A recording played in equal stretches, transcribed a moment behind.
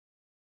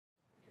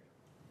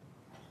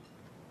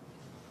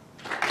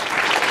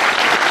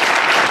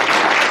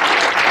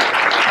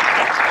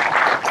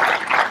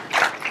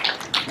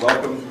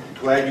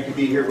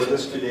be here with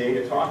us today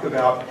to talk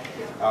about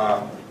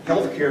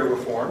healthcare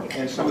reform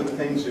and some of the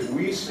things that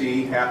we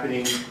see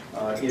happening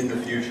in the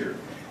future.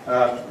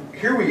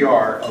 Here we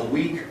are, a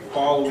week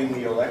following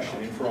the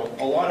election, and for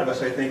a lot of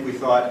us, I think we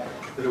thought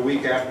that a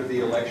week after the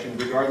election,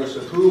 regardless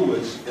of who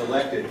was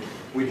elected,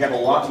 we'd have a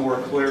lot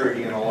more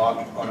clarity and a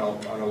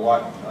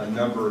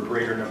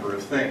greater number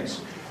of things.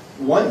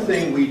 One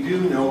thing we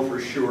do know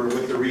for sure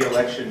with the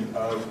re-election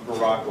of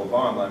Barack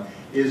Obama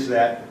is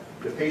that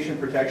the Patient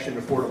Protection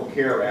Affordable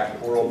Care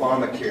Act, or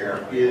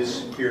Obamacare,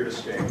 is here to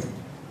stay.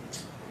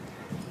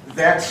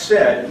 That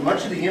said,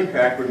 much of the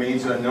impact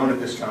remains unknown at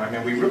this time,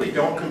 and we really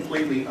don't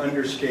completely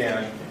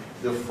understand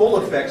the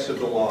full effects of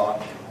the law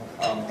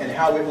and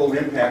how it will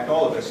impact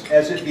all of us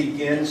as it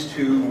begins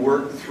to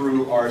work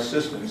through our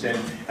systems. And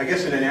I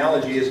guess an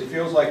analogy is it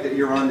feels like that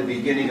you're on the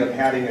beginning of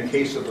having a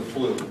case of the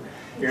flu.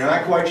 You're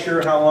not quite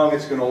sure how long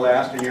it's going to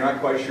last, and you're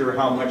not quite sure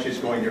how much it's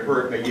going to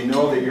hurt, but you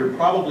know that you're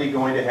probably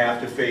going to have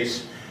to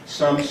face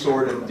some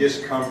sort of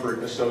discomfort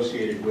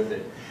associated with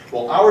it.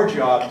 Well, our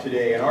job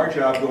today, and our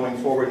job going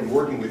forward and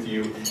working with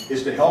you,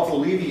 is to help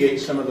alleviate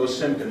some of those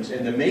symptoms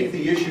and to make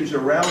the issues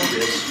around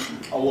this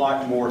a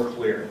lot more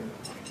clear.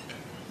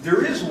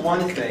 There is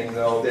one thing,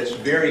 though, that's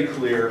very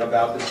clear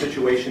about the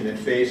situation that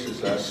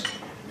faces us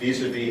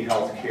vis-a-vis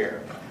health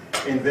care,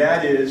 and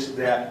that is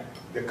that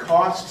the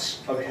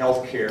costs of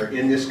health care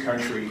in this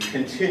country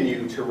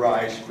continue to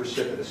rise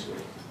precipitously,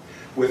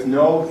 with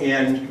no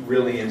end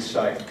really in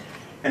sight.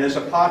 And as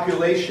a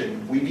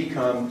population, we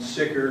become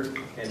sicker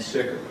and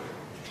sicker.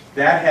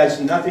 That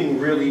has nothing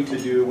really to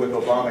do with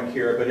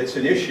Obamacare, but it's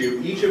an issue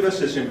each of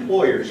us as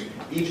employers,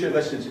 each of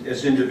us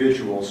as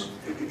individuals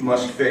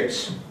must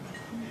face.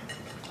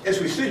 As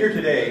we sit here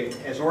today,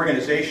 as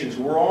organizations,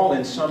 we're all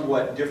in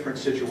somewhat different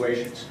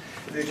situations.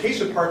 In the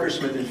case of Parker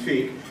Smith and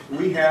Feek,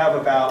 we have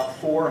about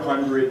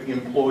 400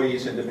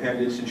 employees and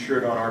dependents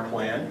insured on our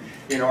plan,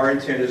 and our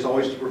intent is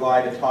always to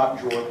provide a top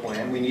drawer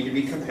plan. We need to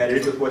be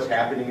competitive with what's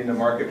happening in the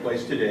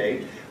marketplace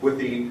today with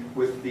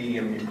the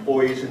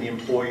employees and the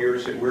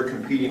employers that we're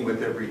competing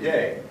with every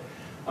day.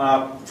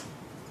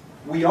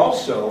 We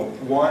also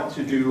want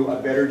to do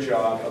a better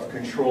job of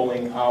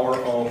controlling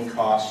our own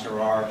costs or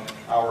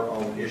our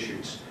own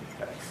issues.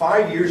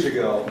 5 years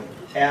ago,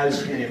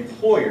 as an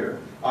employer,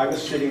 I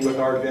was sitting with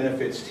our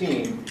benefits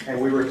team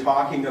and we were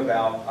talking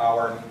about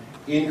our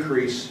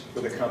increase for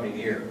the coming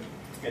year.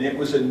 And it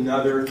was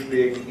another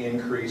big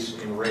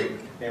increase in rate.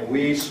 And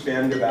we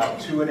spend about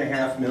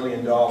 $2.5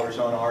 million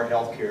on our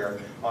health care,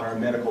 on our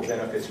medical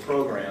benefits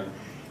program.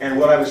 And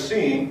what I was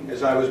seeing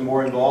as I was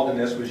more involved in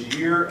this was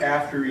year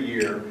after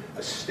year,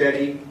 a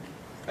steady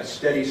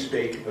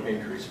spate of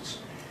increases.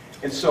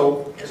 And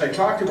so as I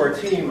talked to our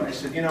team, I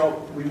said, you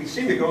know, we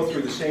seem to go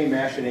through the same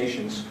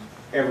machinations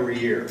every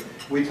year.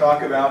 We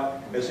talk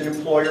about, as an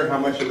employer, how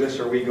much of this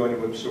are we going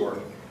to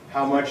absorb?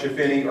 How much, if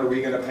any, are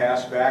we going to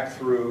pass back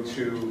through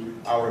to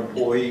our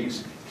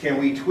employees? Can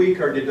we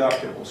tweak our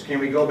deductibles? Can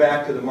we go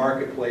back to the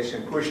marketplace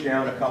and push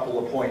down a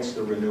couple of points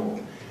the renewal?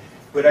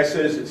 But I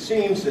said, it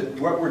seems that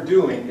what we're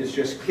doing is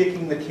just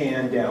kicking the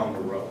can down the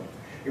road.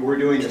 We're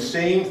doing the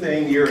same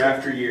thing year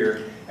after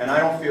year, and I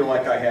don't feel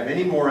like I have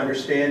any more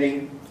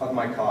understanding of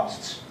my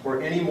costs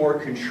or any more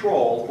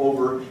control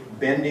over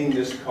bending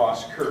this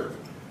cost curve.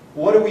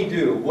 What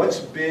do?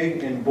 What's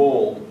big and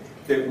bold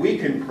that we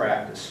can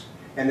practice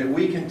and that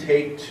we can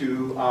take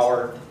to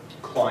our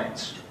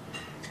clients?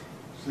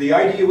 So the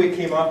idea we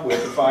came up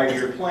with, the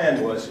 5-year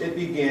plan, was it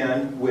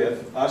began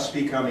with us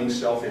becoming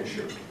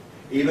self-insured.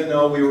 Even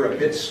though we were a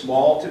bit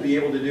small to be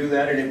able to do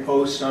that and it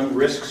posed some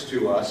risks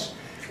to us,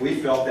 we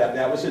felt that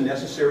that was a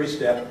necessary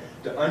step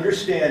to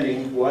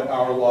understanding what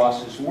our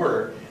losses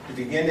were, to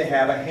begin to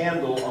have a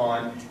handle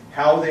on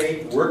how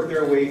they work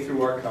their way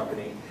through our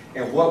company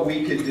and what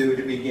we could do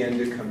to begin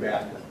to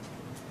combat them.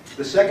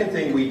 The second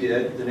thing we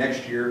did the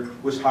next year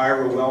was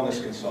hire a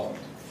wellness consultant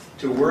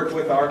to work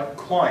with our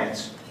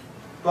clients,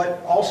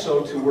 but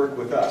also to work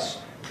with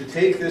us, to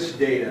take this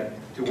data,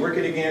 to work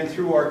it again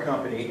through our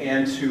company,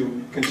 and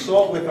to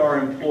consult with our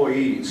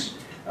employees.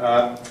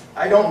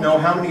 I don't know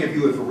how many of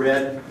you have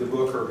read the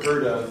book or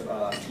heard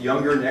of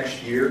Younger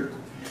Next Year.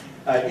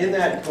 In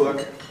that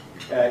book,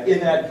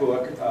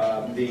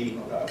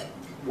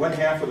 one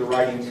half of the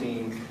writing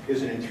team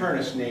is an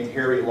internist named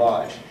Harry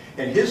Lodge.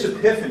 And his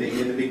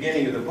epiphany in the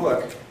beginning of the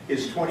book,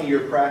 his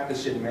 20-year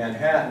practice in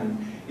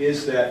Manhattan,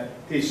 is that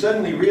he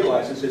suddenly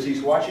realizes as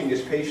he's watching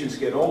his patients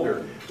get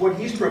older, what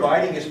he's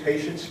providing his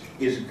patients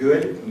is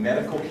good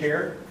medical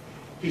care.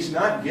 He's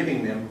not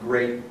giving them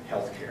great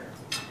health care.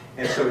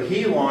 And so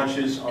he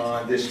launches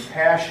on this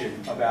passion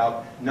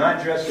about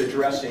not just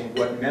addressing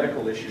what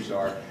medical issues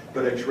are,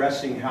 but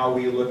addressing how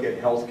we look at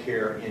health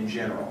care in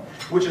general,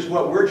 which is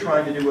what we're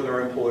trying to do with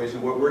our employees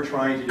and what we're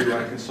trying to do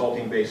on a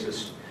consulting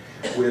basis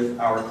with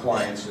our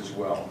clients as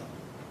well.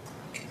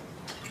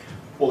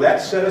 Well,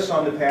 that set us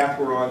on the path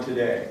we're on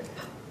today.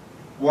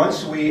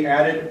 Once we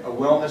added a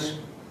wellness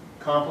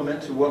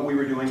complement to what we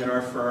were doing in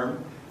our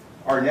firm,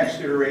 our next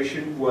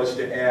iteration was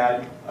to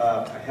add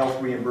a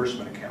health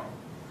reimbursement account.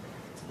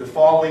 The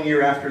following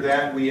year after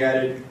that, we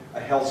added a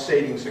health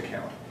savings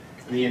account.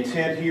 And the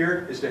intent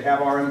here is to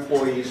have our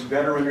employees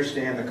better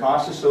understand the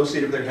costs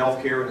associated with their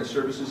health care and the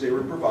services they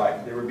were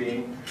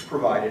being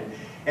provided,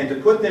 and to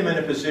put them in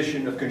a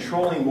position of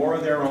controlling more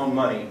of their own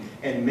money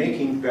and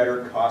making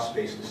better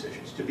cost-based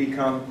decisions, to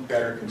become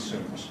better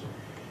consumers.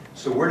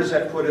 So where does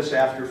that put us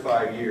after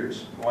 5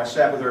 years? Well, I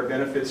sat with our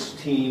benefits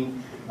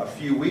team a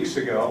few weeks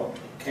ago,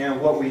 and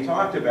what we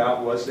talked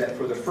about was that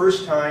for the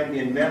first time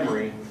in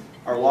memory,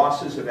 our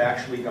losses have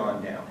actually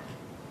gone down.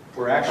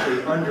 We're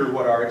actually under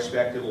what our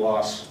expected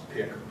loss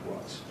pick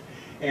was.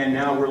 And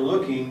now we're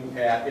looking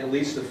at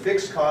least the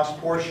fixed cost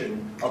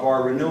portion of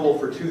our renewal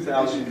for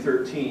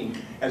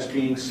 2013 as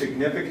being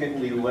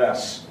significantly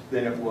less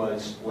than it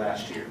was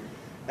last year.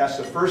 That's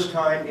the first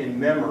time in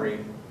memory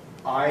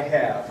I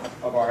have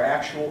of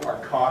our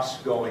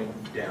costs going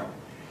down.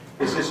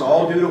 Is this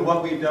all due to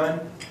what we've done?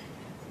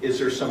 Is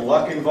there some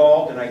luck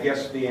involved? And I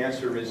guess the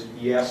answer is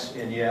yes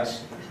and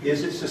yes.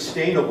 Is it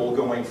sustainable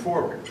going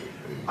forward?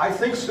 I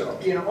think so.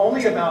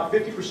 Only about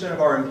 50%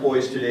 of our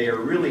employees today are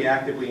really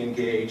actively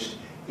engaged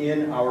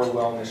in our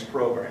wellness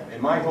program.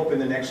 And my hope in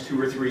the next 2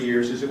 or 3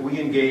 years is that we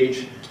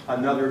engage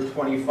another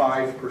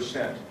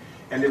 25%.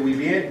 And that we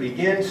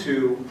begin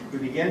to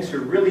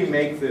really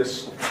make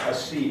this a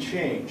sea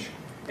change.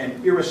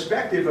 And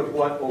irrespective of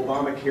what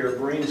Obamacare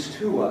brings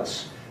to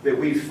us, that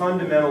we've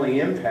fundamentally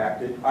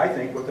impacted, I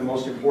think what the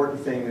most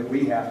important thing that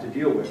we have to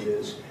deal with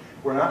is,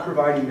 we're not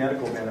providing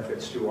medical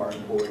benefits to our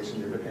employees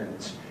and their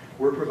dependents.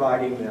 We're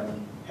providing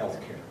them health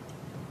care.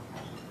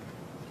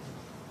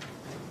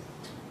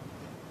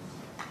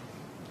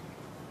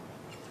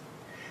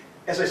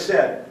 As I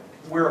said,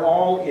 we're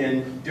all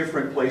in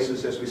different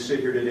places as we sit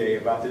here today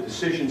about the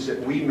decisions that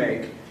we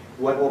make,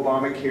 what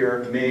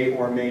Obamacare may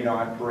or may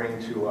not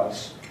bring to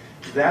us.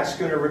 That's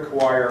going to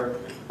require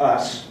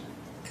us,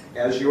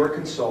 as your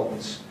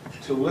consultants,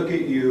 to look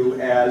at you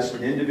as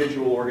an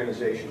individual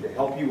organization, to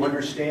help you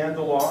understand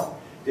the law,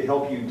 to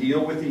help you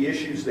deal with the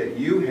issues that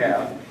you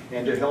have,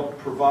 and to help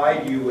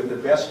provide you with the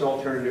best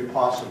alternative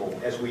possible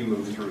as we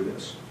move through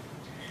this.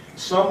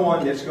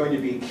 Someone that's going to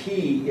be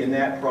key in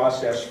that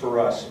process for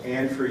us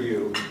and for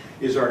you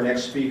is our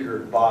next speaker,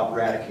 Bob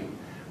Radke.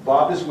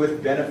 Bob is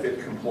with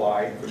Benefit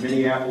Comply from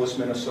Minneapolis,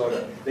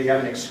 Minnesota. They have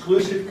an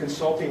exclusive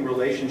consulting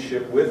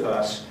relationship with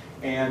us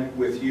and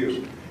with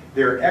you.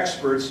 They're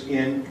experts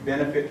in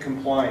benefit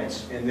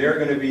compliance, and they're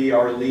going to be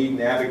our lead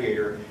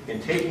navigator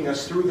in taking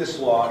us through this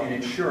law and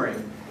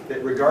ensuring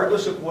that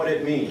regardless of what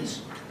it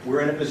means,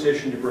 we're in a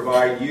position to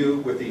provide you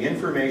with the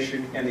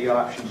information and the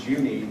options you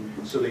need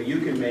so that you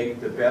can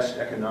make the best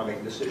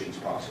economic decisions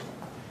possible.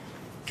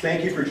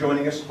 Thank you for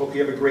joining us. Hope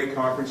you have a great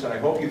conference, and I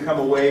hope you come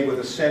away with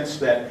a sense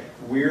that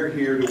we're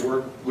here to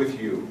work with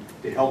you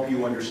to help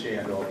you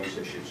understand all these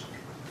issues.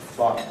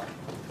 Bob.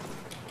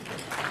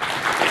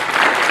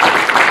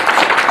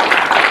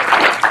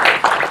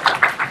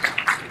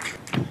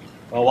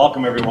 Well,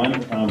 welcome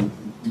everyone.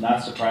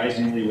 Not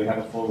surprisingly, we have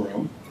a full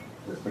room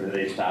for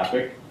today's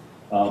topic.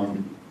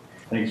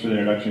 Thanks for the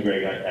introduction,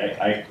 Greg.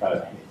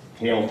 I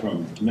hail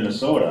from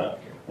Minnesota,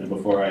 and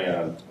before I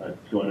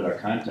go into our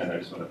content, I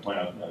just want to point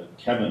out,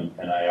 Kevin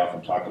and I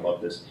often talk about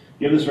this.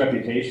 You have this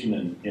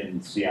reputation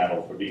in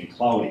Seattle for being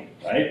cloudy,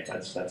 right?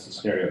 That's the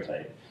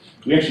stereotype.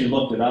 We actually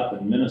looked it up,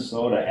 and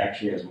Minnesota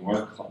actually has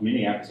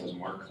Minneapolis has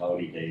more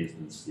cloudy days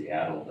than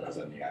Seattle does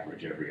on the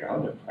average every year. How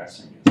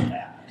depressing is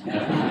that?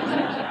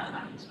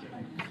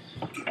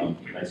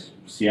 Nice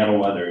Seattle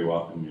weather, we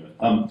welcome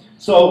you.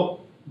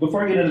 So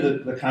before I get into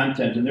the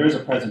content, and there is a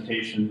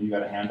presentation, you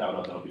got a handout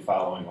of that'll be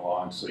following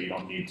along, so you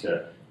don't need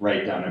to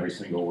write down every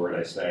single word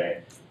I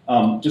say.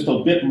 Just a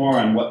bit more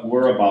on what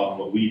we're about and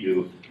what we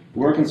do.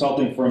 We're a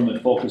consulting firm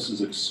that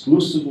focuses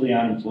exclusively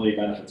on employee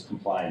benefits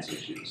compliance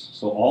issues.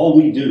 So all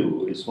we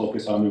do is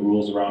focus on the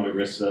rules around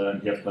ERISA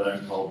and HIPAA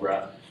and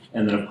COBRA,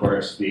 and then of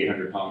course the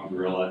 800-pound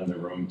gorilla in the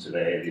room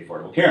today, the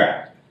Affordable Care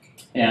Act.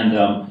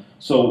 And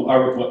so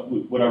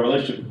what our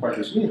relationship with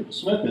Parker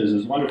Smith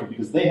is wonderful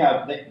because they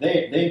have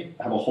a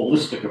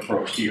holistic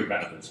approach to your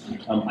benefits.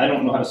 I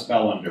don't know how to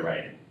spell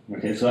underwriting.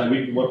 Okay, so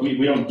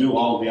we don't do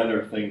all the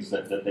other things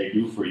that they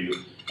do for you.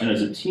 And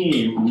as a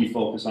team, we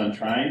focus on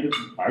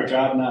our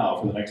job now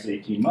for the next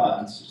 18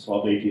 months,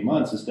 12 to 18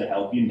 months, is to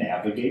help you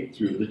navigate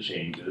through the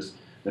changes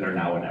that are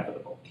now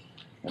inevitable.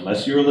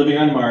 Unless you were living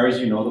on Mars,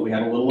 you know that we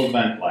had a little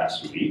event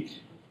last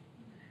week.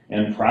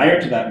 And prior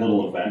to that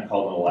little event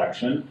called an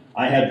election,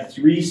 I had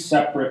 3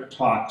 separate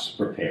talks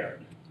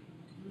prepared.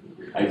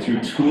 I threw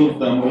 2 of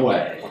them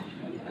away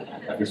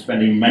after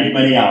spending many,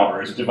 many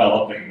hours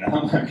developing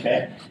them,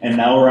 okay? And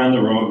now we're on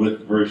the road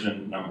with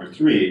version number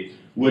 3,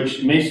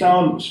 which may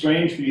sound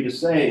strange for you to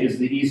say is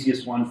the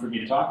easiest one for me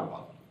to talk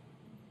about.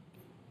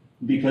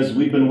 Because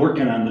we've been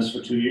working on this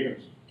for 2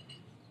 years.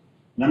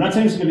 And I'm not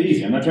saying it's going to be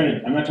easy. I'm not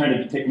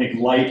trying to make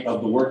light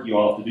of the work you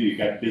all have to do. You've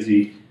got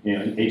busy,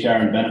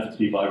 HR and benefits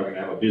people are going to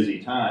have a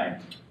busy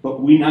time.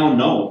 But we now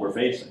know what we're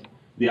facing.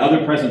 The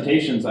other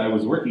presentations I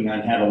was working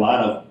on had a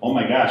lot of, oh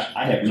my gosh,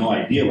 I have no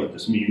idea what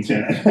this means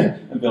in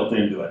it, built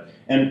into it.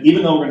 And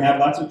even though we're going to have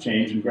lots of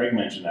change, and Greg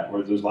mentioned that,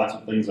 where there's lots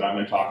of things that I'm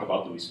going to talk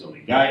about that we still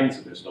need guidance,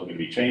 that there's still going to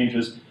be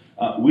changes,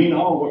 we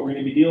know what we're going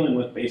to be dealing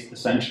with based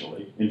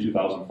essentially in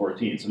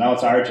 2014. So now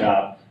it's our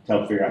job to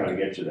help figure out how to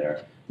get you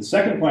there. The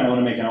second point I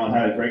want to make, and I want to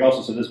highlight, Greg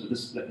also said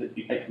this, but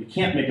we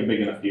can't make a big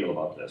enough deal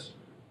about this.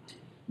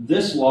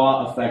 This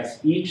law affects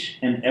each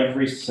and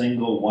every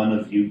single one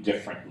of you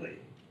differently.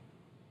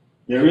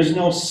 There is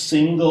no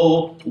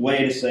single way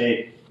to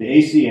say the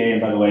ACA,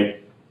 and by the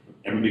way,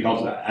 everybody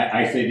calls it,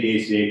 I say the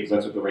ACA because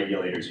that's what the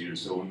regulators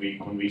use. So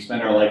when we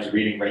spend our lives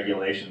reading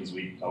regulations,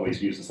 we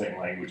always use the same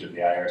language that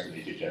the IRS and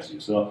HHS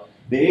use. So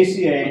the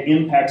ACA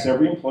impacts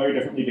every employer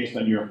differently based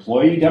on your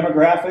employee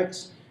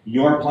demographics,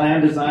 your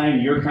plan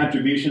design, your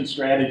contribution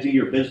strategy,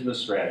 your business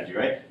strategy,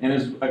 right? And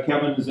as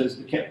Kevin is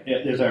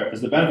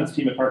the benefits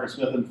team at Parker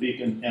Smith and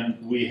Feek,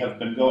 and we have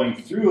been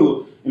going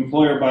through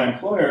employer by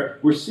employer,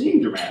 we're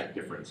seeing dramatic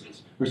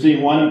differences. We're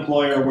seeing one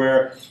employer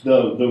where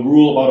the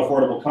rule about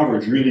affordable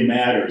coverage really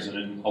matters,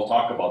 and I'll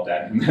talk about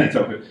that in a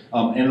minute.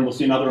 And we'll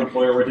see another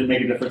employer where it didn't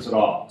make a difference at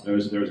all. There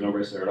was no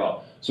risk there at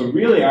all. So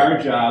really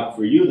our job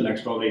for you the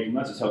next 12 to 18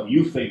 months is help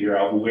you figure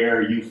out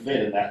where you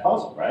fit in that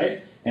puzzle,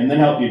 right? And then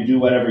help you do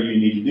whatever you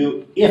need to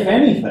do, if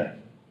anything.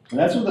 And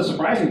that's what the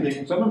surprising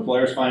thing some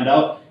employers find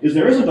out is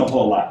there isn't a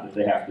whole lot that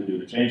they have to do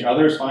to change.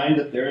 Others find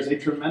that there is a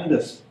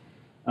tremendous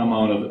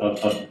amount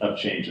of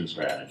change in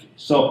strategy.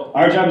 So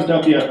our job is to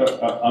help you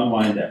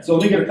unwind that. So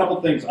let me get a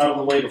couple things out of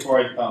the way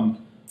before I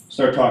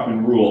start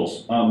talking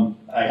rules.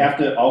 I have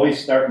to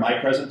always start my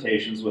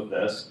presentations with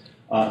this.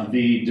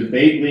 The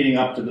debate leading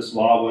up to this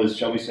law was,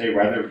 shall we say,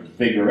 rather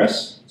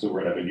vigorous. It's a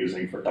word I've been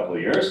using for a couple of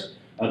years.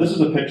 This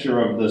is a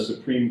picture of the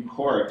Supreme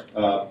Court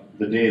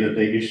the day that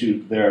they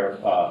issued their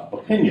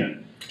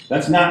opinion.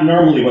 That's not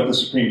normally what the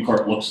Supreme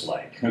Court looks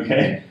like,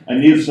 okay? I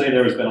need to say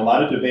there has been a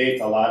lot of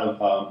debate, a lot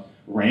of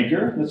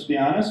rancor, let's be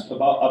honest,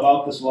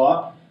 about this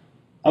law.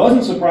 I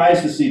wasn't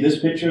surprised to see this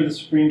picture of the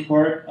Supreme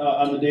Court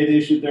on the day they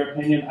issued their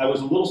opinion. I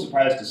was a little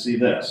surprised to see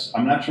this.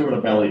 I'm not sure what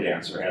a belly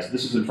dancer has.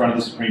 This is in front of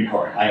the Supreme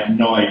Court. I have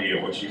no idea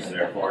what she's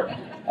there for,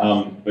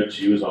 but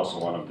she was also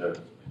one of the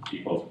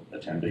people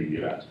attending the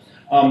event.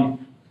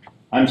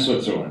 I'm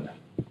Switzerland.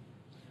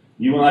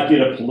 You will not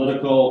get a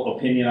political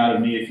opinion out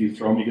of me if you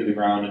throw me to the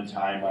ground and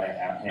tie my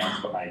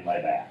hands behind my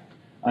back.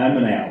 I'm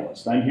an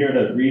analyst. I'm here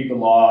to read the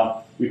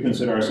law. We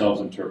consider ourselves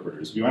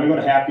interpreters. If you want to go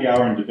to happy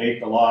hour and debate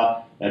the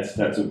law, that's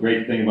a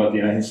great thing about the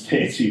United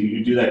States.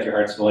 You do that to your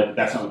heart's delight, but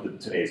that's not what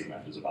today's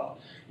event is about.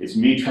 It's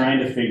me trying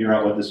to figure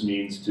out what this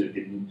means to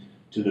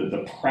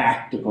the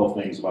practical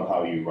things about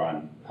how you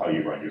run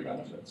your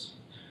benefits.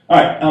 All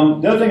right,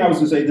 the other thing I was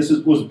going to say, this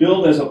was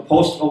billed as a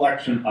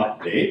post-election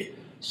update.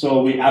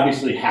 So we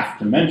obviously have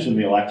to mention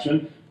the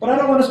election, but I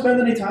don't want to spend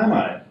any time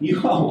on it.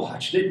 You all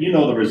watched it. You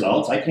know the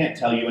results. I can't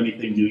tell you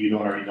anything new you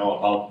don't already know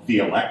about the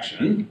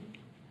election.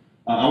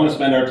 I want to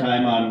spend our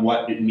time on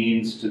what it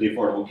means to the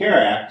Affordable Care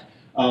Act.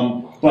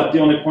 But the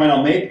only point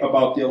I'll make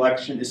about the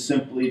election is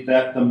simply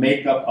that the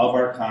makeup of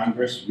our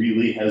Congress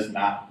really has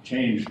not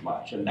changed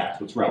much, and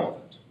that's what's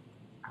relevant.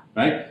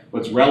 Right?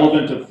 What's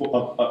relevant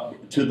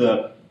to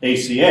the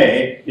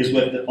ACA is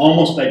with the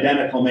almost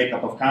identical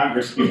makeup of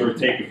Congress, give or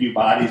take a few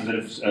bodies that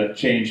have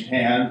changed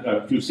hands,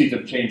 a few seats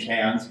have changed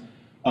hands.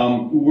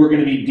 We're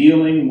going to be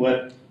dealing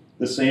with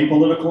the same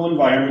political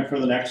environment for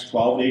the next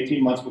 12 to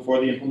 18 months before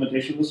the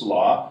implementation of this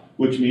law,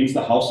 which means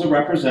the House of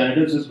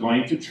Representatives is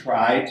going to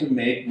try to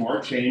make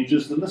more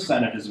changes than the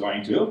Senate is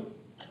going to.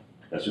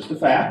 That's just a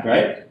fact,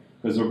 right?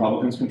 Because the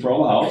Republicans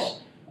control the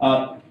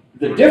House.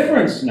 The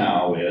difference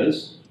now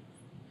is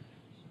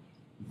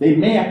they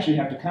may actually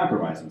have to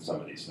compromise on some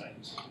of these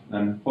things.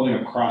 I'm pulling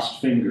up crossed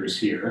fingers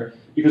here,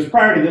 because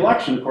prior to the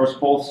election, of course,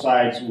 both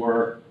sides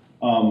were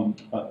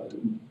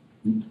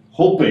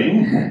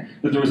hoping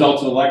that the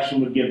results of the election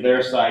would give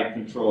their side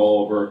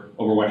control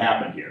over what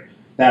happened here.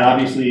 That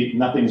obviously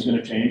nothing's going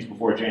to change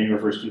before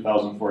January 1st,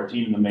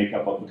 2014 in the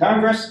makeup of the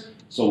Congress,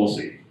 so we'll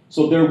see.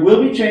 So there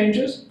will be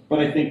changes, but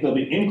I think there'll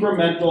be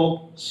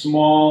incremental,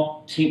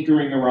 small,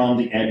 tinkering around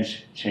the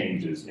edge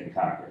changes in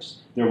Congress.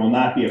 There will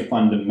not be a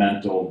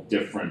fundamental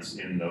difference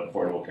in the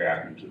Affordable Care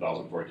Act in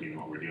 2014 than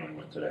what we're dealing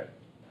with today.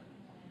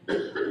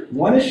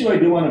 One issue I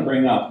do want to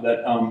bring up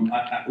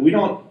that we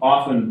don't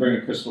often bring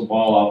a crystal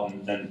ball out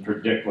and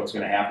predict what's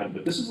going to happen,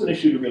 but this is an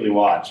issue to really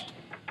watch.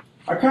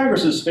 Our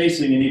Congress is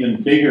facing an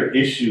even bigger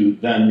issue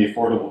than the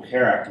Affordable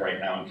Care Act right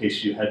now, in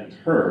case you hadn't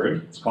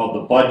heard. It's called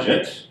the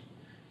budget.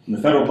 And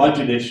the federal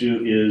budget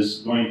issue is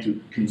going to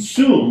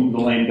consume the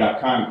lame duck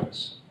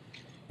Congress.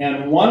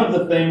 And one of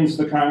the things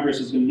the Congress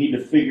is going to need to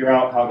figure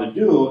out how to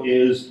do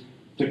is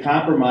to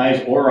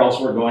compromise, or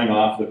else we're going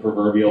off the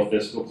proverbial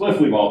fiscal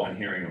cliff we've all been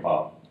hearing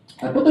about.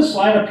 I put this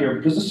slide up here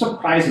because this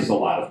surprises a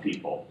lot of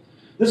people.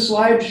 This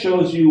slide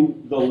shows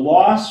you the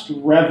lost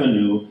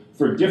revenue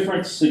for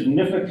different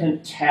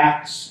significant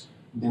tax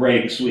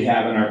breaks we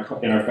have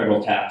in our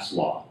federal tax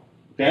law.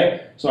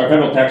 Okay, so our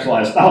federal tax law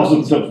has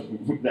thousands of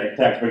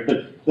tax breaks,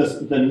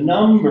 but the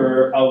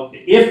number of,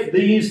 if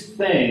these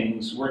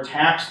things were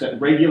taxed at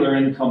regular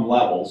income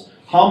levels,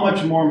 how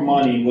much more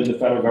money would the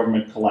federal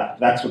government collect?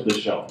 That's what this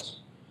shows.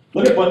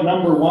 Look at what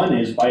number one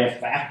is by a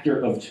factor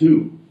of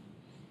 2.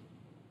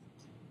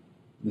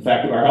 The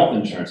fact that our health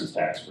insurance is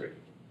tax-free.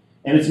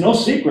 And it's no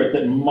secret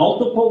that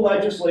multiple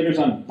legislators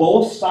on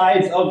both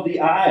sides of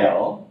the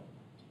aisle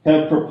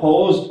have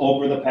proposed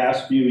over the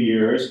past few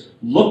years,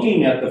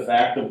 looking at the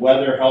fact of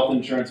whether health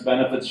insurance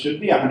benefits should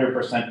be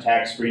 100%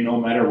 tax-free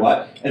no matter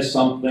what, as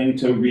something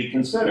to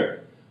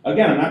reconsider.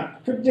 Again, I'm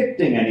not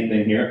predicting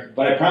anything here,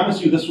 but I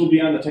promise you this will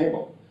be on the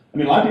table. I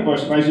mean, a lot of people are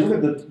surprised. You look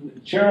at the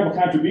charitable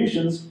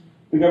contributions,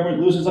 the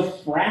government loses a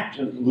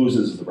fraction,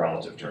 loses is the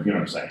relative term, you know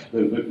what I'm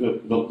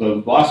saying?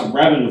 The loss of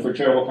revenue for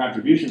charitable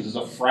contributions is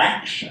a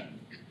fraction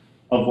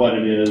of what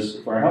it is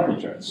for our health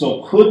insurance.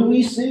 So could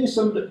we see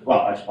some,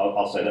 well,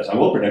 I'll say this, I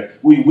will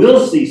predict, we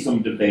will see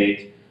some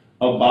debate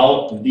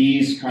about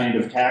these kind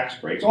of tax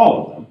breaks,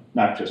 all of them,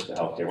 not just the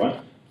healthcare one.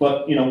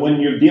 But you know,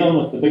 when you're dealing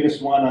with the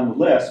biggest one on the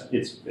list,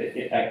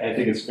 I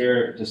think it's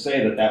fair to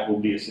say that that will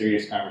be a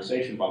serious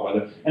conversation about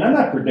whether, and I'm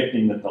not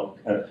predicting that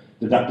the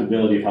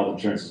deductibility of health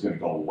insurance is going to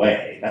go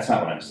away. That's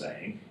not what I'm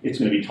saying. It's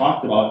going to be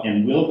talked about,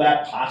 and will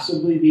that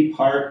possibly be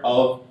part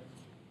of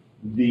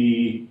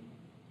the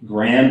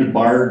grand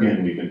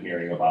bargain we've been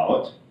hearing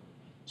about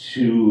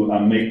to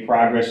make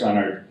progress on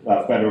our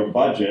federal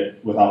budget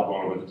without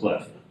going over the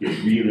cliff?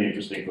 It's really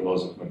interesting for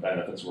those of the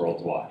benefits world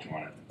to watch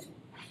on it.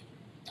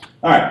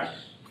 All right.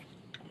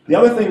 The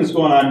other thing that's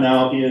going on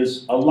now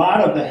is a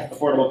lot of the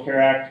Affordable Care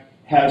Act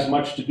has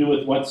much to do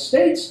with what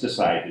states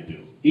decide to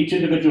do. Each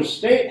individual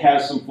state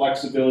has some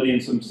flexibility in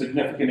some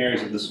significant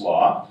areas of this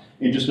law.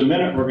 In just a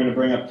minute, we're going to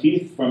bring up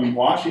Keith from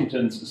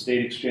Washington's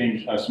State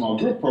Exchange Small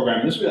Group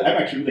Program. I'm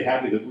actually really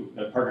happy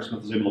that Parker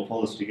Smith was able to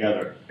pull this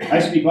together. I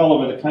speak all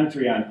over the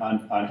country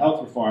on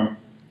health reform,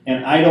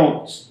 and I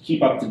don't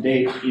keep up to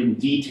date in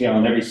detail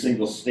in every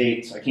single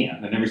state's, I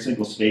can't, in every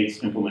single state's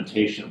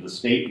implementation of the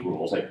state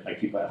rules. I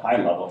keep at a high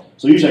level.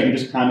 So usually I can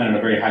just comment on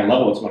a very high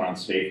level what's going on in the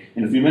state.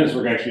 In a few minutes,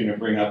 we're actually going to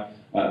bring up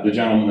the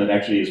gentleman that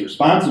actually is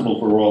responsible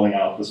for rolling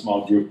out the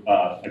small group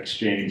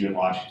exchange in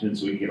Washington,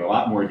 so we can get a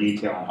lot more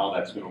detail on how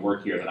that's going to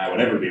work here than I would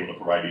ever be able to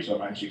provide you, so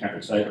I'm actually kind of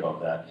excited about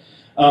that.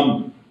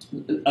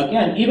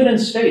 Again, even in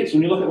states,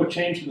 when you look at what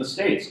changed in the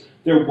states,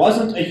 there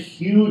wasn't a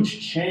huge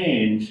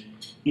change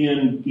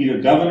in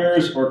either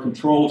governors or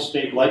control of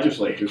state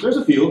legislatures. There's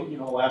a few, you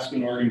know, Alaska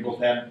and Oregon both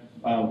had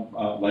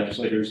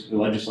legislators, the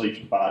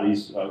legislative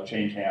bodies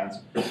change hands,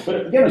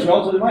 but again, it's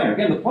relatively minor.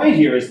 Again, the point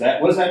here is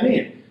that, what does that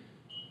mean?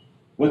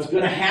 What's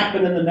going to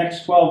happen in the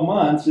next 12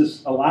 months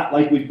is a lot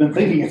like we've been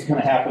thinking it's going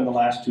to happen the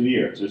last 2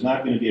 years. There's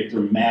not going to be a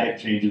dramatic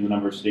change in the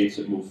number of states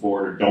that move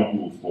forward or don't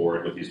move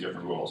forward with these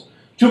different rules.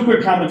 2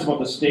 quick comments about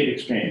the state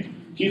exchange.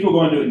 Keith will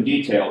go into it in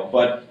detail,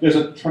 but there's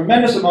a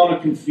tremendous amount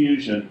of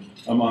confusion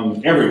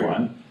among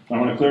everyone. I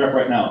want to clear up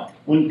right now.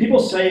 When people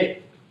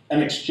say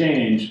an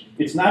exchange,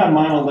 it's not a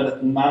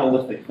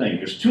monolithic thing.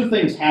 There's 2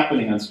 things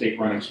happening on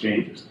state-run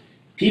exchanges.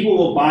 People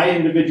will buy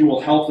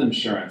individual health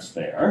insurance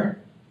there,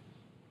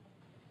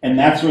 and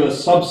that's where the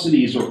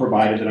subsidies are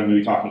provided that I'm going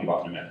to be talking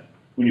about in a minute,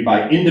 when you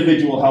buy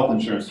individual health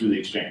insurance through the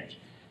exchange.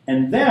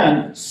 And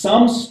then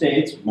some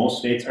states, most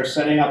states, are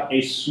setting up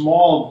a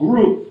small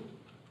group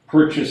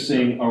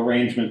purchasing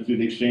arrangement through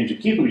the exchange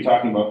that Keith will be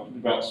talking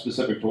about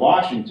specific to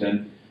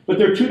Washington. But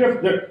they're two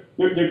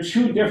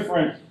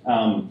different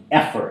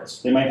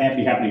efforts. They might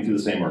be happening through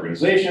the same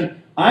organization.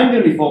 I'm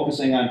going to be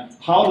focusing on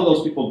how do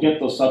those people get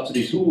those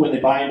subsidies, who, when they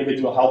buy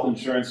individual health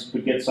insurance,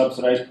 could get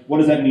subsidized, what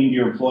does that mean to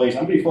your employees?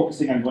 I'm going to be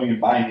focusing on going and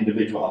buying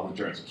individual health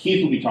insurance.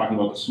 Keith will be talking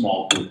about the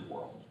small group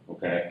world,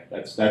 okay?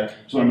 That's that.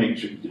 Just want to make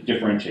sure to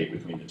differentiate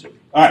between the 2.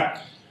 All right.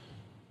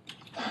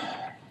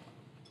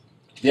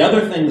 The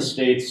other thing the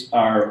states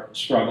are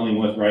struggling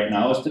with right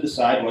now is to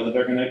decide whether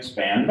they're going to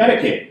expand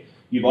Medicaid.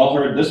 You've all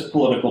heard this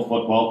political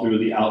football through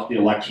the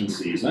election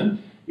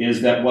season,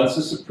 is that once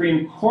the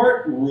Supreme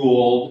Court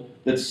ruled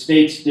that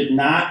states did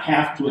not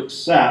have to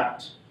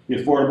accept the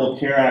Affordable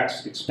Care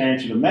Act's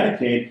expansion of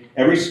Medicaid,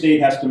 every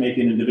state has to make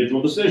an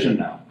individual decision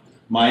now.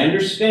 My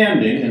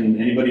understanding, and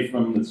anybody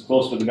from that's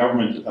close to the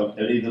government of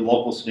any of the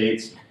local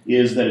states,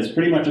 is that it's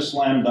pretty much a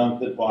slam dunk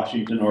that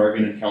Washington,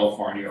 Oregon, and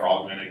California are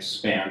all going to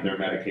expand their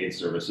Medicaid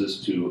services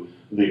to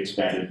the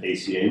expanded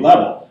ACA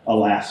level.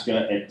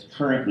 Alaska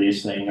currently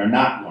is saying they're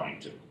not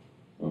going to,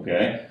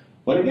 okay?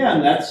 But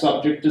again, that's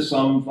subject to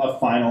some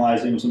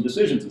finalizing of some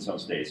decisions in some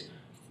states.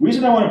 The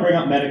reason I want to bring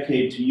up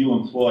Medicaid to you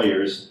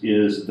employers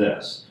is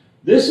this.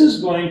 This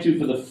is going to,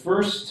 for the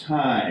first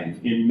time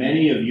in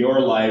many of your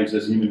lives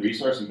as human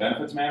resource and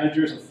benefits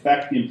managers,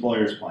 affect the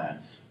employer's plan.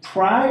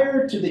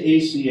 Prior to the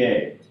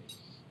ACA,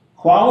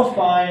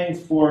 qualifying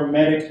for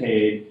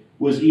Medicaid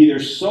was either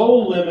so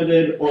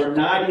limited or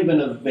not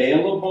even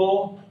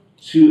available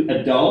to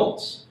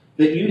adults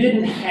that you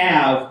didn't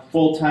have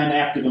full-time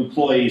active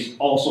employees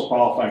also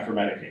qualifying for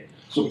Medicaid.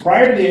 So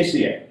prior to the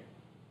ACA,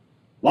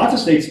 Lots of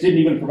states didn't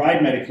even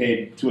provide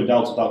Medicaid to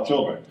adults without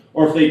children.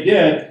 Or if they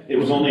did, it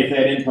was only if they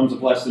had incomes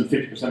of less than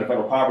 50% of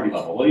federal poverty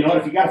level. Well, you know what?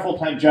 If you got a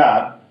full-time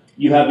job,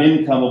 you have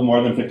income of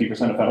more than 50%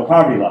 of federal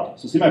poverty level.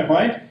 So see my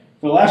point?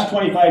 For the last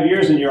 25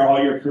 years in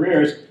all your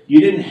careers, you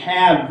didn't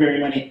have very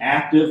many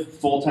active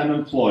full-time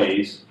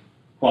employees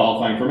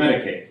qualifying for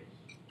Medicaid.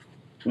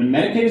 When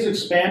Medicaid is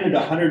expanded to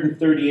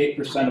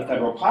 138% of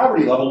federal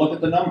poverty level, look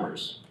at the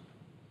numbers.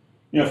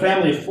 You know, a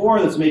family of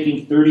four that's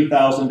making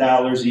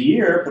 $30,000 a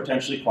year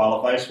potentially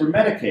qualifies for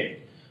Medicaid.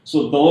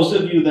 So those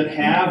of you that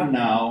have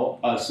now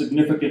a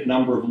significant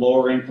number of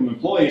lower income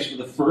employees, for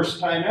the first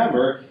time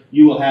ever,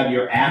 you will have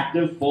your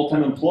active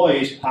full-time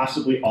employees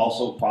possibly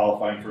also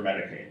qualifying for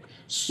Medicaid.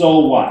 So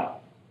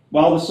what?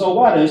 Well, the so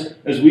what is,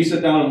 as we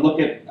sit down and look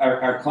at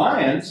our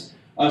clients,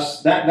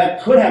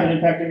 that could have an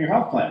impact on your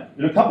health plan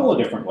in a couple of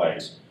different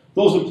ways.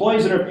 Those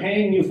employees that are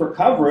paying you for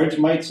coverage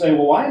might say,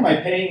 well, why am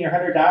I paying you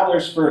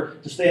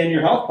 $100 to stay in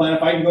your health plan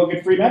if I can go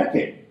get free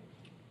Medicaid?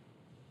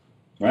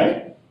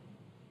 Right?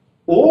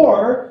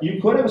 Or you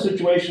could have a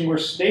situation where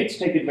states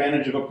take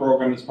advantage of a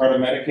program that's part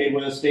of Medicaid,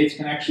 where the states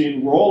can actually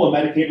enroll a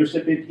Medicaid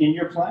recipient in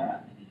your plan.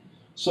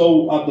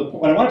 So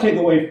what I want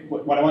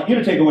you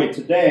to take away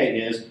today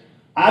is,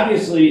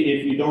 obviously,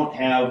 if you don't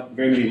have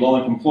very many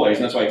low-income employees,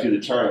 and that's why I threw the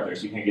chart up there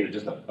so you can get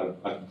just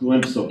a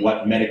glimpse of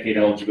what Medicaid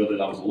eligibility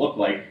levels will look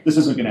like, this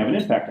isn't going to have an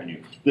impact on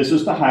you. This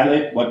is to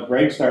highlight what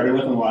Greg started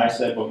with and what I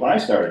said when I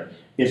started.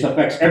 It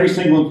affects every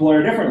single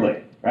employer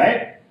differently,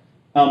 right?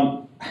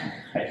 I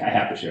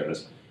have to share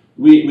this.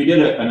 We did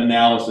an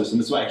analysis, and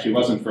this actually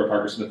wasn't for a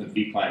Parker Smith and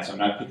Feek client, so I'm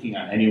not picking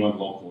on anyone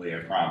locally, I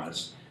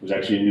promise. It was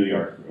actually a New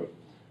York group.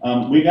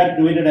 We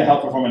did a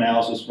health reform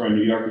analysis for a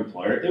New York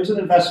employer. It was an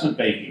investment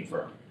banking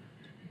firm.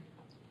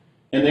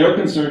 And they were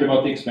concerned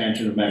about the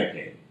expansion of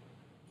Medicaid.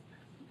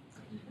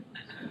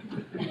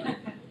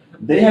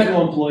 They had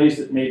no employees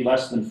that made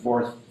less than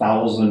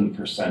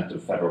 4,000%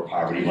 of federal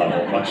poverty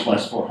level, much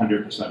less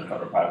 400% of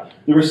federal poverty.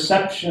 The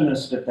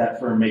receptionist at that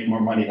firm made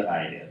more money than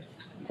I did,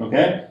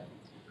 okay?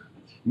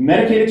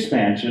 Medicaid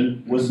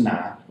expansion was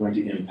not going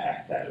to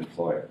impact that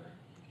employer,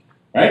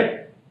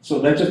 right? So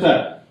that's just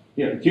a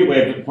cute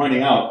way of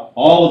pointing out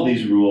all of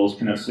these rules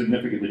can have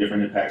significantly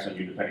different impacts on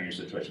you depending on your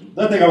situation.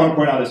 The other thing I want to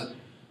point out is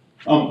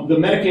the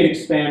Medicaid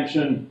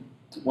expansion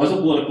is a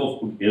political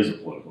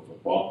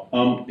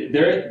football.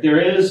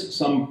 There is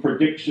some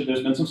prediction,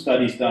 there's been some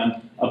studies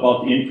done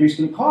about the increase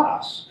in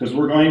costs, because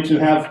we're going to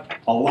have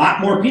a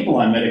lot more people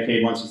on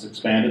Medicaid once it's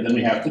expanded than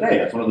we have today.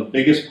 That's one of the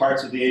biggest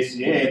parts of the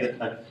ACA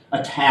that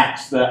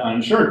attacks the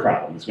uninsured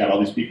problem. It's got all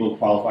these people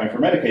qualifying for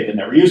Medicaid that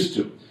never used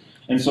to.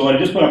 And so what I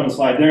just put up on the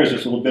slide there is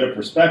just a little bit of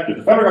perspective.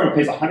 The federal government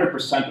pays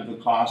 100% of the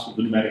cost of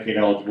the new Medicaid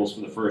eligibles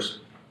for the first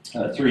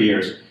 3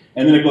 years.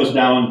 And then it goes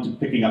down to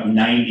picking up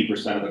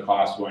 90% of the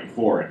cost going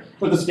forward.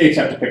 But the states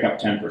have to pick up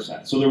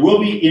 10%. So there will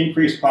be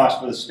increased costs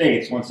for the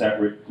states once that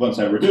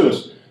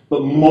reduced.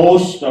 But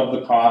most of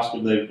the cost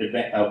of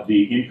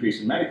the increase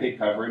in Medicaid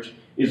coverage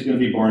is going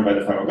to be borne by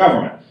the federal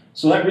government.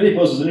 So that really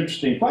poses an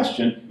interesting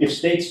question. If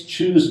states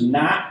choose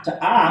not to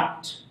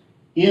opt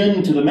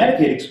into the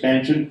Medicaid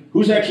expansion,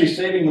 who's actually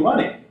saving the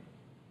money?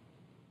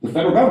 The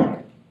federal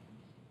government.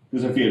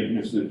 Because if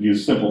you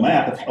use simple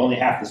math, if only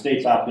half the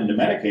states opt into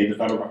Medicaid, the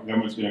federal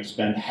government's going to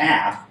spend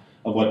half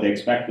of what they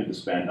expected to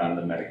spend on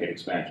the Medicaid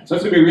expansion. So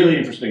it's going to be a really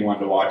interesting one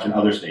to watch in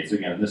other states.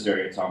 Again, in this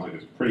area, it sounds like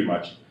it's pretty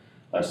much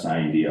a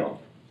signed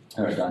deal,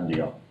 or a done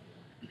deal.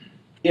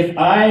 If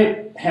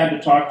I had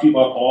to talk to you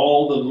about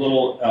all the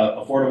little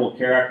Affordable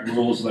Care Act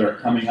rules that are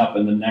coming up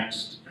in the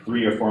next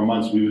 3 or 4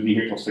 months, we would be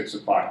here till 6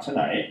 o'clock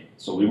tonight.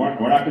 So we're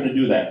not going to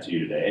do that to you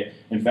today.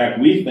 In fact,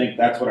 we think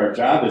that's what our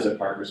job is at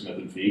Parker Smith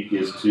and Feek,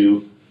 is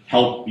to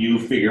help you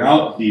figure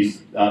out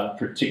these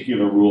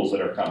particular rules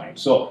that are coming.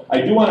 So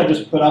I do want to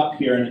just put up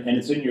here, and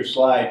it's in your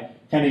slide,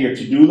 kind of your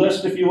to-do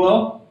list, if you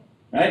will,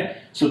 right?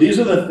 So these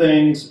are the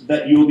things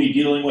that you will be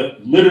dealing with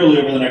literally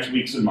over the next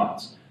weeks and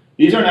months.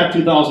 These are not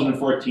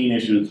 2014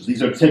 issues,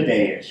 these are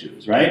today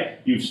issues, right?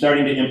 You're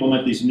starting to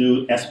implement these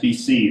new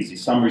SBCs,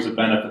 these summaries of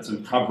benefits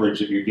and coverage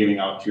that you're giving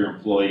out to your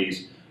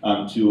employees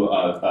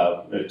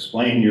to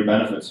explain your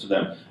benefits to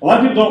them. A lot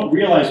of people don't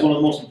realize one of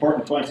the most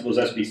important points of those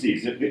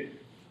SBCs.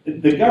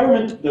 The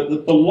government,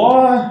 the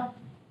law,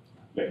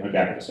 wait, let me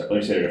back up a step,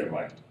 let me say it a different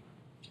way.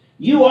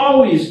 You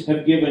always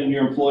have given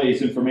your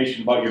employees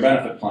information about your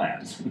benefit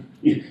plans.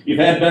 You've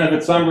had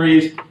benefit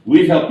summaries,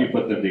 we've helped you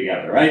put them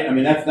together, right? I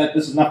mean,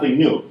 this is nothing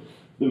new.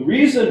 The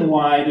reason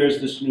why there's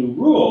this new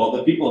rule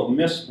that people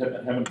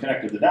haven't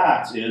connected the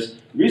dots is,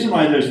 the reason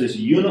why there's this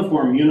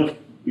uniform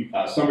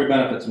summary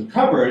benefits and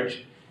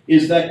coverage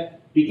is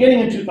that beginning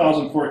in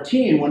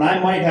 2014, when I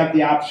might have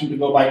the option to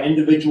go buy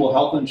individual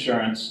health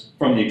insurance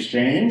from the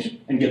exchange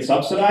and get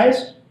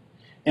subsidized,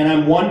 and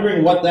I'm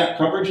wondering what that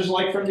coverage is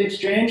like from the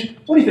exchange,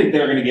 what do you think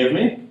they're going to give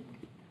me?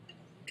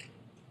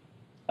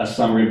 A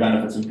summary of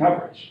benefits and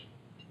coverage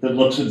that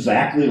looks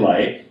exactly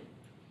like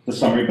the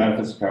summary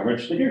benefits and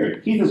coverage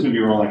that Keith is going to be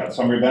rolling out.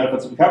 Summary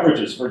benefits and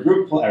coverages for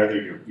group, or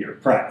your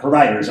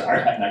providers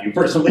are, not you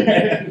personally.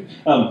 And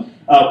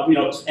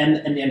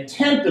the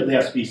intent of the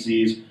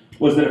SBCs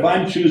was that if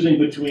I'm choosing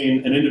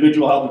between an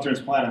individual health insurance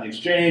plan on the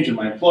exchange and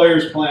my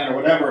employer's plan or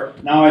whatever,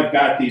 now I've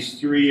got these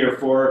 3 or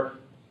 4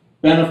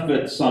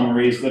 benefit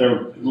summaries that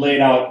are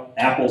laid out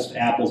apples to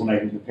apples and I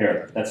can compare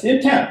them. That's the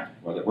intent.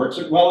 Whether it works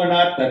well or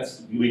not,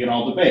 we can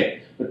all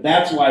debate. But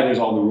that's why there's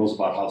all the rules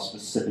about how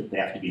specific they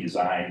have to be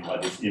designed,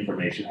 what this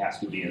information has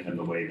to be in them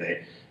the way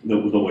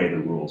the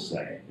rules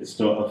say. It's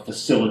to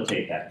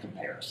facilitate that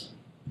comparison.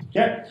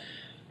 Okay.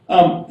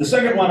 The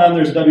second one on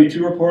there is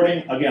W-2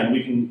 reporting. Again,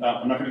 we can.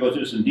 I'm not going to go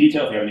through this in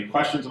detail. If you have any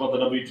questions about the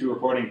W-2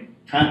 reporting,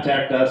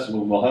 contact us.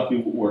 We'll help you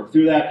work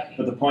through that.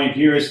 But the point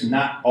here is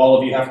not all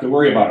of you have to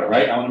worry about it,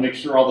 right? I want to make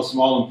sure all the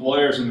small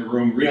employers in the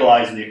room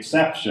realize the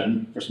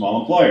exception for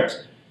small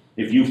employers.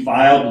 If you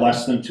filed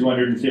less than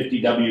 250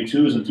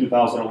 W-2s in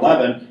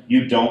 2011,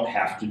 you don't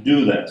have to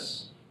do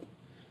this.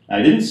 Now,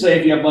 I didn't say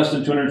if you have less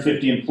than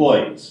 250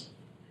 employees.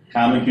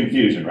 Common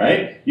confusion,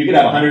 right? You could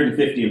have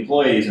 150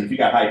 employees, and if you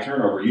got high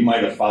turnover, you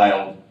might have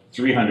filed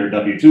 300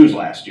 W-2s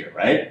last year,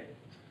 right?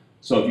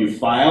 So if you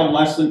filed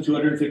less than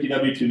 250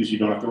 W-2s, you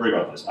don't have to worry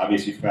about this.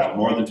 Obviously, if you filed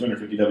more than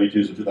 250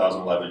 W-2s in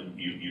 2011,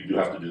 you do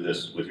have to do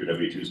this with your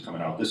W-2s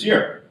coming out this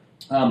year.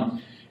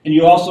 And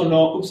you also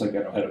know, oops, I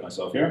got ahead of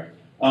myself here.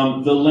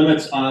 The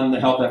limits on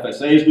the health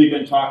FSAs we've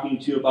been talking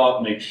to you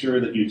about, make sure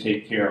that you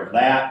take care of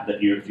that,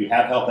 if you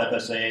have health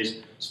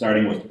FSAs,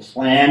 starting with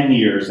plan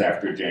years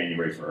after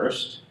January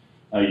 1st,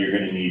 you're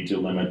going to need to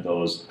limit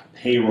those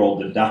payroll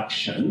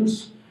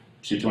deductions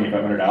to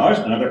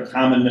 $2,500. Another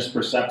common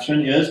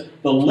misperception is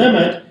the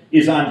limit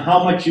is on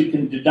how much you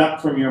can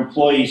deduct from your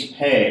employee's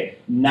pay,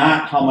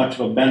 not how much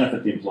of a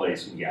benefit the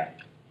employees can get.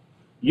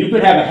 You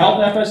could have a health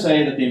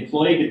FSA that the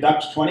employee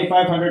deducts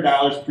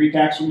 $2,500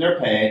 pre-tax from their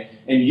pay,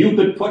 and you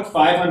could put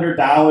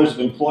 $500 of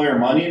employer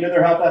money into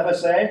their health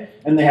FSA,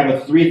 and they have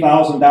a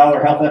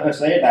 $3,000 health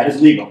FSA. That is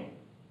legal.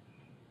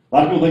 A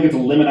lot of people think it's a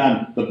limit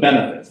on the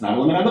benefit. It's not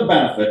a limit on the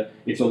benefit.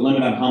 It's a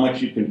limit on how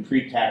much you can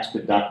pre-tax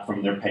deduct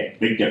from their pay.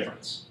 Big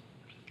difference.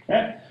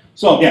 Okay?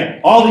 So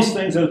again, all these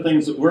things are the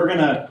things that we're going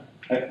to,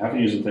 I have to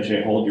use the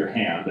cliche, hold your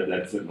hand, but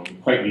that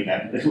doesn't quite mean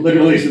that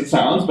literally as it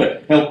sounds,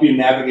 but help you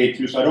navigate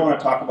through. So I don't want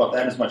to talk about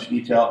that in as much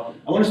detail.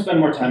 I want to spend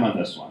more time on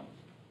this one.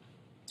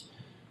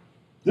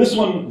 This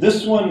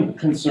one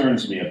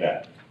concerns me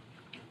a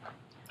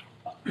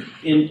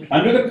bit.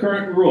 Under the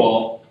current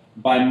rule,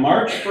 by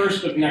March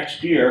 1st of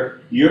next year,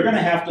 you're going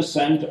to have to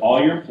send to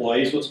all your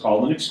employees what's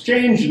called an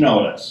exchange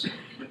notice.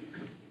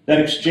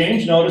 That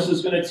exchange notice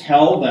is going to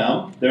tell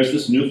them there's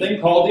this new thing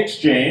called the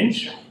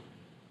exchange.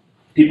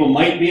 People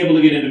might be able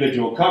to get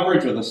individual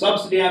coverage with a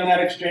subsidy on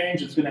that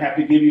exchange. It's going to have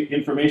to give you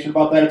information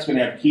about that. It's going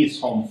to have Keith's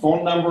home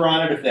phone number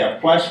on it if they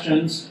have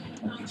questions.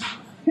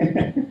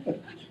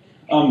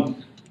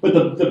 But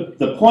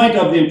the point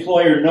of the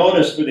employer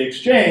notice for the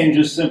exchange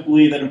is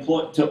simply that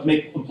to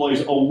make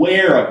employees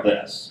aware of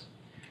this.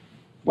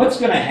 What's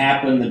going to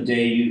happen the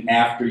day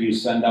after you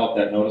send out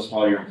that notice to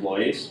all your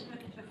employees?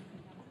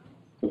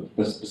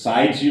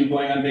 Besides you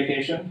going on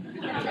vacation?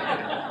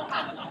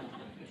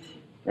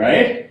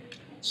 Right?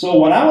 So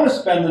what I want to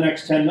spend the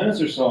next 10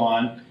 minutes or so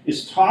on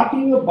is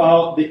talking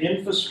about the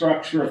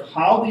infrastructure of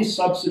how these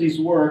subsidies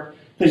work.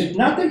 Because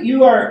not that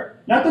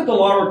the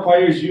law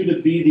requires you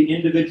to be the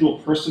individual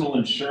personal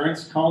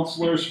insurance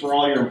counselors for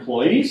all your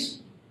employees,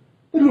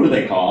 but who do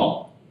they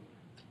call?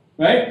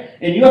 Right?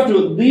 And you have to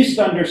at least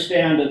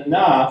understand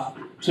enough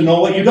to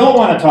know what you don't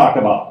want to talk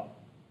about,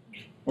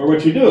 or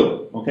what you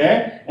do,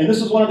 okay? And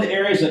this is one of the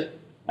areas that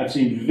I've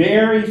seen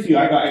very few.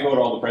 I go to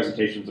all the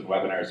presentations and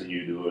webinars that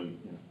you do,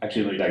 and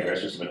actually, let me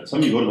digress just a minute. Some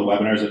of you go to the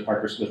webinars that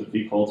Parker Smith and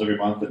Feek holds every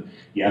month, and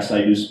yes,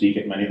 I do speak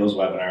at many of those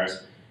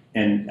webinars.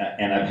 And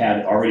I've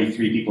had already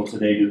 3 people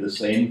today do the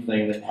same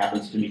thing that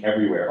happens to me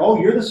everywhere. Oh,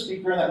 you're the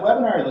speaker in that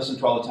webinar I listen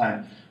to all the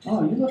time.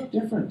 Oh, you look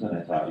different than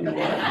I thought you were.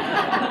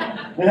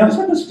 And I was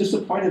got this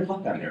disappointed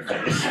look on their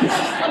face.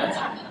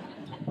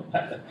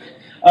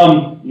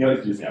 You know,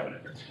 just yeah,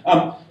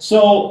 whatever.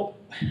 So,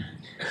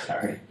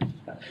 sorry,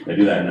 I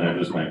do that and then I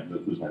lose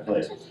my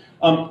place.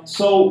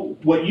 So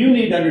what you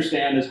need to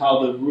understand is how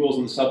the rules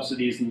and the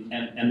subsidies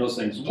and those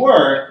things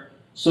work,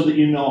 so that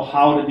you know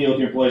how to deal with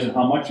your employees and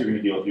how much you're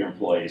going to deal with your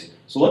employees.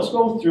 So let's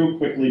go through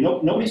quickly.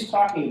 Nobody's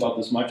talking about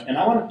this much, and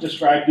I want to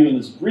describe to you in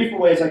as brief a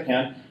way as I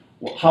can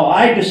how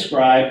I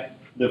describe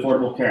the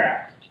Affordable Care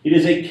Act. It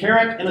is a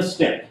carrot and a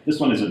stick. This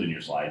one isn't in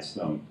your slides,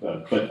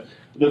 but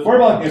the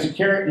Affordable Act is a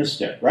carrot and a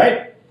stick,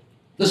 right?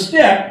 The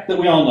stick that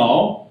we all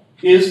know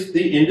is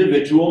the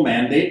individual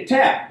mandate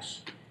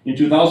tax. In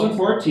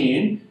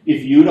 2014,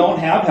 if you don't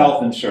have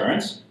health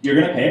insurance, you're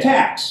going to pay a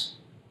tax.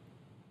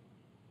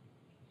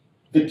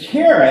 The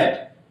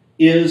carrot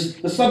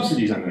is the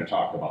subsidies I'm going to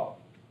talk about.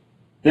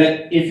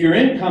 That if your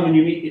income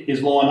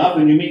is low enough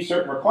and you meet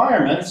certain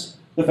requirements,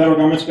 the federal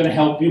government's going to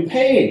help you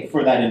pay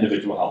for that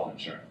individual health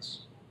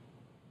insurance.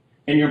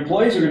 And your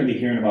employees are going to be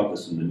hearing about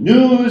this in the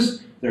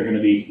news. They're going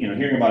to be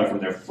hearing about it from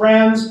their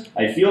friends.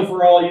 I feel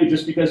for all of you,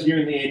 just because you're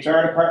in the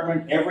HR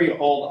department, every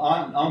old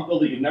aunt and uncle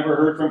that you've never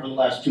heard from for the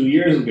last 2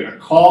 years is going to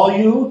call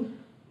you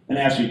and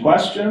ask you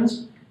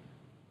questions.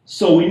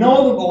 So we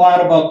know a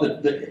lot about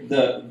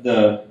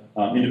the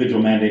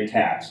individual mandate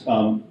tax.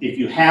 If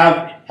you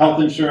have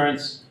health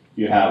insurance, if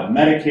you have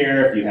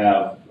Medicare, if you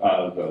have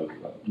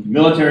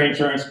military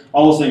insurance,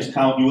 all those things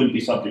count, you wouldn't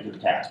be subject to the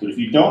tax. But if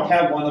you don't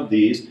have one of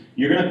these,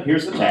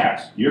 here's the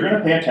tax. You're going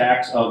to pay a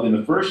tax of, in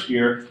the first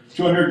year,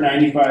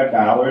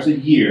 $295 a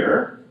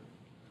year,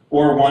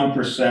 or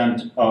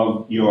 1%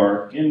 of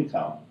your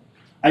income.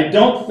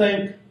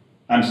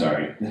 I'm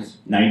sorry, it's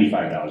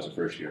 $95 the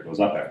first year, it goes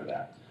up after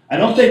that. I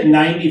don't think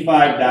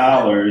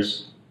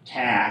 $95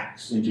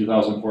 tax in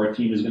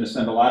 2014 is going to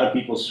send a lot of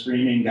people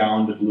screaming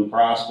down to Blue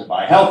Cross to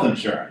buy health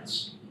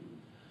insurance.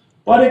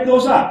 But it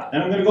goes up,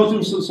 and I'm going to go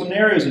through some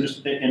scenarios in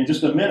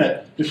just a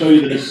minute to show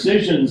you the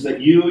decisions that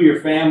you,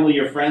 your family,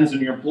 your friends,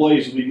 and your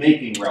employees could be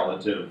making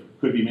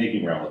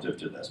relative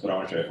to this, but I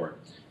want to show you for it.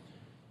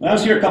 When I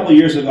was here a couple of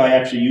years ago, I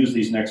actually used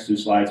these next two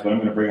slides, but I'm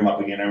going to bring them up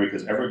again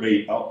because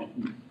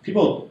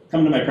people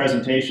come to my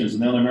presentations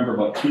and they only remember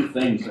about two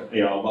things,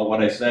 about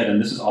what I said,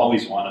 and this is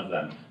always one of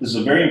them. This is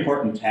a very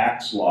important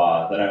tax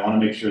law that I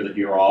want to make sure that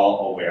you're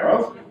all aware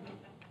of.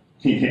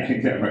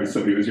 Yeah, right.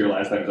 Somebody who was here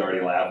last time is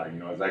already laughing. You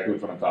know exactly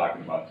what I'm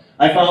talking about.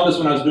 I found this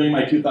when I was doing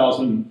my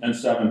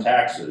 2007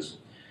 taxes.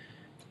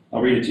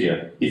 I'll read it to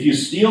you. If you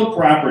steal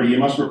property, you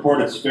must report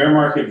its fair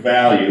market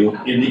value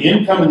in the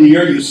income of the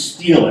year you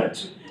steal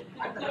it.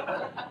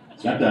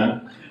 It's not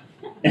done.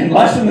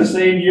 Unless in the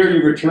same year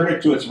you return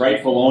it to its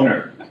rightful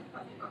owner.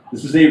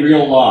 This is a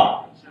real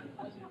law.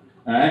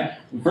 All right?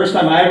 The first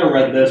time I ever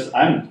read this,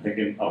 I'm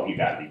thinking, oh, you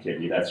gotta be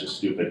kidding me, that's just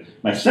stupid.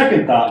 My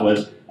second thought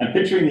was, I'm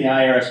picturing the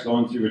IRS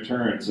going through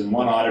returns and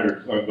one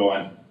auditor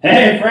going,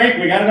 hey, Frank,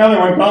 we got another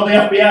one, call the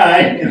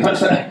FBI. You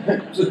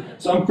know,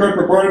 some crook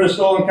reported a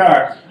stolen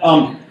car.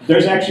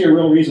 There's actually a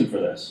real reason for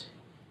this.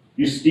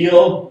 You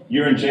steal,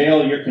 you're in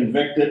jail, you're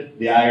convicted,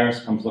 the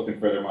IRS comes looking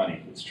for their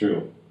money. It's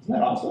true. Isn't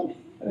that awesome?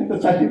 I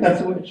think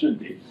that's the way it should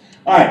be.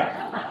 All right.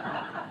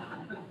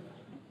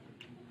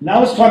 Now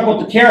let's talk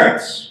about the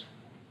carrots.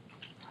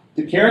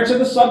 The carrots are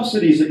the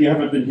subsidies that you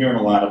haven't been hearing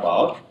a lot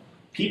about.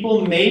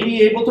 People may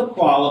be able to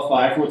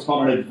qualify for what's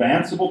called an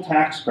advanceable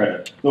tax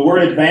credit. The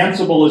word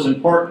advanceable is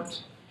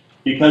important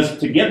because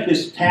to get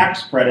this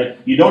tax credit,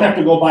 you don't have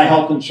to go buy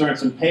health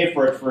insurance and pay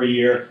for it for a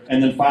year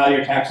and then file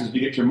your taxes to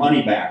get your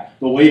money back.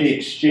 The way the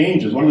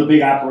exchange is, one of the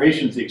big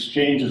operations the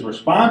exchange is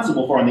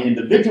responsible for on the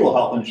individual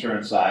health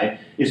insurance side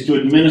is to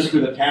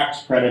administer the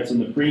tax credits and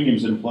the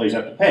premiums employees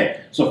have to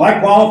pay. So if I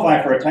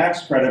qualify for a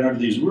tax credit under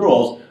these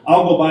rules,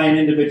 I'll go buy an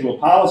individual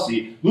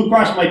policy. Blue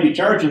Cross might be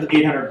charging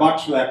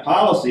 $800 for that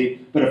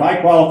policy, but if I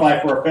qualify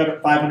for a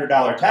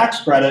 $500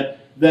 tax credit,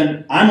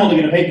 then I'm only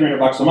going to pay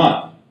 $300 a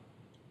month.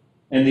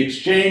 And the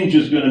exchange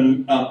is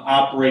going to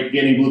operate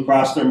getting Blue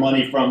Cross their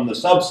money from the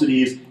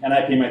subsidies, and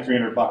I pay my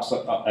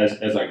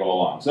 $300 as I go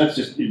along. So that's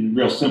just in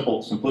real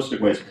simple, simplistic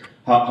ways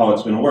how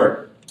it's going to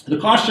work. The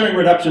cost sharing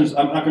reductions,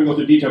 I'm not going to go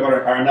through detail, but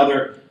are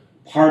another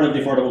part of the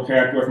Affordable Care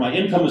Act where if my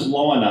income is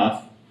low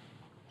enough,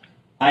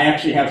 I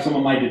actually have some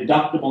of my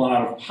deductible and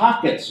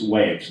out-of-pockets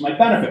waived, so my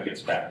benefit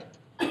gets better.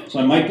 So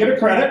I might get a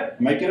credit,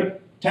 I might get a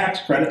tax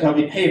credit to help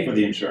me pay for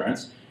the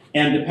insurance,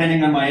 and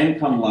depending on my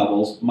income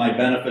levels, my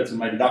benefits and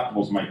my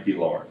deductibles might be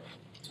lower.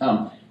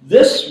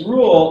 This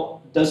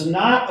rule does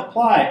not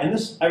apply, and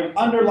this I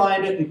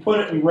underlined it and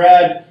put it in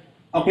red.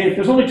 Okay, if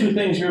there's only two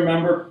things you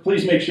remember,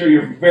 please make sure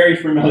you're very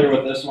familiar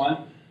with this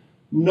one.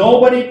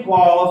 Nobody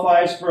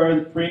qualifies for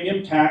the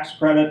premium tax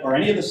credit or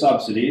any of the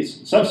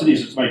subsidies.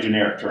 Subsidies is my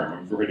generic term.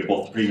 I'm referring to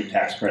both the premium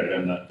tax credit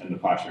and the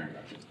cost sharing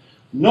reductions.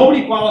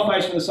 Nobody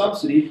qualifies for the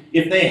subsidy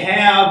if they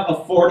have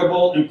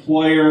affordable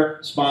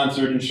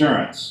employer-sponsored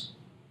insurance.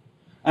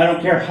 I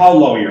don't care how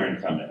low your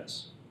income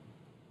is.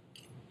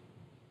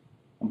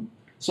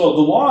 So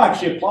the law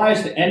actually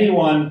applies to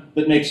anyone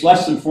that makes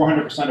less than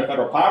 400% of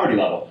federal poverty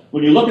level.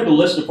 When you look at the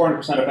list of 400%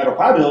 of federal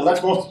poverty level,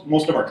 that's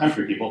most of our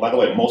country, people. By the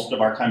way, most of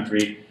our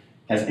country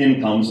has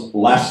incomes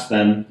less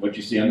than what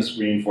you see on the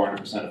screen, 400%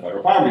 of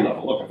federal poverty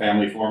level. Look, a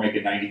family of four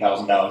making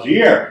 $90,000 a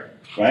year,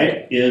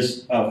 right,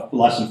 is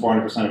less than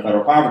 400% of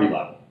federal poverty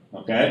level,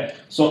 okay?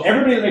 So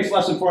everybody that makes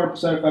less than 400%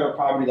 of federal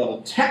poverty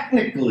level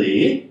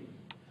technically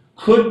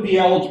could be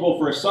eligible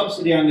for a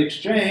subsidy on the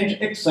exchange,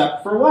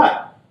 except for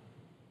what?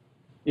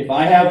 If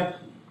I have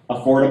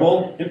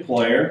affordable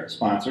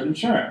employer-sponsored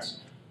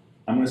insurance.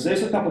 I'm going to say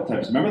this a couple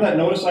times. Remember that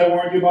notice I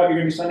warned you about you're going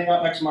to be sending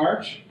out next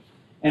March?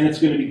 And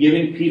it's going to be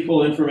giving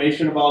people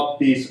information about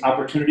these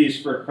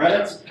opportunities for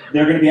credits.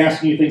 They're going to be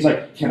asking you things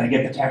like, can I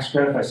get the tax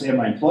credit if I stay on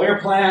my employer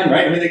plan,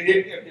 right? I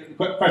mean,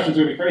 questions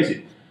are going to be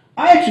crazy.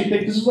 I actually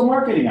think this is a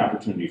marketing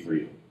opportunity for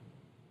you.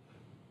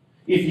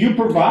 If you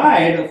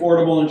provide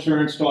affordable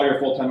insurance to all your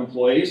full-time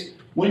employees,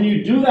 when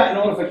you do that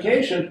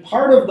notification,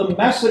 part of the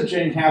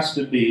messaging has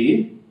to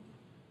be,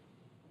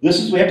 we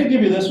have to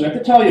give you this, we have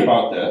to tell you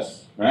about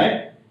this,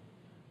 right?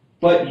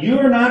 But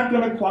you're not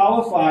going to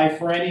qualify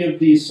for any of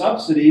these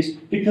subsidies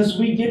because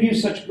we give you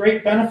such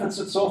great benefits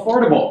that's so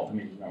affordable. I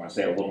mean, I want to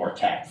say it a little more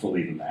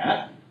tactfully than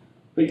that.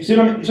 But you see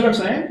what I'm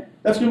saying?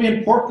 That's going to be an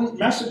important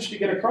message to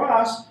get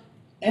across,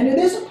 and it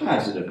is a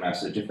positive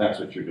message if that's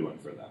what you're doing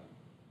for them.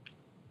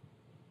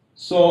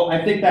 So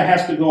I think that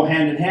has to go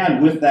hand in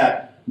hand with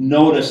that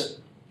notice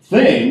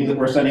thing that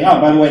we're sending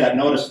out. By the way, that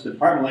notice, the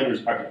Department of Labor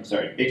is, I'm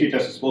sorry,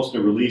 HHS is supposed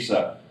to release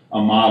a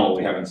model.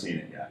 We haven't seen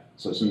it yet.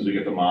 So as soon as we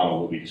get the model,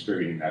 we'll be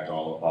distributing that to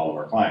all of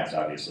our clients,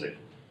 obviously.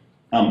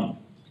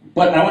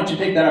 But I want you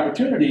to take that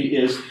opportunity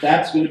is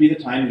that's going to be the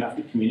time you have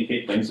to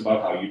communicate things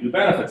about how you do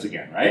benefits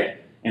again, right?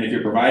 And if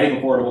you're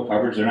providing affordable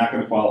coverage, they're not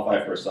going to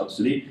qualify for a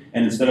subsidy.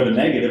 And instead of a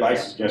negative, I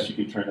suggest you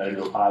can turn that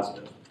into a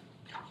positive.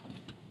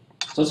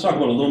 So let's talk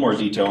about a little more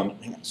detail.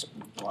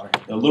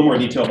 A little more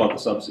detail about the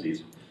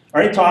subsidies. I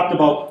already talked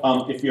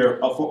about if you're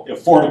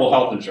affordable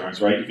health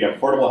insurance, right? If you have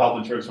affordable health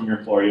insurance from your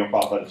employer, you don't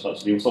qualify for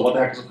subsidy. So what the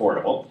heck is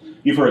affordable?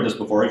 You've heard this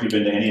before. If you've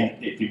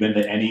been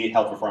to any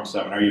health reform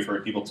seminar, you've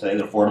heard people say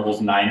that affordable is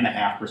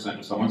 9.5%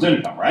 of someone's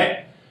income,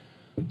 right?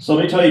 So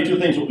let me tell you two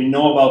things: what we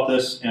know about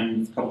this,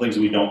 and a couple things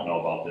that we don't know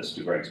about this.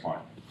 To Greg's point,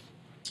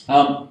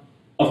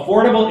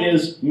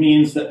 affordable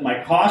means that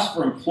my cost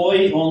for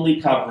employee-only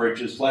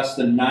coverage is less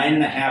than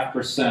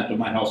 9.5% of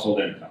my household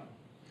income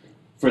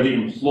for the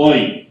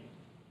employee.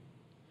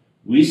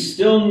 We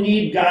still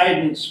need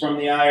guidance from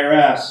the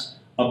IRS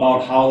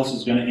about how this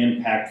is going to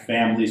impact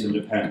families and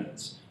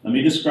dependents. Let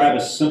me describe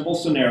a simple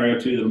scenario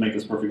to you that will make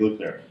this perfectly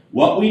clear.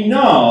 What we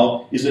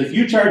know is that if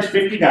you charge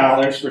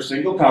 $50 for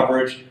single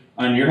coverage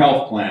on your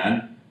health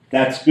plan,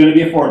 that's going to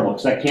be affordable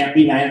because that can't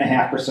be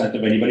 9.5%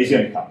 of anybody's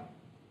income,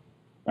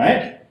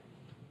 right?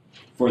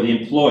 For the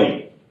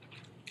employee.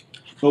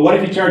 But what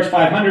if you charge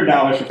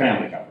 $500 for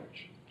family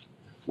coverage?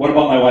 What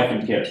about my wife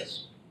and kids?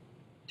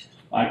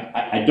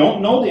 I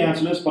don't know the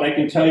answer to this, but I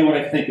can tell you what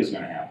I think is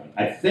going to happen.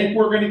 I think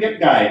we're going to get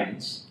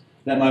guidance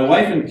that my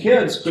wife and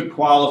kids could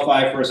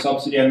qualify for a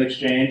subsidy on the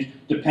exchange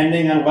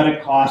depending on what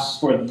it costs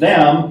for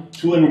them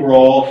to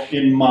enroll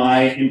in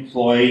my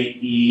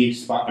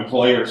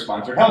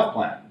employer-sponsored health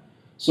plan.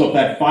 So if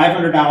that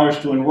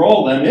 $500 to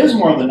enroll them is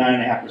more than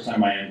 9.5% of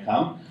my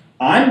income,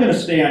 I'm going to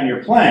stay on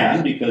your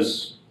plan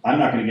because I'm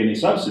not going to get any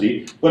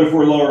subsidy. But if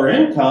we're lower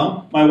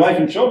income, my wife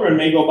and children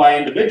may go buy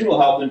individual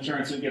health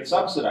insurance and get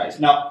subsidized.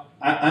 Now,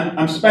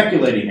 I'm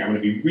speculating here. I'm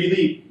going to be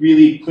really,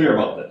 really clear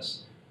about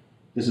this.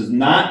 This has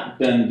not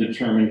been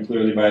determined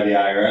clearly by the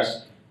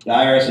IRS. The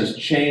IRS has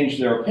changed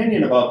their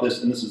opinion about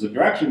this, and this is the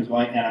direction it's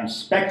going, and I'm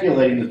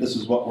speculating that this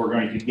is what we're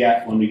going to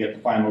get when we get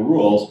the final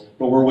rules,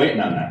 but we're waiting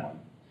on that one.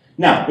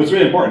 Now, what's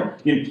really important,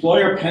 the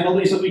employer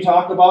penalties that we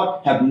talk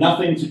about have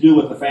nothing to do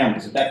with the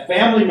families. If that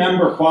family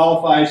member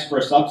qualifies for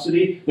a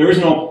subsidy, there is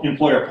no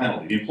employer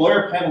penalty. The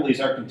employer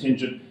penalties are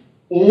contingent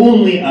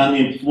only on the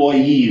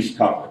employee's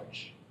coverage.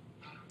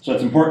 So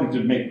it's important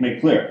to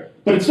make clear.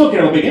 But it still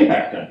can have a big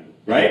impact on you,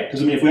 right?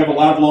 Because I mean, if we have a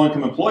lot of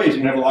low-income employees,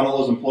 and we have a lot of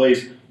those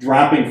employees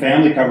dropping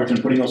family coverage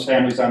and putting those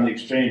families on the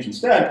exchange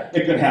instead,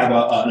 it could have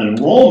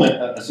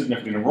a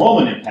significant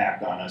enrollment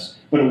impact on us,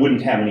 but it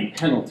wouldn't have any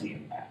penalty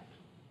impact.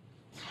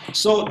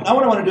 So now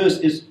what I want to do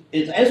is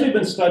as we've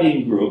been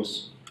studying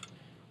groups,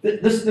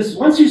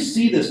 once you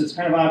see this, it's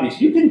kind of obvious.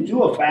 You can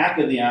do a back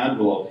of the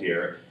envelope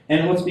here,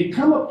 and what's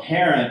become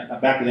apparent, a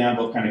back of the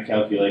envelope kind of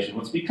calculation,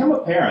 what's become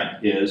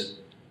apparent is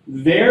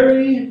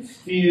very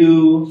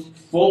few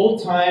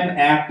full-time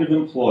active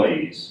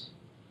employees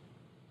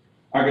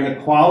are going to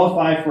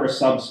qualify for a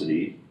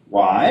subsidy.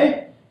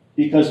 Why?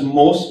 Because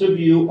most of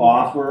you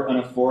offer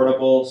an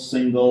affordable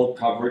single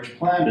coverage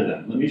plan to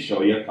them. Let me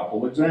show you a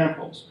couple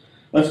examples.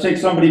 Let's take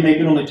somebody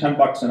making only 10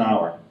 bucks an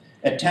hour.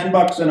 At 10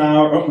 bucks an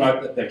hour, oh,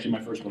 no, actually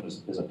my first one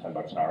isn't 10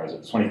 bucks an hour, is it?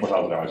 It's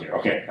 $24,000 a year.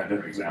 Okay, I have a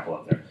different example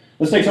up there.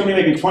 Let's take somebody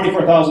making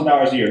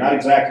 $24,000 a year, not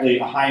exactly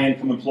a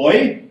high-income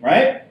employee,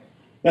 right?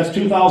 That's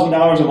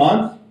 $2,000 a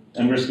month,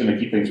 and we're just going to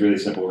keep things really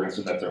simple. We're going to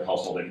assume that's their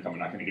household income. I'm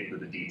not going to get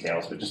into the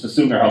details, but just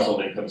assume their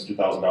household income is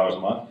 $2,000 a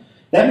month.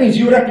 That means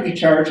you would have to be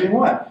charging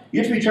what? You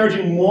have to be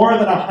charging more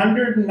than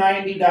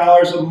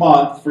 $190 a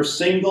month for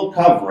single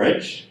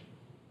coverage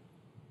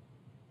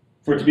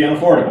for it to be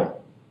unaffordable.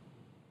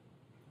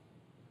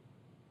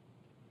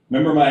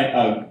 Remember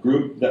my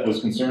group that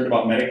was concerned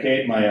about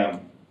Medicaid, my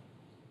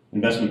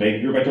investment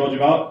banking group I told you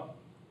about?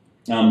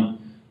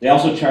 They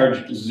also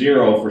charged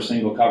 $0 for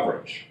single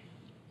coverage.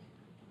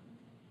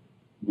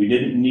 We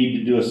didn't need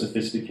to do a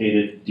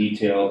sophisticated,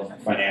 detailed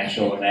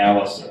financial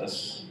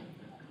analysis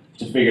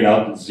to figure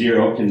out that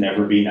 $0 can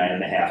never be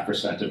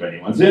 9.5% of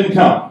anyone's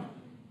income.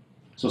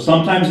 So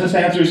sometimes this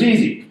answer is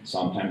easy.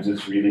 Sometimes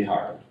it's really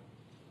hard.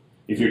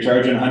 If you're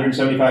charging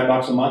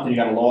 $175 a month and you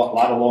got a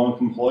lot of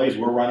low-income employees,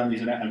 we're running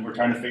these and we're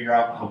trying to figure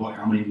out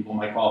how many people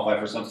might qualify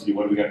for subsidy.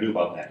 What do we got to do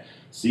about that?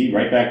 See,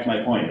 right back to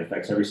my point, it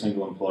affects every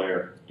single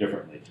employer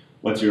differently.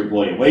 What's your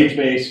employee wage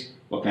base?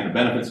 What kind of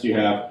benefits do you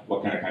have?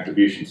 What kind of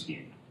contribution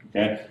scheme?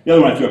 Okay. The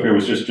other one I threw up here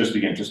was just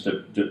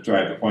to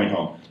drive the point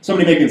home.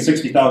 Somebody making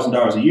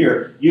 $60,000 a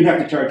year, you'd have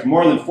to charge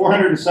more than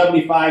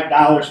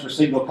 $475 for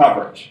single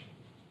coverage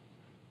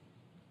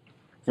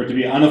for it to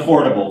be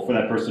unaffordable for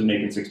that person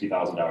making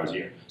 $60,000 a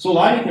year. So a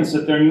lot of you can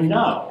sit there and you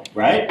know,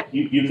 right?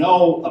 You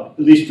know,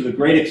 at least to the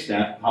great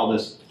extent, how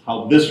this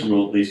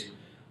rule at least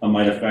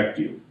might affect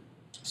you.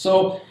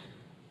 So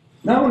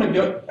now I want to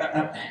go.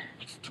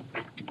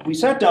 We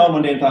sat down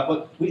one day and thought,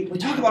 look, we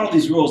talk about all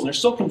these rules and they're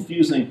so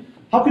confusing.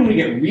 how can we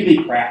get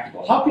really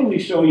practical? How can we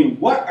show you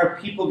what are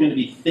people going to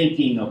be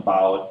thinking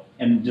about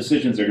and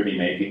decisions they're going to be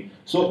making?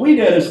 So what we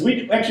did is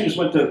we actually just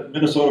went to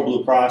Minnesota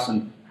Blue Cross,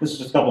 and this is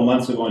just a couple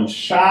months ago, and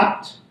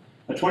shopped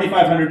a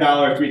 $2,500,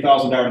 $3,000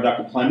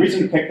 deductible plan. The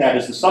reason to pick that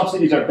is the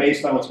subsidies are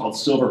based on what's called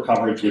silver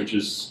coverage, which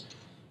is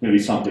going to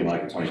be something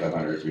like a $2,500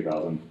 or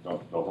 $3,000.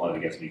 Don't hold it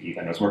against me, Keith.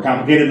 I know it's more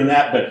complicated than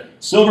that, but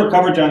silver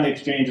coverage on the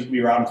exchange is going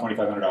to be around a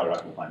 $2,500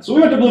 deductible plan. So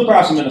we went to Blue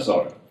Cross in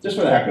Minnesota, just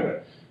for the heck of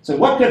it. So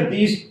what could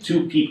these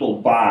two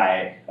people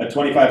buy a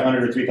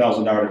 $2,500 or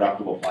 $3,000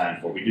 deductible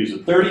plan for? We use a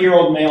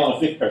 30-year-old male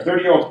and a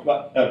 30-year-old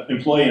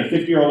employee and a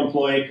 50-year-old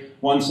employee,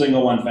 one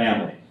single, one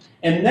family.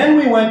 And then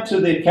we went to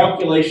the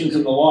calculations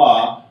in the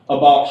law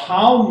about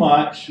how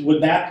much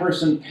would that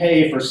person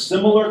pay for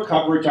similar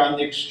coverage on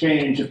the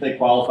exchange if they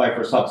qualify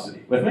for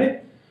subsidy. With me?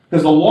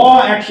 Because the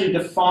law actually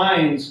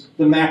defines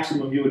the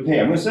maximum you would pay.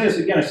 I'm going to say this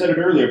again, I said it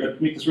earlier, but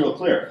to make this real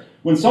clear.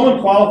 When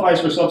someone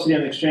qualifies for subsidy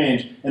on the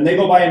exchange and they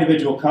go buy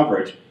individual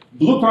coverage,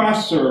 Blue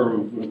Cross or,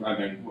 I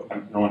mean, I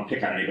don't want to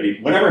pick on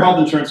anybody, whatever health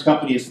insurance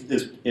company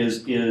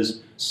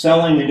is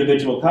selling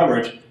individual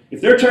coverage,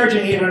 if they're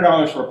charging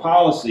 $800 for a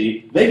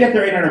policy, they get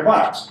their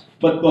 $800.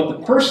 But what the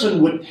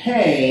person would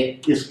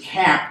pay is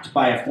capped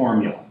by a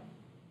formula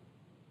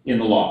in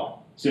the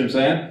law. See what I'm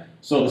saying?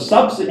 So the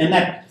subsidy, and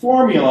that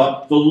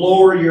formula, the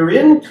lower your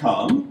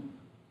income,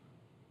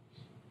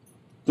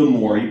 the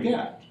more you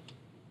get.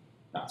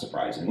 Not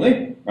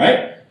surprisingly,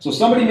 right? So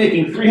somebody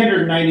making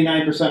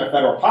 399% of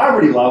federal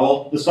poverty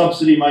level, the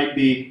subsidy might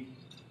be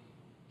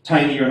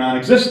tiny or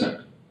non-existent.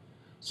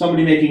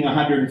 Somebody making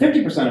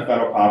 150% of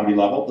federal poverty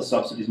level, the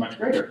subsidy is much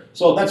greater.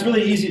 So that's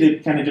really easy to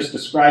kind of just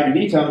describe in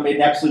detail, and it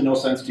made absolutely no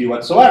sense to you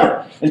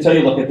whatsoever until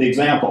you look at the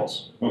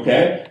examples,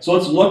 okay? So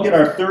let's look at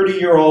our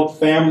 30-year-old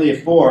family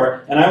of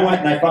four, and I went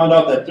and I found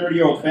out that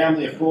 30-year-old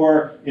family of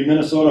four in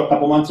Minnesota a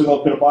couple months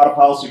ago could have bought a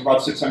policy for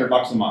about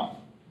 $600 a month.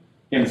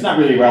 And it's not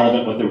really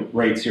relevant what the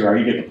rates here are.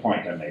 You get the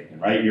point I'm making,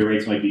 right? Your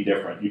rates might be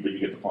different, but you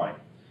get the point.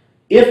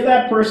 If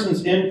that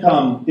person's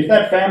income, if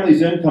that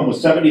family's income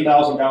was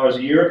 $70,000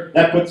 a year,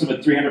 that puts them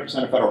at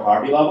 300% of federal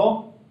poverty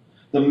level.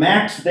 The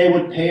max they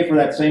would pay for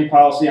that same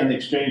policy on the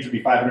exchange would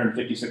be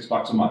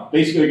 $556 a month.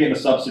 Basically, they're getting a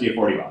subsidy of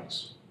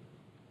 $40.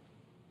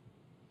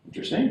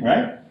 Interesting,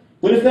 right?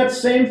 But if that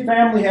same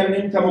family had an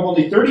income of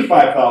only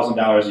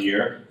 $35,000 a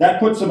year,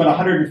 that puts them at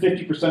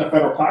 150% of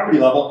federal poverty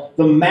level.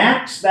 The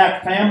max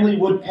that family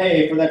would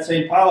pay for that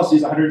same policy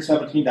is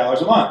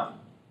 $117 a month.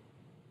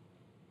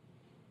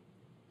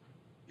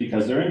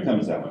 Because their income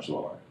is that much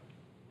lower.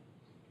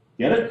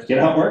 Get it? Get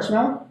how it works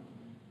now?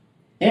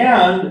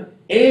 And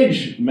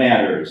age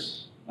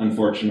matters,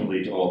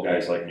 unfortunately, to old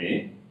guys like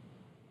me.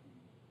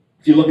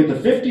 If you look at the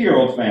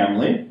 50-year-old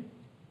family,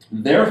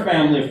 their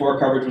family of four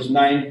coverage was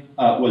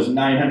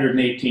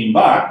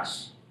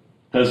 $918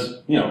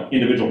 because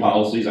individual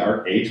policies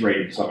are age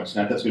rated to some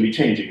extent. That's going to be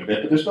changing a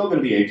bit, but they're still going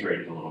to be age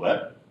rated a little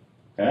bit.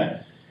 Okay.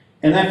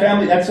 And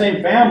that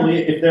same family,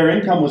 if their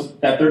income was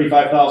that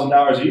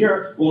 $35,000 a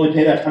year, will only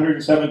pay that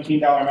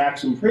 $117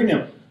 maximum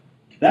premium.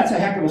 That's a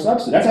heck of a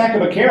subsidy. That's a heck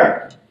of a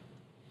care.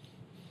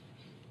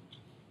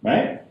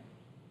 Right?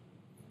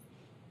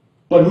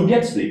 But who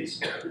gets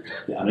these?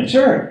 The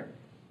uninsured.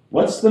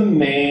 What's the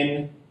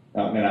main,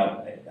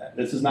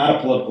 this is not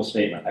a political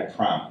statement, I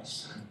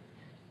promise.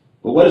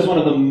 But what is one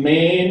of the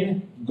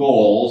main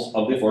goals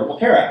of the Affordable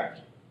Care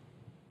Act?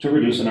 To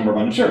reduce the number of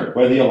uninsured,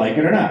 whether you like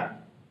it or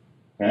not.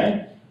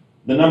 Okay?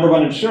 The number of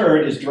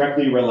uninsured is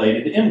directly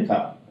related to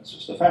income. That's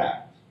just a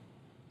fact.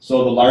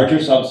 So the larger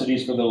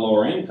subsidies for the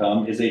lower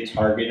income is a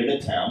targeted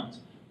attempt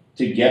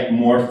to get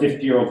more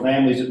 50-year-old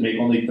families that make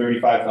only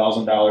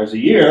 $35,000 a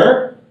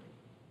year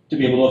to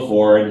be able to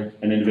afford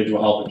an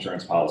individual health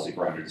insurance policy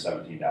for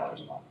 $117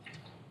 a month.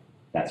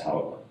 That's how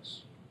it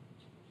works.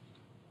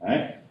 All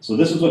right? So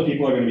this is what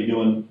people are going to be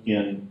doing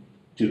in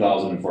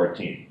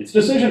 2014. It's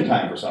decision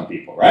time for some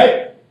people,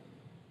 right?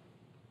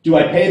 Do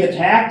I pay the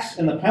tax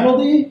and the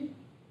penalty?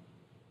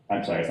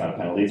 I'm sorry, it's not a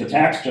penalty. It's a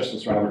tax.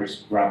 Justice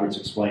Roberts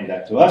explained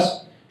that to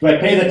us. Do I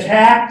pay the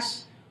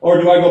tax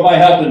or do I go buy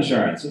health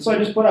insurance? And so I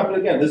just put up,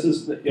 again, this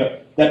is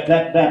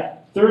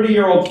that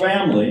 30-year-old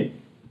family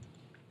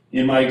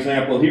in my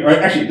example here. Or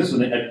actually, this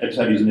is I just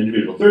had to use an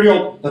individual. The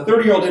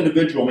 30-year-old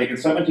individual making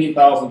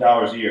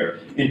 $17,000 a year.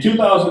 In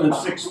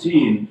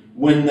 2016,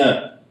 when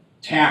the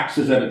tax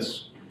is at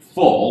its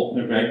full,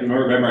 right?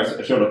 Remember I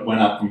showed it went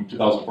up from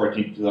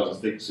 2014 to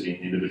 2016,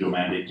 individual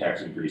mandate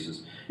tax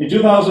increases. In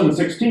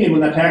 2016,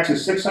 when that tax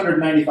is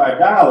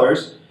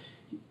 $695,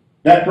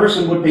 that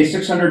person would pay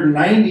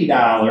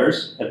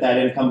 $690 at that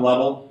income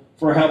level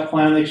for a health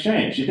plan on the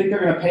exchange. Do you think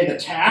they're going to pay the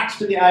tax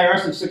to the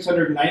IRS of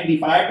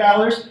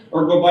 $695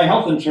 or go buy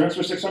health insurance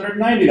for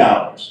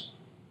 $690?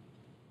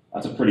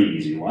 That's a pretty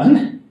easy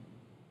one,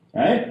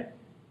 right?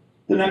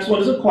 The next one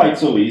isn't quite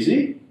so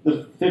easy.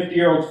 The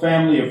 50-year-old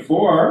family of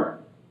four,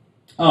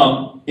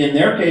 in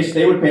their case,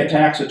 they would pay a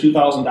tax of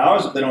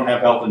 $2,000 if they don't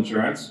have health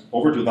insurance,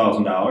 over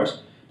 $2,000,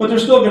 but they're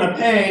still going to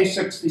pay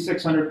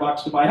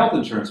 $6,600 to buy health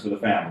insurance for the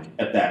family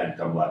at that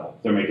income level.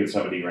 They're making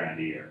 $70 grand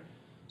a year.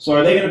 So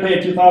are they going to pay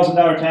a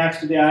 $2,000 tax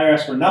to the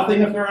IRS for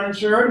nothing if they're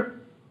uninsured?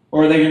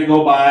 Or are they going to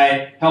go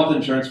buy health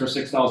insurance for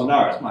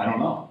 $6,000? I don't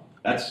know.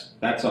 That's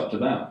up to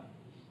them.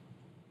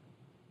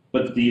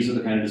 But these are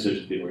the kind of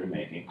decisions people are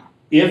making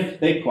if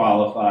they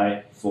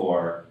qualify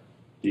for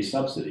these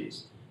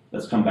subsidies.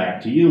 Let's come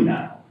back to you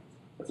now.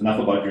 That's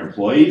enough about your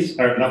employees,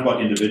 or enough about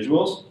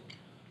individuals.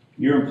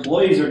 Your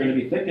employees are going to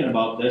be thinking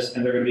about this,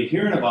 and they're going to be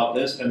hearing about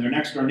this, and their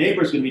next door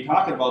neighbor is going to be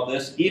talking about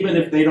this, even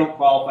if they don't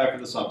qualify for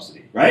the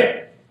subsidy,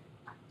 right?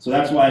 So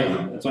that's why,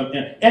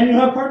 and you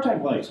have part-time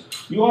employees.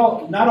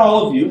 Not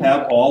all of you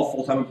have all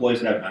full-time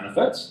employees that have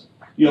benefits.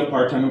 You have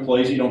part-time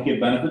employees you don't give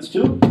benefits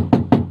to.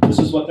 This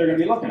is what they're going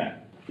to be looking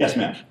at. Yes,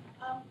 ma'am.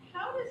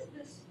 How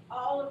does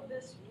all of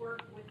this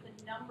work with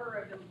the number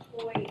of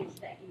employees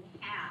that you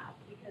have?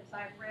 Because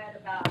I've read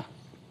about,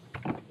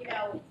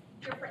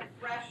 different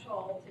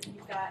thresholds. If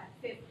you've got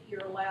 50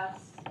 or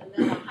less, and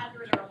then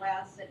 100 or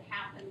less, it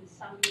happens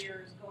some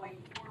years going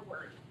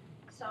forward.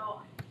 So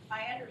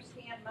I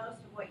understand most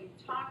of what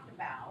you've talked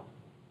about,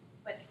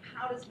 but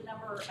how does the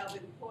number of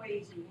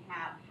employees you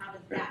have, how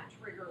does that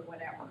trigger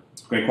whatever?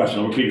 Great question.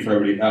 I'll repeat it for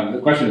everybody.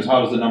 The question is,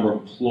 how does the number of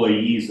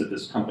employees that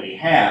this company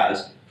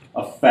has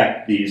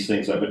affect these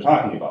things I've been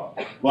talking about?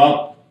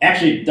 Well,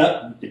 actually,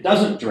 it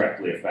doesn't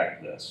directly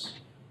affect this.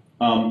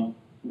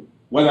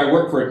 Whether I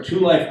work for a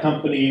 2-life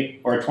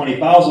company or a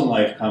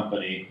 20,000-life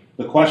company,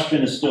 the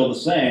question is still the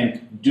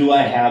same. Do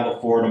I have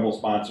affordable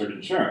sponsored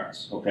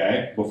insurance,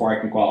 okay, before I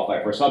can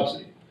qualify for a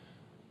subsidy?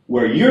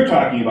 Where you're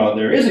talking about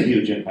there is a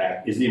huge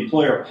impact is the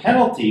employer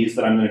penalties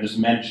that I'm going to just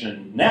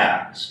mention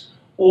next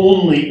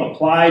only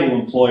apply to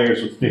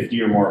employers with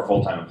 50 or more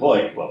full-time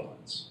employee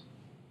equivalents.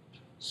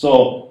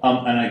 So,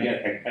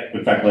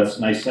 in fact, that's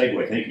a nice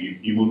segue. Thank you.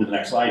 You move to the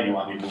next slide and you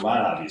want me to move on,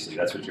 obviously.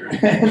 That's what you're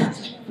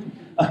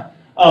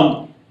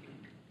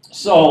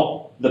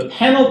So the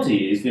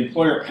penalties, the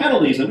employer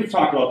penalties, and we've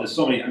talked about this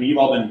so many, you've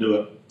all been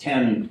to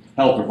 10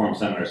 health reform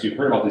seminars, so you've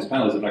heard about these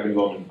penalties. I'm not going to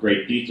go into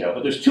great detail,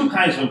 but there's 2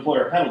 kinds of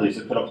employer penalties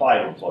that could apply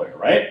to an employer,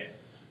 right?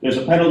 There's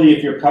a penalty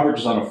if your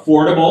coverage is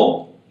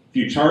unaffordable, if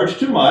you charge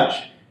too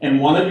much, and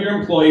one of your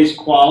employees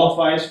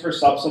qualifies for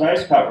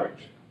subsidized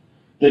coverage,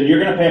 then you're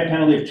going to pay a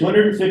penalty of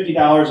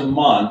 $250 a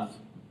month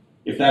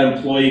if that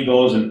employee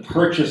goes and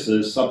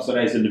purchases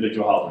subsidized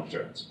individual health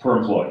insurance per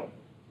employee.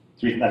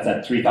 That's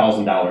at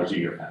 $3,000 a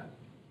year penalty,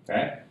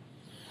 okay?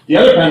 The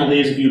other penalty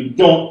is if you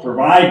don't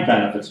provide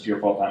benefits to your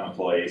full-time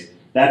employees.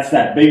 That's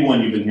that big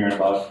one you've been hearing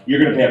about. You're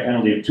going to pay a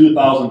penalty of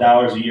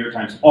 $2,000 a year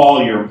times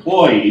all your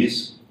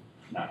employees,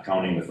 not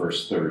counting the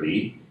first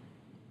 30,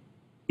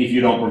 if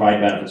you don't provide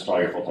benefits to all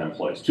your full-time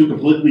employees. 2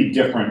 completely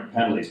different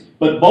penalties.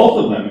 But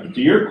both of them,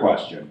 to your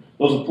question,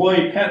 those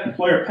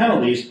employer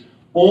penalties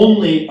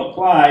only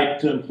apply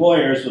to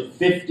employers with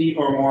 50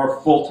 or more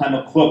full-time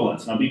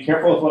equivalents. Now be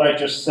careful with what I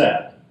just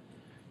said.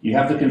 You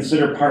have to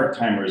consider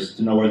part-timers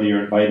to know whether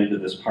you're invited to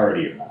this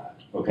party or not,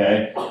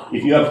 okay?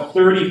 If you have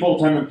 30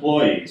 full-time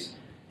employees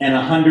and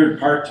 100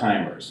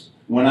 part-timers,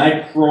 when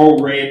I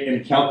prorate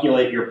and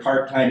calculate your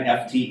part-time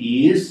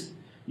FTEs,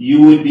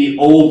 you would be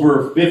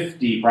over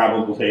 50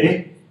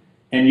 probably,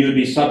 and you would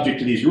be subject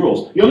to these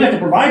rules. You only have to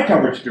provide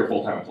coverage to your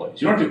full-time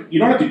employees. You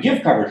don't have to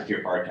give coverage to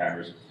your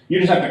part-timers. You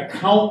just have to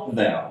count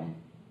them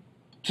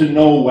to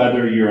know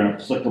whether you're an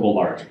applicable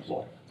large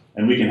employer.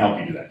 And we can help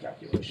you do that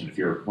calculation if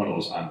you're one of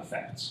those on the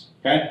fence,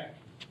 okay?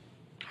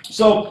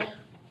 So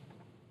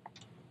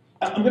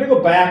I'm going to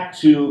go back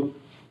to,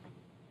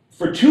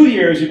 for 2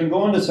 years, you've been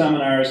going to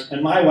seminars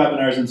and my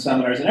webinars and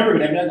seminars and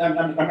everybody,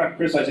 I'm not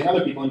criticizing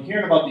other people, and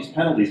hearing about these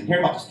penalties and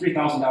hearing about this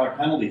 $3,000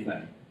 penalty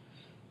thing.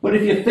 But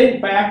if you think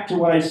back to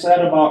what I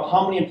said about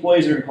how many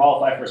employees are going to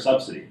qualify for a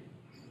subsidy,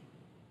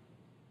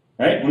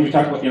 right? When we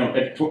talk about,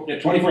 at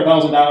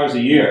 $24,000 a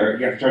year,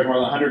 you have to charge more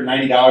than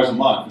 $190 a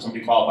month for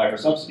somebody to qualify for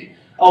subsidy.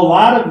 A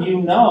lot of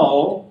you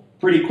know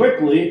pretty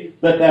quickly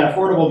that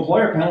affordable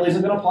employer penalty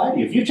isn't going to apply to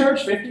you. If you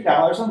charge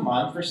 $50 a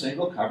month for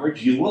single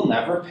coverage, you will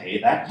never pay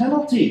that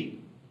penalty.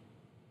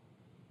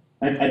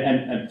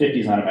 And 50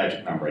 is not a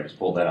magic number. I just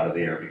pulled that out of the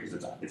air because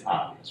it's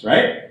obvious,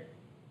 right?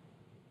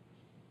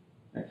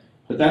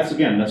 But that's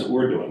what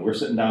we're doing. We're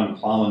sitting down and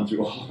plowing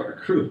through all of our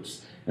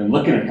groups and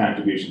looking at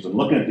contributions and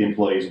looking at the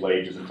employees'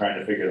 wages and trying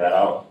to figure that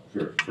out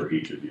for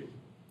each of you.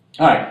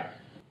 All right.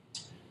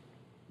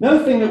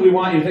 Another thing that we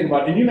want you to think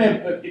about, and you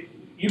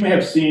may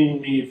have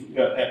seen me,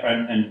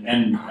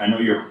 and I know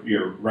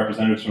your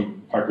representatives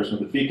from Parker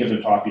Smith and Feek have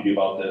been talking to you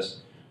about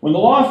this. When the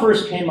law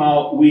first came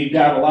out, we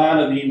got a lot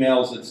of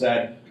emails that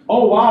said,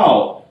 oh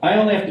wow, I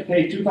only have to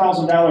pay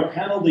 $2,000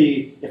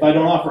 penalty if I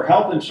don't offer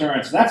health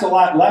insurance. That's a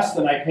lot less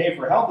than I pay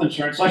for health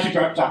insurance, so I should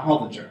drop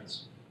health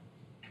insurance.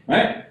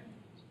 Right?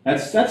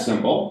 That's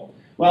simple.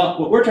 Well,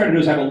 what we're trying to do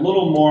is have a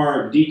little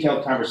more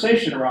detailed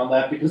conversation around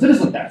that because it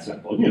isn't that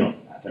simple. You know that.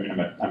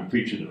 I'm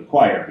preaching to the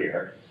choir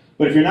here.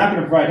 But if you're not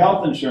going to provide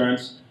health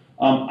insurance,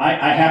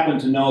 I happen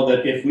to know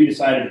that if we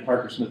decided at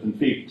Parker Smith and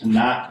Feek to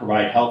not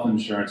provide health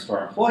insurance to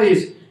our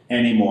employees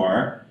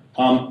anymore,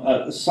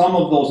 Some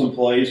of those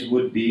employees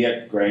would be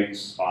at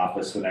Greg's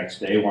office the next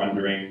day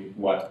wondering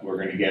what we're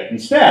going to get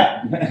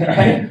instead,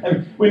 right?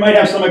 And we might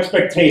have some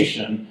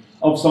expectation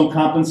of some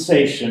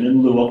compensation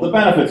in lieu of the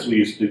benefits we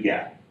used to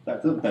get.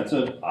 That's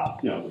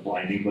the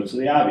blinding glitz of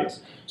the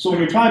obvious. So when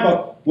you're talking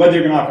about whether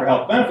you're going to offer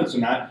health benefits or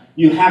not,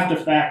 you have to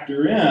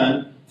factor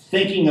in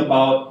thinking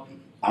about,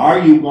 are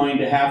you going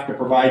to have to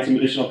provide some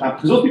additional compensation?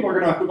 Because those people are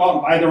going to have to go out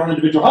and buy their own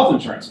individual health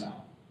insurance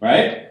now,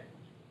 right?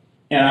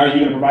 And are you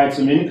going to provide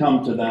some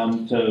income to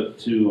them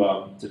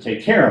to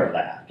take care of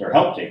that or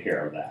help take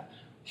care of that?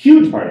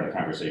 Huge part of the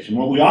conversation.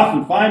 What we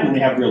often find when we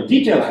have real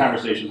detailed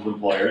conversations with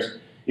employers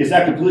is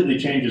that completely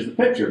changes the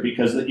picture,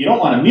 because you don't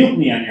want a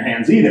mutiny on your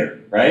hands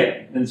either,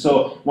 right? And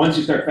so once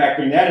you start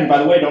factoring that in, by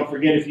the way, don't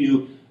forget, if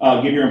you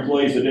give your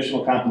employees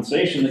additional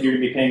compensation, that you're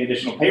going to be paying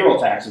additional payroll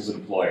tax as an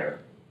employer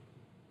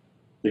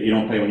that you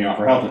don't pay when you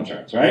offer health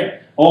insurance,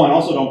 right? Oh, and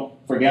also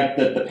don't forget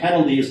that the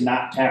penalty is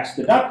not tax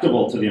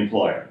deductible to the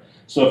employer.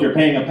 So if you're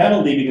paying a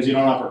penalty because you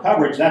don't offer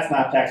coverage, that's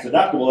not tax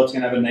deductible. It's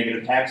going to have a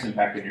negative tax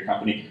impact on your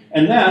company.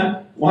 And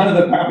then one of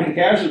the property and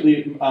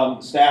casualty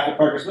staff at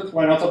Parker Smith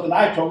pointed out something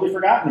I've totally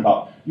forgotten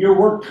about. Your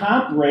work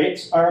comp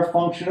rates are a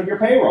function of your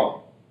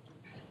payroll.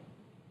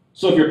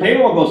 So if your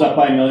payroll goes up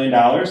by $1 million,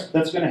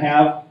 that's going to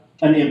have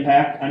an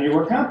impact on your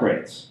work comp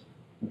rates.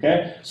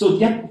 Okay? So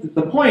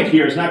the point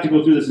here is not to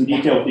go through this in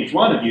detail with each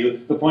one of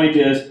you. The point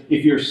is,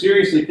 if you're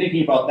seriously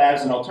thinking about that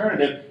as an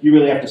alternative, you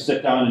really have to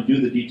sit down and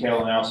do the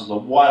detailed analysis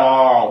of what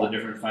are all the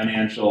different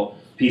financial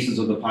pieces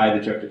of the pie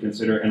that you have to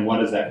consider, and what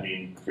does that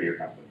mean for your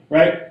company,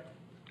 right?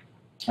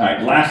 All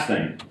right, last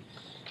thing.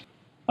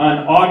 On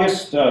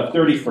August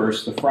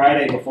 31st, the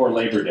Friday before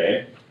Labor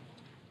Day,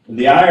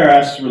 the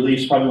IRS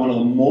released probably one of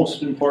the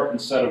most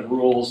important set of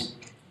rules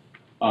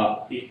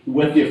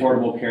with the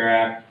Affordable Care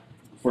Act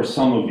for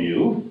some of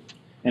you,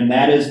 and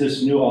that is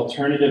this new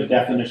alternative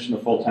definition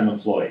of full-time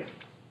employee.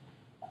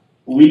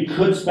 We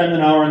could spend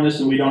an hour on this,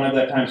 and we don't have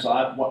that time,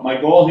 so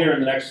my goal here in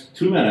the next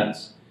 2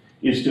 minutes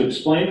is to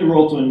explain the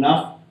rule to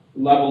enough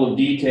level of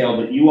detail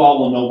that you all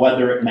will know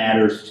whether it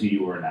matters to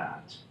you or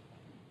not.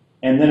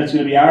 And then it's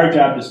going to be our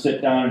job to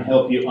sit down and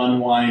help you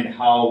unwind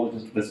how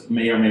this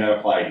may or may not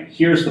apply to you.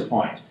 Here's the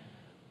point.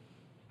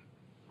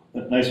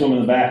 The nice woman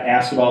in the back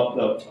asked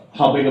about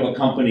how big of a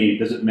company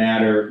does it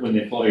matter when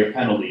the employer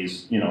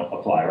penalties,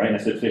 apply, right? And I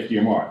said 50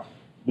 or more.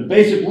 The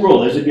basic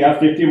rule is if you have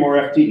 50 or more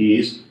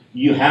FTEs,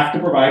 you have to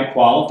provide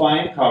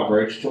qualifying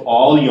coverage to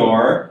all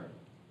your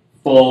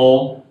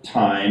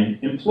full-time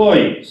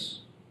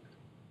employees.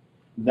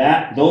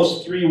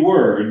 Those 3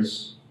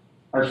 words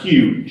are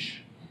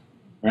huge,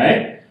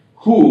 right?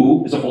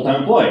 Who is a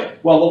full-time employee?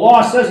 Well, the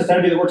law says it's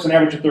anybody that works an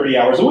average of 30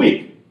 hours a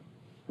week.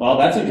 Well,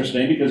 that's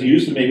interesting, because you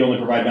used to maybe only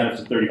provide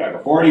benefits of 35 or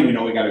 40. We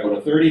know we got to go to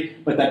 30.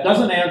 But that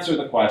doesn't answer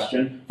the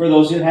question for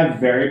those who have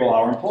variable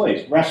hour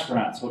employees.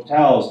 Restaurants,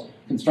 hotels,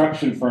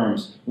 construction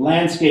firms,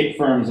 landscape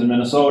firms in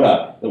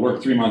Minnesota that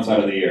work 3 months out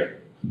of the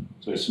year.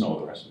 So it's snow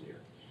the rest of the year.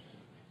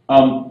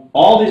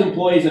 All these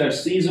employees that have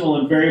seasonal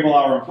and variable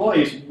hour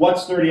employees,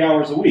 what's 30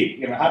 hours a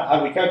week? How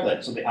do we calculate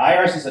it? So the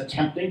IRS is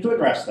attempting to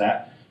address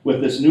that with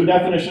this new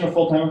definition of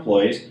full-time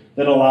employees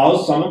that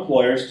allows some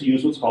employers to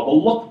use what's called a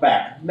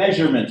look-back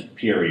measurement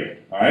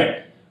period. All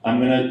right? I'm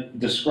going to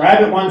describe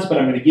it once, but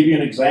I'm going to give you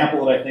an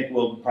example that I think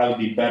will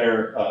probably be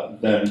better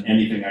than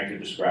anything I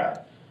could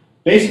describe.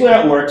 Basically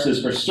how it works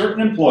is for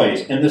certain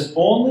employees, and this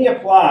only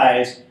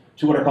applies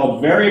to what are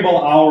called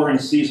variable hour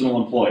and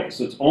seasonal employees.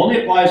 So it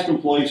only applies to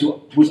employees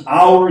whose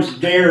hours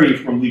vary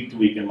from week to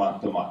week and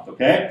month to month,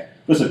 okay?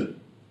 Listen,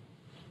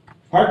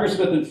 Parker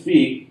Smith and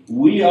Feek,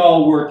 we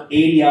all work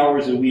 80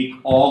 hours a week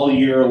all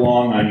year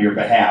long on your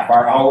behalf.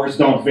 Our hours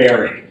don't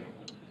vary,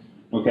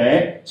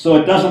 okay? So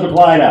it doesn't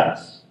apply to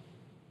us.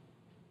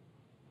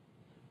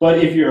 But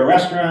if you're a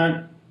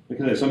restaurant,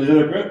 because some of the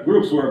other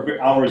groups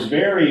where hours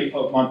vary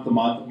month to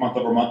month, month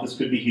over month, this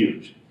could be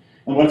huge.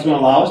 And what it's going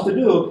to allow us to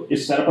do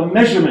is set up a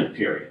measurement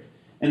period.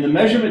 And the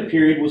measurement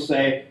period will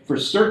say, for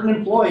certain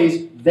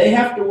employees, they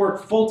have to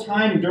work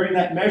full-time during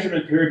that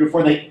measurement period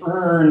before they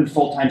earn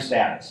full-time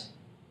status.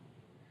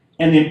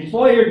 And the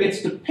employer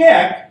gets to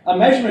pick a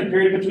measurement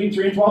period between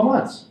 3 and 12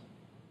 months.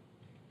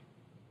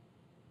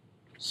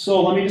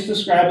 So let me just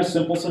describe a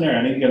simple scenario.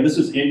 And again, this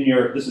is in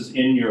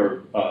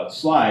your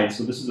slides,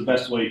 so this is the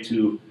best way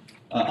to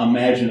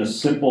imagine a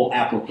simple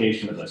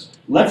application of this.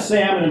 Let's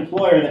say I'm an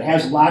employer that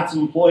has lots of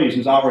employees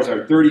whose hours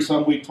are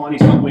 30-some week,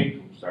 20-some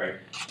week,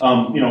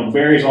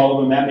 varies all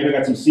over that. Maybe I've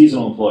got some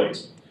seasonal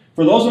employees.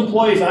 For those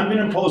employees, I'm going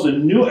to impose a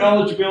new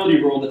eligibility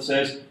rule that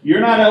says you're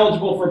not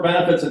eligible for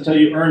benefits until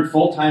you earn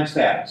full-time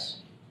status.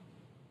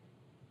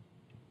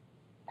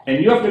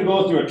 And you have to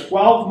go through a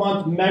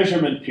 12-month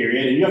measurement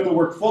period, and you have to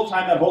work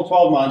full-time that whole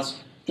 12 months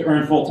to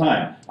earn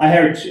full-time.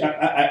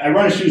 I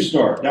run a shoe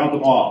store down at the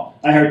mall.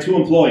 I hired 2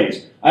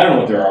 employees. I don't know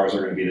what their hours are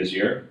going to be this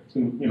year. It's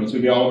going to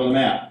be all over the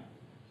map.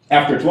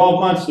 After 12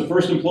 months, the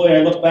first employee, I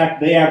look back,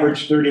 they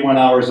averaged 31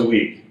 hours a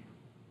week.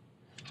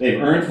 They've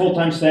earned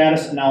full-time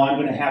status, and now I'm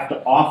going to have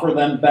to offer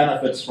them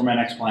benefits for my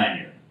next plan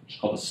year, which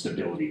is called a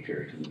stability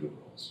period in the new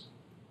rules.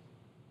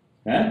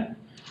 Okay?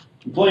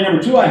 Employee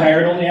number 2 I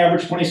hired only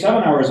averaged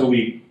 27 hours a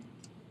week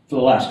for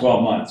the last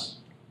 12 months.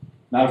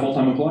 Not a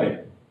full-time employee.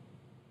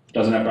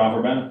 Doesn't have to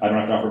offer I don't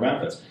have to offer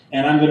benefits.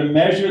 And I'm going to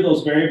measure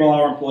those variable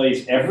hour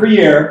employees every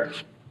year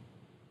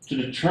to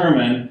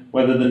determine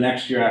whether the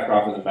next year I have to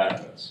offer them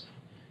benefits.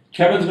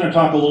 Kevin's going to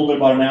talk a little bit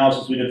about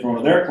analysis we did for one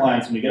of their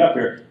clients when we get up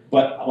here.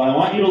 But what I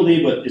want you to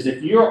leave with is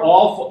if your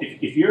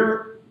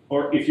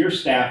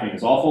staffing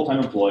is all full-time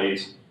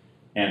employees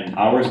and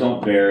hours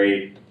don't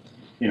vary,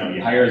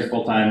 you hire as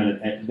full-time,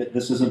 and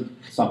this isn't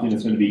something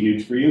that's going to be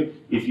huge for you.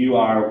 If you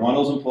are one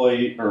of those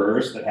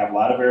employers that have a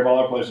lot of variable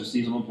hour employees or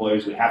seasonal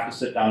employees, we have to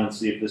sit down and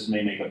see if this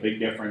may make a big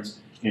difference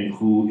in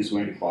who is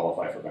going to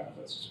qualify for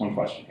benefits. Just one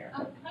question here.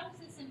 How does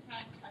this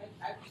impact, I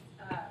was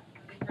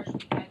the impression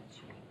that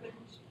you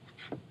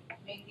couldn't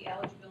make the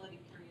eligibility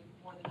period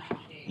more than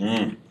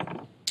 90 days.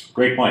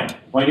 Great point. The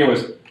point here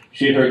was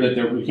she had heard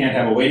that we can't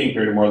have a waiting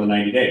period of more than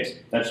 90 days.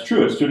 That's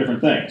true. It's two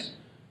different things.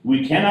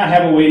 We cannot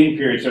have a waiting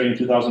period starting in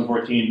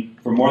 2014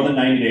 for more than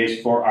 90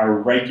 days for our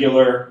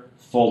regular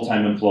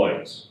full-time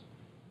employees.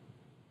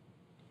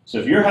 So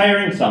if you're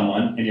hiring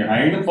someone and you're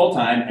hiring them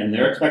full-time and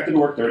they're expected to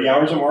work 30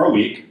 hours or more a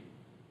week,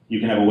 you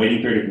can have a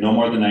waiting period of no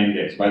more than 90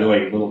 days. By the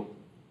way, a little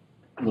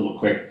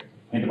quick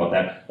hint about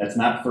that. That's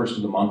not first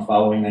of the month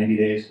following 90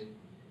 days.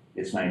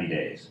 It's 90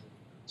 days.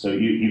 So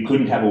you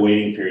couldn't have a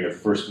waiting period of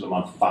first of the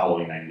month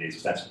following 90 days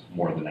because that's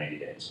more than 90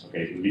 days.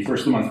 Okay, it would be first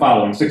of the month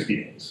following 60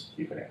 days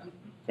you could have.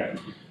 Okay.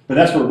 But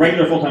that's for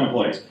regular full-time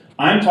employees.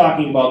 I'm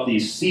talking about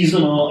these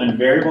seasonal and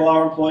variable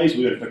hour employees.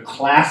 We would have to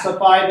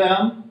classify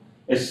them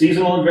as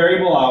seasonal and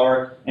variable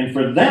hour, and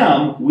for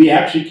them, we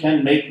actually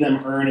can make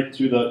them earn it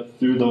through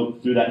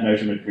that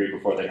measurement period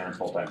before they earn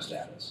full-time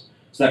status.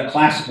 So that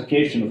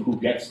classification of who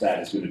gets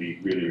that is going to be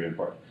really, really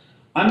important.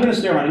 I'm going to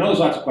stay around. I know there's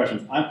lots of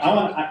questions.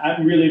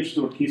 I'm really interested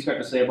in what Keith's got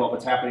to say about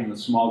what's happening in the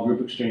small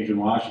group exchange in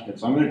Washington.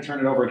 So I'm going to turn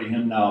it over to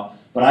him now.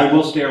 But I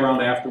will stay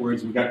around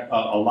afterwards. We've got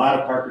a lot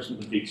of Parker Smith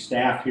and Feek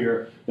staff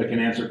here that can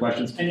answer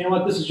questions. And you know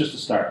what? This is just a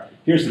start.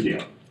 Here's the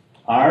deal.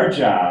 Our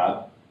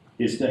job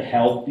is to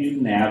help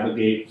you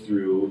navigate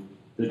through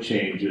the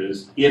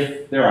changes,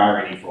 if there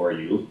are any for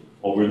you,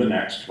 over the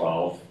next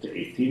 12 to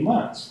 18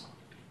 months.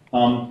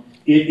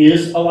 It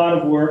is a lot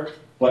of work,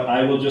 but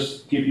I will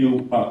just give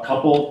you a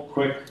couple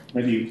quick,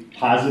 maybe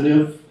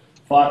positive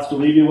thoughts to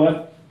leave you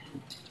with.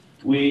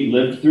 We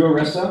lived through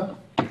ERISA.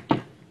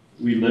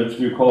 We lived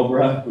through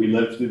COBRA. We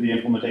lived through the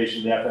implementation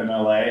of the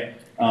FMLA.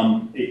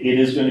 It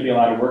is going to be a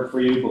lot of work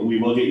for you, but we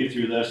will get you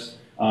through this.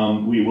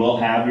 We will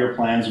have your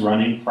plans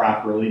running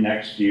properly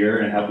next year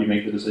and help you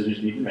make the decisions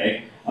you need to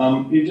make.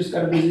 You've just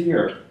got a busy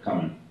year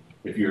coming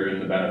if you're in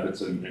the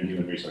benefits and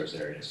human resource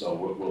area. So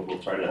we'll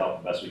try to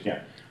help the best we can.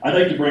 I'd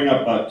like to bring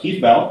up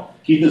Keith Bell.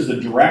 Keith is the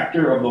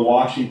director of the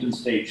Washington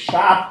State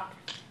SHOP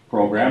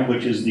program,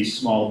 which is the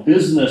small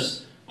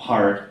business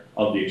part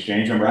of the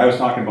exchange. Remember, I was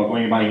talking about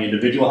going and buying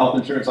individual health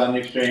insurance on the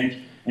exchange,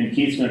 and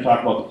Keith's going to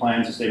talk about the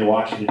plans the state of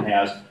Washington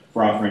has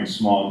for offering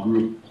small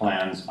group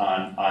plans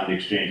on the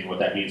exchange and what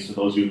that means to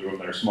those of you in the room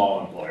that are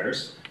small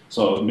employers.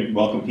 So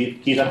welcome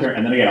Keith up here,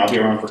 and then again, I'll be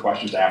around for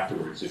questions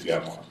afterwards if you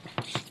have more.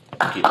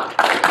 Keith.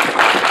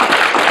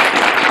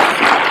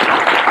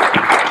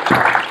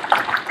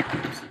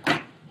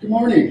 Good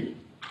morning.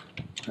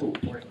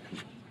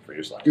 For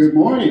your slides. Good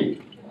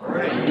morning. All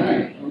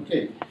right.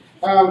 Okay.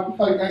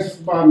 As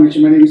Bob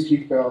mentioned, my name is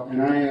Keith Bell,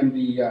 and I am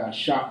the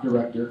shop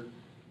director.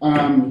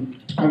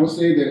 I will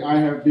say that I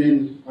have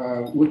been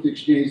with the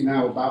exchange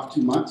now about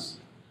 2 months,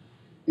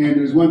 and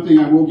there's one thing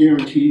I will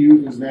guarantee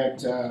you is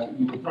that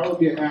you will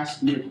probably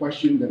ask me a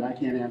question that I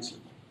can't answer.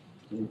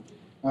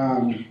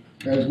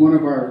 As one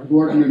of our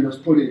board members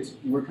put it,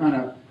 we're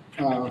kind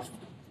of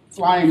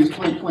flying this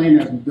plane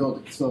as we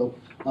build it. So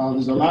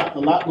there's a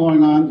lot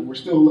going on. We're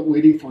still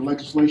waiting for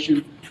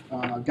legislation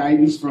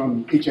guidance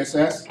from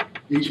HHS.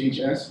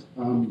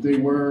 They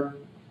were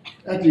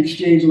at the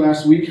exchange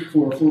last week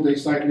for a full-day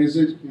site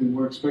visit, and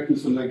we're expecting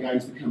some of that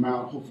guidance to come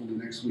out hopefully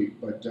next week.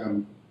 But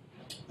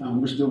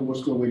we're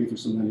still waiting for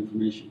some of that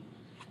information.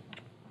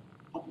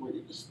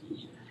 Operating this thing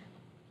here.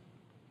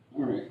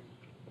 All right.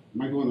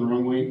 Am I going the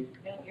wrong way?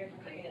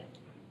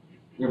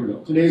 There we go.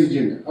 Today's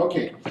agenda.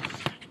 Okay.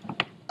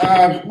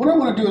 What I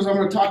want to do is I'm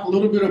going to talk a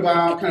little bit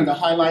about kind of the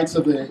highlights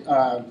of the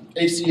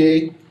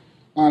ACA.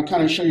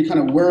 Kind of show you kind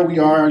of where we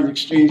are in the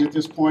exchange at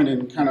this point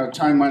and kind of a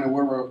timeline of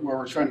what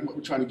we're trying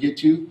to get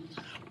to.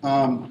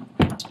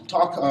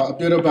 Talk a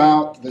bit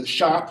about the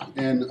shop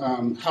and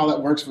how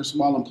that works for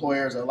small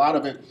employers. A lot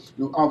of it,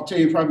 I'll tell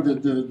you probably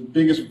the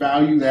biggest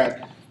value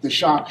that the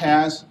shop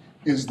has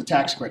is the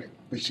tax credit,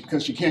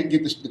 because you can't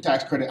get the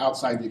tax credit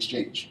outside the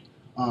exchange.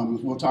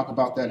 We'll talk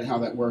about that and how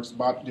that works.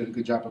 Bob did a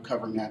good job of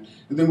covering that.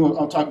 And then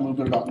I'll talk a little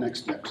bit about next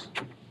steps.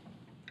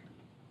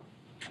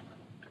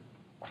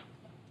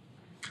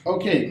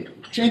 Okay,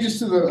 changes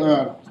to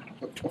the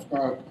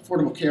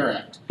Affordable Care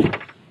Act.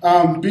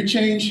 Big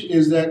change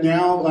is that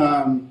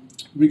now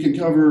we can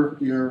cover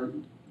your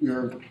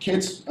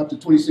kids up to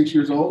 26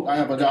 years old. I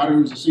have a daughter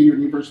who's a senior at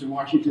the University of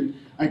Washington.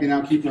 I can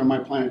now keep her on my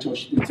plan until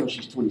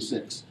she's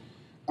 26.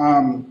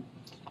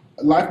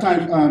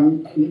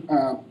 Lifetime,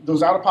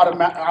 those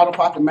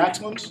out-of-pocket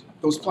maximums,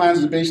 those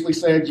plans that basically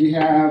said you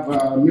have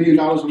 $1 million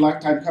of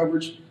lifetime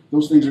coverage,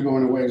 those things are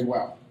going away as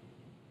well.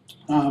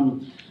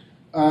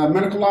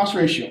 Medical loss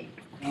ratio.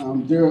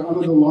 They're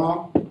under the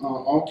law,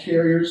 all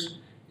carriers,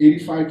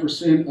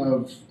 85%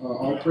 of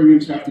all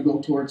premiums have to go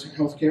towards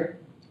health care.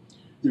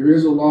 There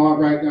is a law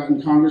right now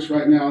in Congress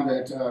right now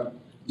that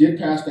did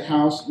pass the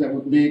House that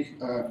would make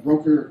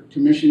broker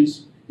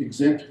commissions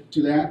exempt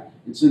to that.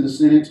 It's in the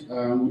Senate.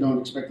 We don't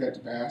expect that to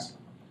pass.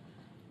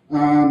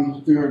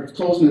 They're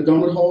closing the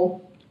donut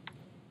hole.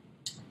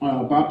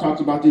 Bob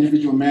talked about the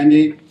individual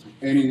mandate,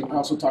 and he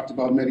also talked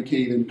about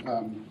Medicaid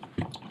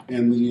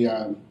and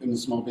the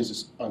small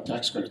business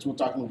tax credits. We'll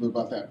talk a little bit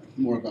about that,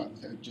 more about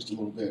that just a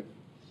little bit.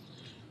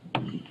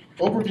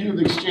 Overview of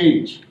the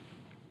exchange.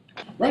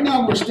 Right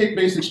now, we're a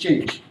state-based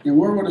exchange, and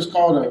we're what is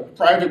called a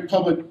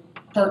private-public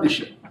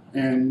partnership,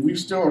 and we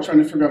still are trying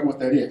to figure out what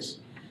that is,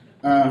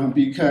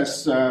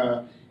 because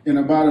in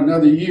about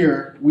another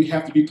year, we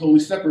have to be totally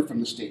separate from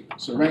the state.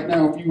 So right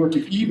now, if you were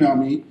to email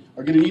me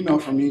or get an email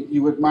from me,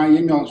 my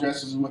email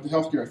address is with the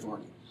Healthcare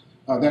Authority.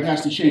 That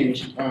has to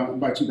change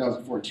by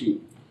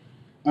 2014.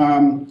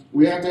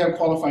 We have to have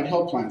qualified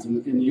health plans,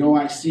 and the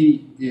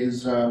OIC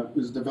is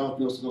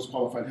developing those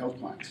qualified health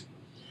plans.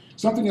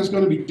 Something that's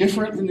going to be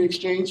different in the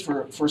exchange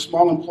for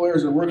small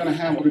employers, that we're going to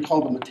have what we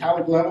call the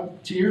metallic level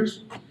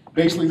tiers.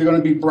 Basically, they're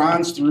going to be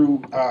bronze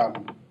through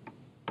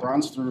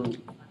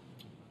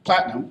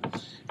platinum,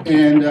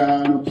 and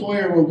an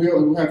employer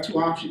will have two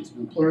options. An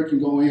employer can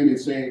go in and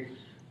say,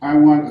 I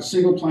want a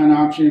single plan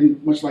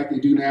option, much like they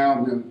do now,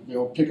 and then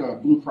they'll pick a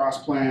Blue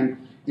Cross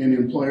plan, and the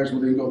employees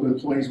will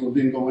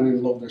then go in and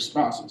enroll their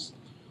spouses.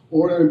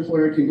 Or the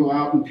employer can go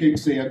out and pick,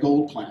 say, a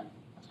gold plan.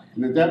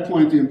 And at that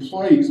point, the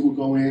employees will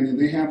go in and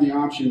they have the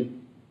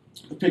option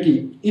of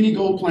picking any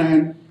gold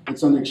plan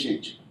that's on the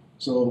exchange.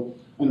 So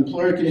an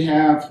employer could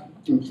have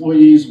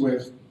employees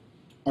with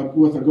a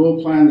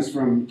gold plan that's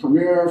from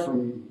Premier,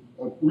 from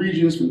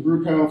Regions, from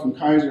Group Health, from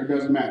Kaiser, it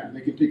doesn't matter.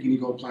 They can pick any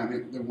gold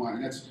plan they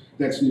want, and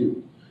that's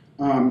new.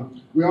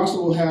 We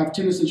also will have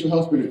 10 essential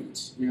health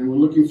benefits, and we're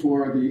looking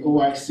for the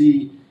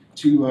OIC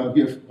to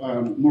give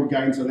more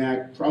guidance on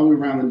that, probably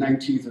around the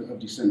 19th of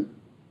December.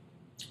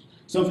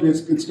 Something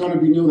it's going to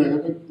be new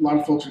that a lot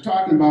of folks are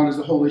talking about is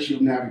the whole issue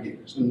of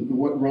navigators and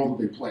what role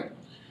do they play.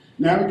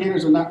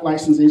 Navigators are not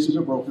licensed agents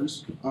or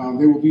brokers.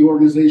 They will be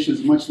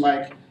organizations much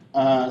like,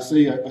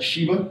 say, a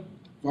Sheba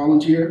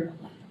volunteer.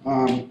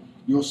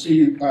 You'll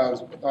see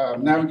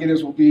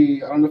navigators will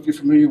be, I don't know if you're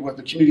familiar with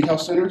the community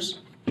health centers.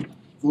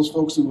 Those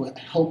folks who will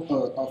help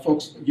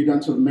folks get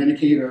onto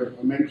Medicaid or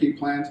Medicaid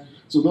plans.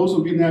 So those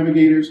will be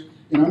navigators.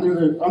 And under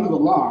the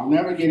law,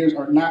 navigators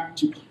are not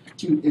to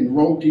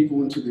enroll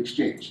people into the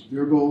exchange.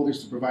 Their goal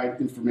is to provide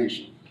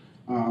information.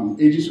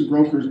 Agents and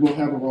brokers will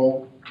have a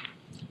role.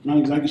 Not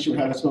exactly sure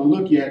how that's going to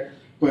look yet,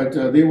 but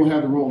they will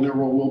have a role, and their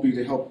role will be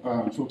to help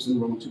folks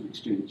enroll into the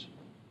exchange.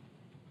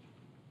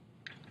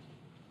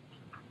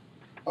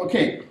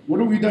 Okay, what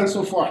have we done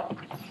so far?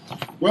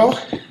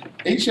 Well,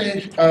 we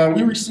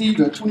received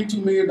a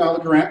 $22 million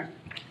grant.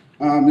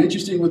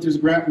 Interesting with this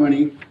grant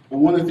money,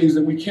 one of the things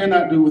that we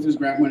cannot do with this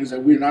grant money is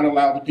that we're not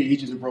allowed to pay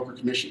agents and broker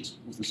commissions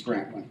with this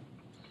grant money.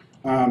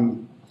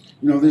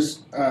 This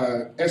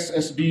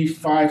SSB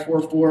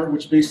 544,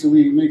 which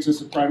basically makes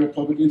us a private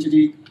public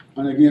entity,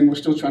 and again, we're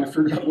still trying to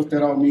figure out what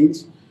that all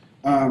means.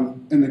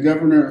 And the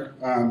governor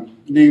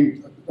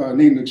named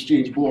the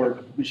exchange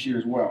board this year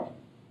as well.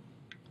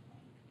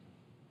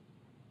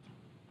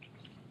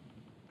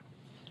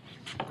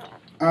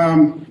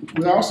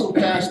 We also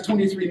passed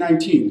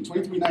 2319.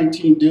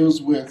 2319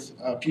 deals with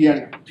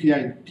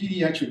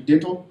pediatric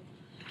dental,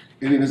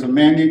 and it is a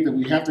mandate that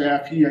we have to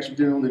have pediatric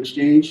dental in the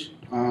exchange,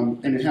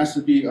 and it has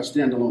to be a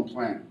standalone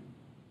plan.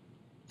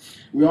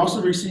 We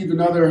also received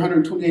another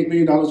 $128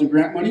 million in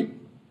grant money.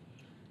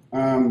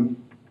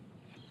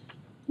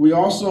 We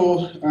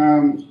also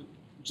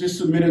just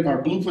submitted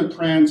our blueprint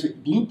plan to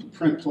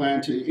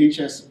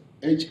HHS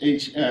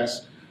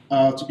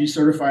to be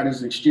certified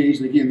as an exchange.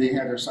 And again, they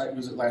had their site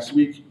visit last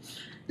week.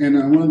 And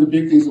one of the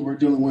big things that we're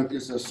dealing with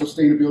is a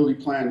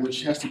sustainability plan,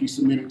 which has to be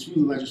submitted to the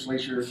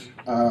legislature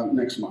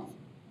next month.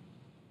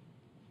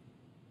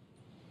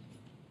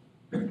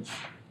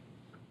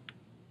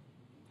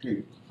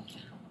 Okay.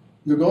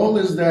 The goal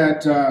is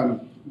that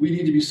we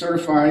need to be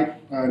certified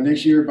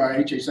next year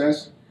by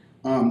HHS.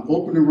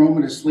 Open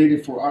enrollment is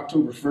slated for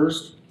October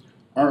 1st.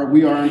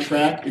 We are on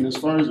track, and as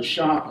far as the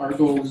shop, our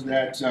goal is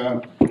that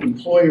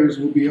employers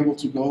will be able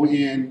to go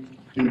in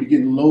and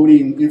begin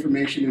loading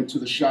information into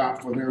the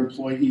shop for their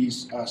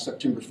employees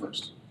September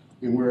 1st,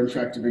 and we're on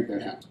track to make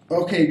that happen.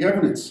 Okay,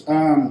 governance.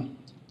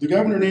 The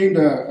governor named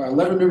a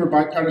 11-member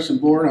bipartisan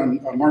board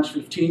on March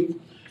 15th.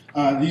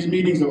 These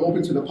meetings are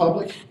open to the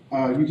public.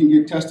 You can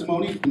give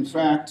testimony. In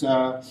fact,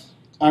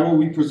 I will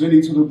be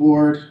presenting to the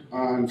board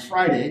on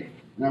Friday,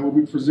 and I will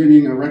be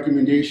presenting a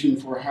recommendation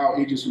for how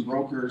agents and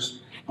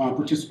brokers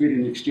participate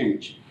in the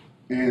exchange.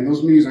 And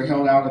those meetings are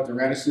held out at the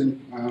Radisson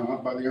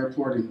up by the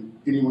airport, and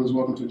anyone is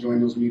welcome to join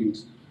those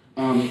meetings.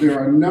 There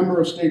are a number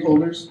of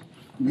stakeholders.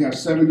 We have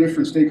 7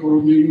 different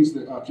stakeholder meetings,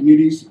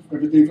 committees,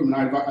 everything from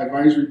an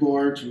advisory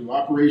board to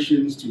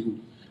operations to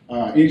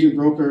agent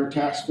broker,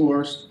 task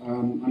force. I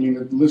mean,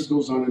 the list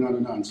goes on and on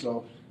and on.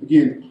 So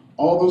again,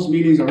 all those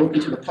meetings are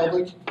open to the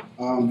public.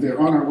 They're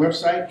on our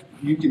website.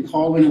 You can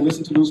call in and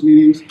listen to those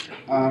meetings.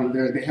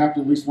 They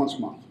happen at least once a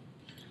month.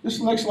 This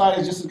next slide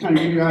is just to kind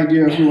of give you an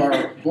idea of who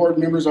our board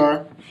members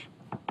are.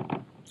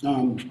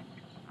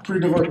 Pretty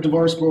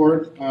diverse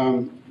board.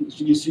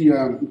 You can see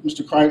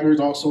Mr. Kreitler is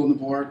also on the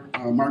board.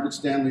 Margaret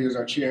Stanley is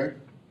our chair.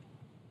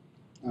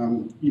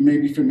 You may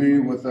be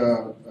familiar with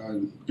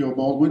Bill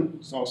Baldwin.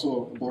 He's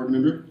also a board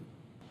member.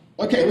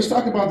 Okay, let's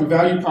talk about the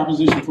value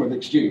proposition for the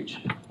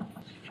exchange.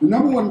 The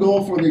number one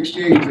goal for the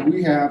exchange that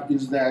we have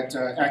is that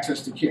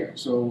access to care.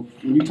 So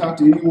when you talk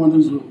to anyone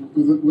who's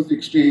with the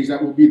exchange,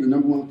 that will be the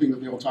number one thing that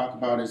they will talk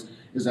about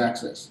is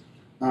access.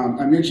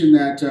 I mentioned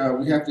that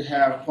we have to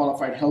have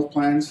qualified health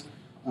plans.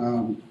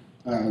 The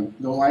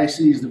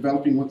OIC is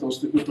developing what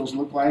those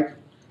look like.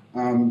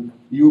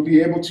 You'll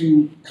be able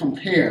to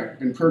compare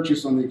and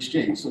purchase on the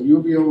exchange. So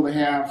you'll be able to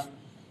have,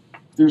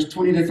 there's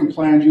 20 different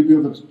plans. You'll be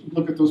able to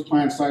look at those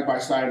plans side by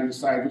side and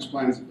decide which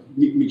plans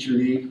meet your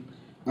need.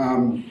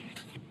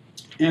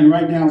 And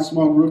right now, a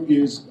small group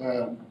plan is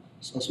an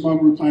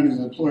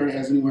employer that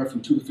has anywhere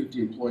from 2 to 50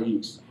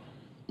 employees.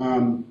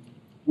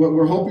 What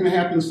we're hoping to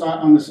happen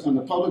on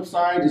the public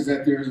side is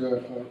that there's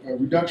a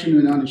reduction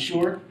in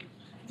uninsured,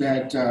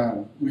 that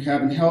we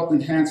have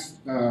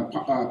enhanced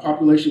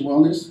population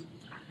wellness.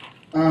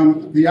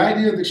 The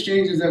idea of the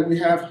exchange is that we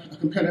have a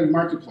competitive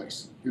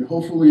marketplace, and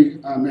hopefully,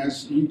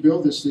 as we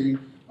build this thing,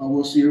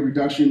 we'll see a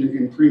reduction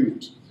in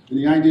premiums. And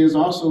the idea is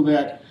also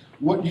that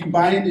what you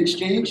buy in the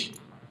exchange,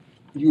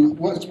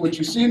 what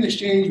you see in the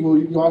exchange,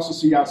 you also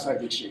see outside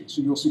the exchange.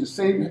 So you'll see the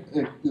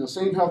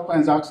same health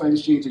plans outside the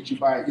exchange that you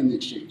buy in the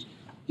exchange.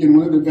 Again,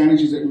 one of the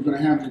advantages that we're going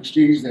to have in the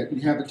exchange is that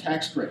we have the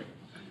tax credit.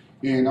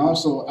 And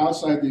also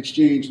outside the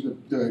exchange,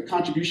 the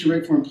contribution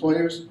rate for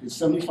employers is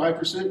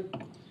 75%.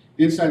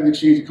 Inside the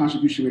exchange, the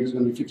contribution rate is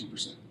going to be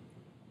 50%.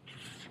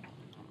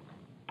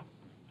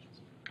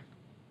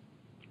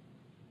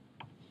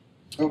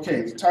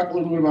 Okay, let's talk a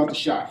little bit about the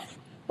shop.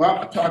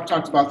 Bob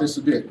talked about this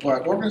a bit,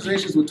 but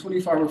organizations with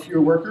 25 or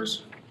fewer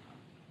workers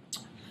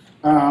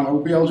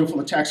will be eligible for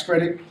the tax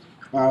credit,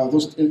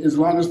 as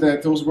long as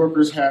those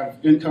workers have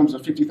incomes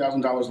of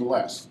 $50,000 or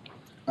less.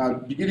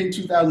 Beginning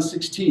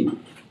 2016,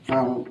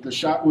 the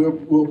shop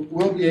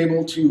will be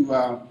able to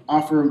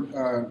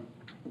offer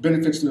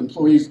benefits to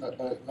employees,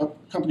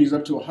 companies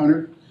up to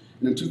 100,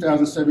 and in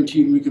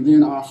 2017 we can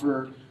then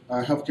offer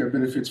healthcare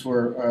benefits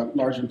for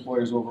large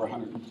employers over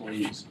 100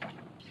 employees.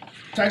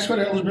 Tax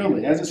credit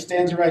eligibility, as it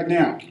stands right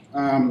now,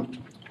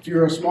 if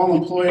you're a small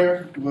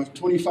employer with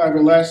 25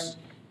 or less,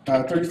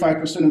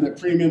 35% of that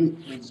premium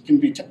can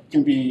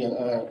be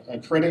a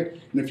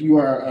credit, and if you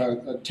are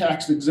a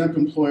tax-exempt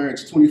employer,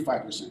 it's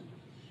 25%.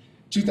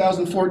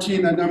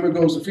 2014, that number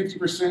goes to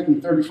 50%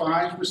 and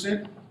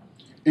 35%,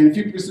 and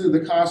 50% of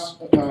the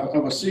cost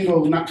of a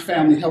single, not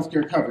family,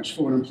 healthcare coverage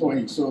for an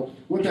employee. So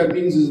what that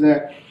means is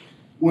that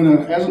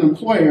as an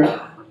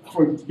employer,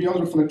 to be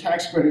eligible for the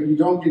tax credit, you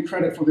don't get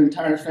credit for the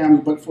entire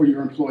family, but for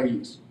your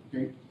employees.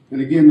 Okay?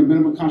 And again, the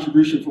minimum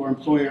contribution for an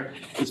employer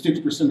is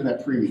 50% of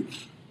that premium.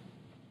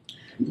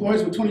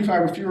 Employees with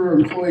 25 or fewer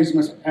employees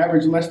must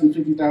average less than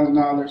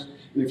 $50,000,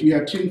 and if you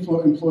have 10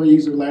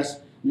 employees or less,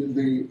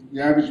 the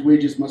average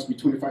wages must be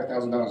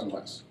 $25,000 or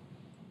less.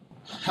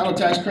 How the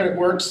tax credit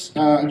works,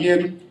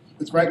 again,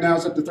 right now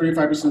it's up to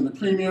 35% of the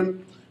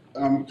premium.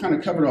 Kind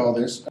of covered all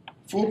this.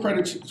 Full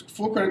credit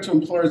to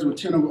employers with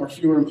 10 or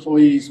fewer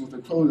employees, with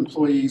equivalent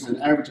employees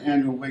and average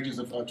annual wages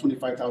of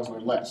 $25,000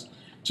 or less.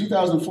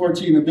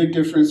 2014, the big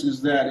difference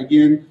is that,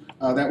 again,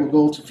 that will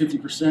go to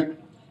 50%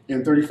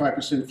 and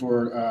 35%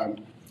 for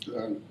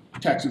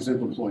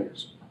tax-exempt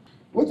employers.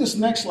 What this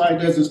next slide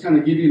does is kind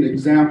of give you an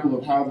example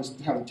of how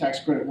the tax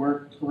credit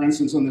works. For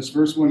instance, on this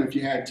first one, if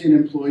you had 10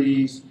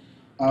 employees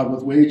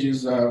with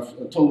wages of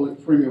a total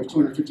premium of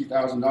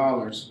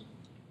 $250,000,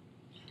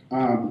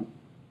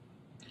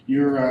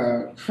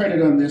 your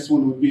credit on this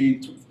one would be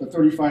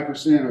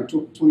 35% or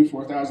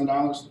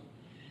 $24,000,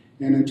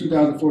 and in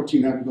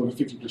 2014 that would go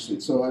to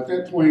 50%. So at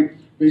that point,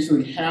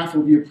 basically half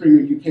of your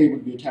premium you pay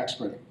would be a tax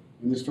credit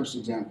in this first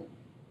example.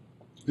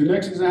 The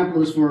next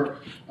example is for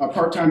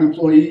part-time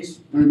employees.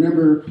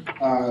 Remember,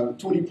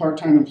 20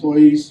 part-time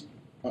employees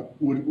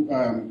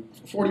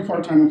 40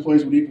 part-time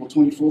employees would equal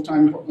 20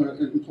 full-time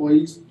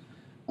employees.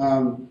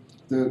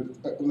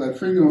 The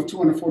premium of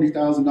 $240,000,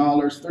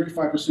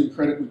 35%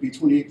 credit would be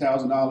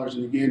 $28,000,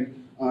 and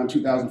again, in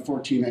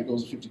 2014, that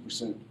goes to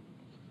 50%.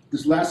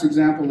 This last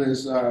example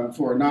is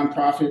for a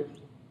nonprofit.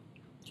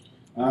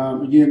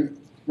 Again,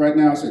 right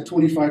now it's at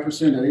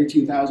 25% at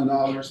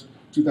 $18,000.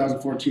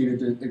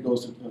 2014, it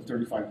goes to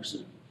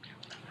 35%.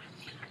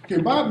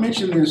 Okay, Bob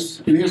mentioned this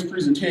in his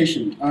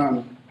presentation.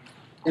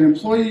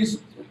 Employees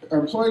are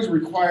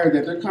required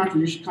that their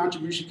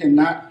contribution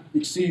cannot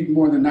exceed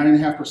more than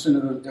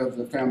 9.5% of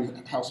the family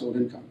household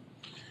income.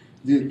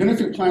 The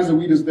benefit plans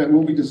that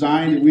will be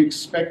designed, and we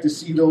expect to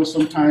see those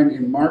sometime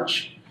in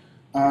March,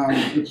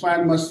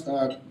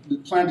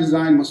 The plan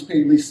design must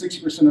pay at least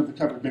 60% of the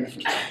covered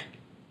benefits.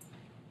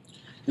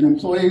 And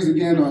employees,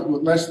 again,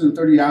 with less than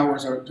 30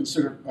 hours are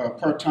considered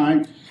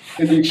part-time.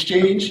 In the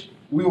exchange,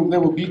 there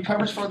will be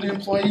coverage for the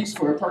employees,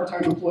 for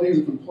part-time employees,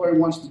 if an employer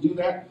wants to do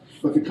that,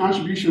 but the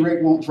contribution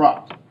rate won't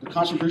drop. The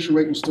contribution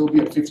rate will still be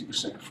at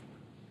 50%.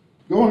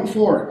 Going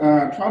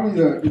forward, probably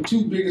the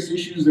two biggest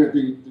issues that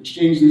the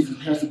exchange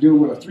has to deal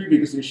with are three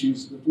biggest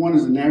issues. One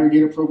is the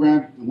Navigator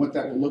program and what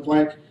that will look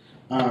like.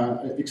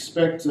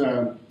 Expect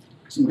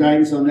some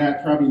guidance on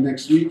that probably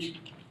next week.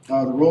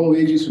 The role of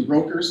agents and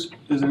brokers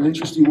is an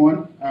interesting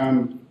one.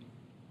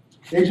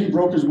 Agent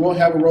brokers will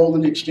have a role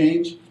in the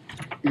exchange.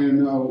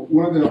 And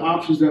one of the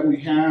options that we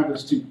have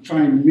is to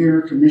try and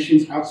mirror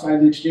commissions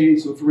outside the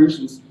exchange. So for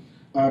instance,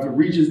 if a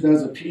Regis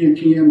does a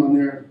PMPM on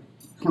their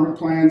current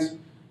plans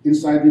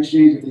inside the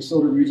exchange, if they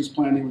sold a Regis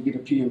plan, they would get a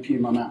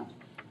PMPM amount.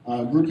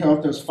 Group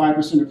Health does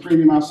 5% of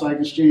premium outside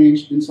the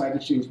exchange. Inside the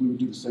exchange, we would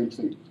do the same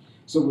thing.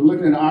 So we're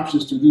looking at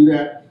options to do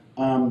that.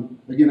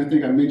 Again, I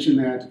think I mentioned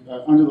that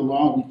under the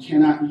law, we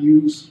cannot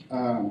use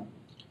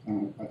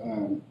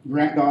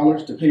grant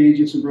dollars to pay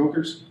agents and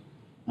brokers.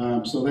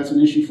 So that's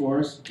an issue for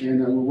us, and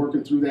we're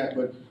working through that.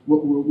 But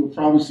what we'll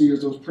probably see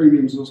is those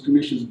premiums, those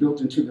commissions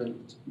built into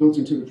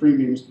the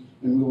premiums,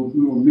 and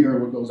we will mirror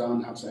what goes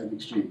on outside the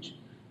exchange.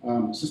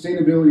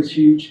 Sustainability is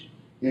huge,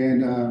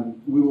 and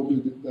we will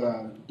be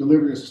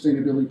delivering a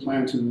sustainability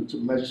plan to the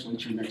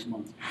legislature next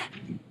month.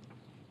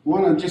 I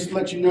want to just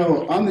let you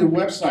know, on the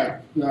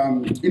website,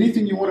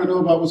 anything you want to know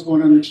about what's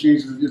going on in the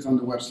exchange is on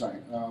the website.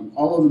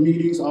 All of the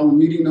meetings, all the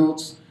meeting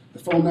notes, the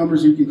phone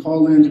numbers you can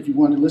call in if you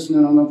want to listen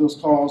in on those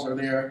calls are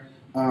there.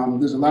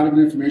 There's a lot of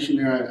good information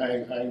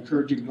there. I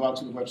encourage you to go out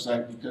to the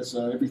website because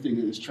everything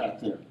is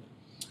tracked there.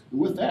 And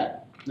with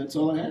that, that's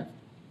all I have.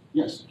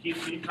 Yes?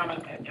 Can you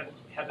comment,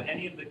 have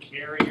any of the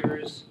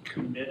carriers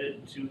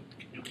committed to,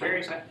 do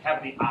carriers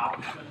have the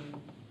option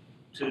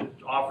to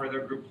offer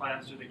their group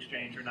plans to the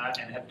exchange or not?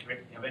 And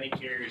have any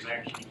carriers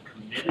actually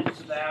committed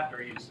to that, or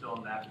are you still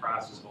in that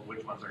process of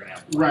which ones are going to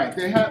have plans? Right,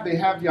 they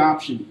have the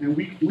option, and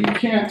we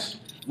can't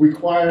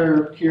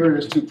require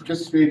carriers to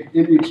participate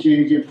in the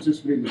exchange and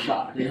participate in the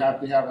shop. They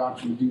have the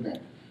option to do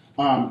that.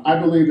 I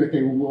believe that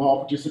they will all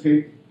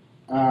participate,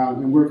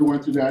 and we're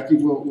going through that. I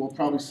think we'll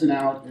probably send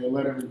out a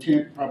letter of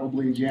intent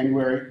probably in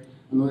January,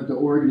 and let the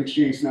Oregon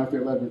Exchange send out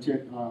their letter of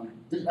intent.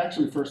 This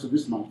actually the first of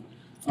this month.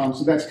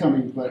 So that's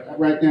coming, but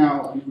right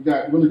now we've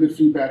got really good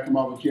feedback from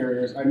all the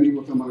carriers. I meet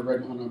with them on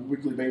a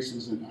weekly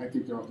basis, and I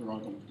think they're all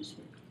going to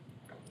participate.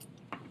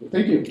 But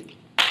thank you.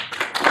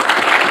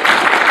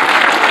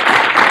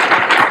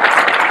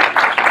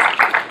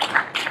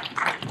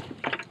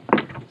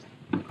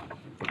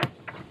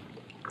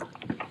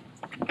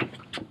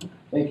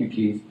 Thank you,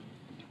 Keith.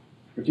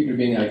 Particularly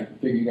being I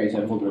figure you guys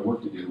have a little bit of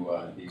work to do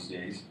these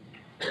days.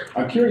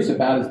 I'm curious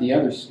about is the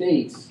other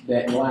states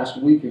that in the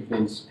last week have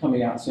been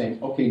coming out saying,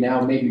 okay,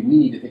 now maybe we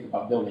need to think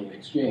about building an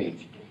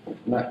exchange. I'm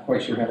not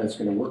quite sure how that's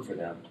going to work for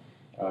them.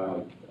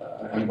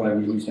 I'm glad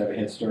we at least have a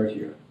head start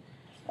here.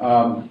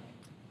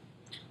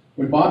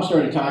 When Bob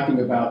started talking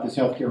about this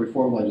healthcare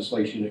reform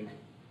legislation, it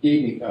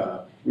gave me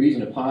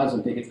reason to pause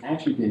and think it's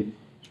actually been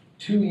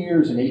 2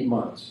 years and 8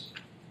 months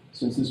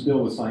since this bill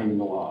was signed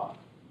into law.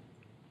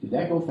 Did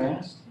that go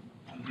fast?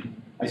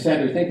 I sat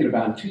there thinking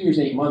about in 2 years,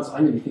 8 months,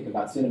 I'm going to be thinking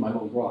about sending my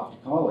little girl off to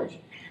college.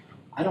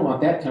 I don't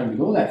want that time to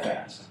go that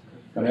fast.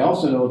 But I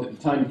also know that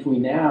the time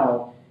between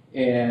now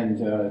and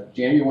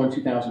January 1,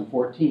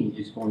 2014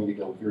 is going to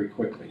go very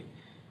quickly.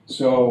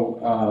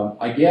 So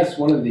I guess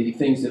one of the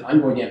things that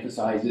I'm going to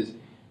emphasize is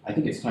I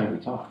think it's time we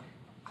talk.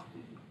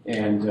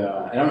 And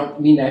I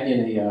don't mean that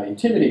in an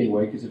intimidating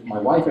way, because if my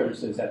wife ever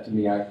says that to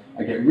me, I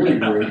get really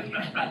worried.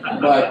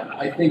 But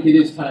I think it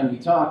is time we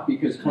talk,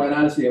 because quite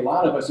honestly, a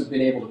lot of us have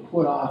been able to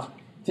put off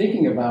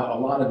thinking about a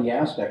lot of the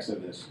aspects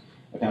of this.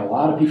 I've had a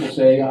lot of people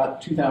say,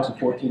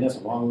 2014, that's a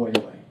long way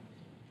away.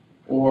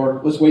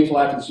 Or let's wait till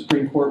after the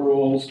Supreme Court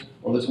rules,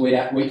 or let's wait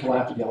till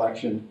after the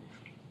election.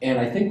 And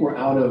I think we're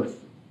out of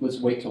let's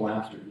wait till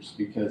afters,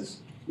 because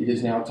it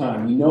is now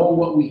time. We know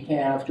what we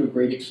have to a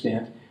great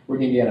extent. We're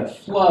going to get a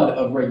flood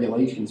of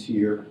regulations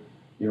here,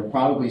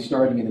 probably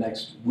starting in the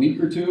next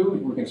week or two.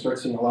 We're going to start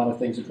seeing a lot of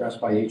things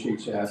addressed by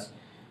HHS.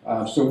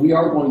 So we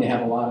are going to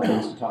have a lot of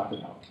things to talk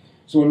about.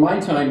 So in my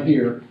time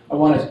here, I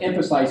want to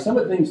emphasize some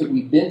of the things that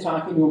we've been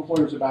talking to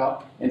employers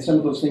about, and some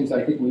of those things that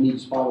I think we need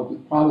to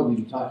probably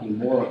be talking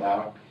more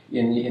about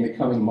in the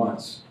coming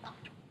months.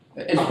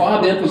 As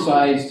Bob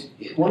emphasized,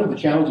 one of the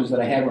challenges that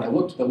I had when I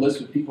looked at the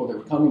list of people that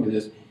were coming to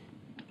this,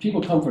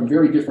 people come from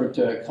very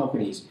different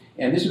companies,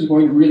 and this is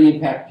going to really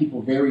impact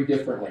people very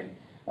differently,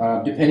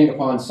 depending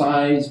upon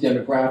size,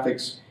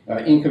 demographics,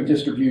 income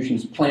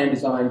distributions, plan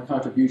design,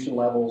 contribution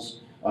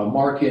levels,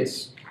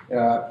 markets,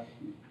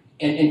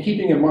 and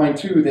keeping in mind,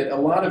 too, that a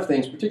lot of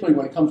things, particularly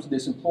when it comes to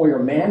this employer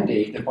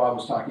mandate that Bob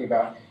was talking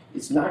about,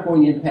 it's not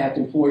going to impact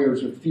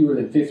employers with fewer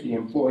than 50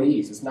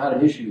 employees. It's not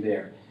an issue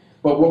there.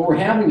 But what we're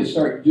having to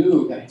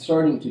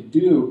starting to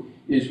do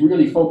is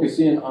really focus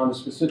in on the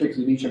specifics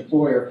of each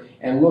employer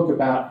and look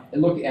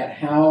at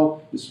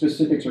how the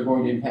specifics are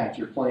going to impact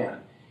your plan.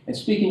 And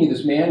speaking of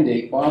this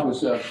mandate, Bob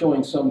was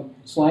showing some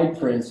slide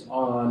prints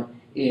on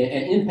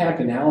an impact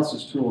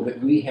analysis tool that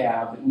we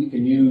have that we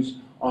can use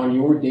on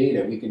your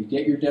data. We can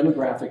get your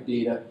demographic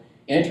data,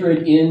 enter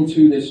it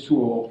into this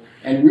tool,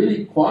 and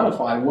really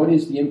quantify what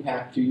is the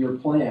impact to your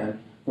plan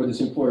for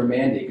this employer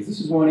mandate. Because this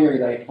is one area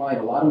that I find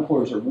a lot of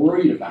employers are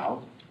worried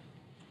about.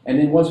 And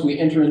then once we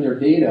enter in their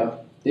data,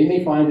 they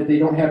may find that they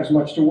don't have as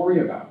much to worry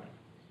about.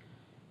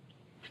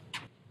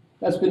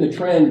 That's been the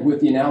trend with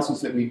the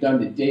analysis that we've done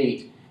to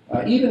date.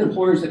 Even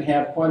employers that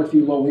have quite a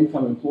few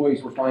low-income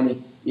employees, we're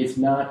finding it's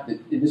not,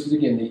 this is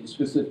again the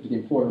specific to the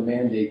employer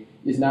mandate,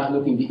 is not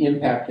looking to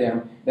impact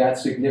them that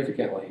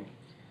significantly.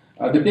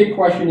 The big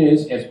question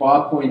is, as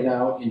Bob pointed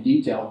out in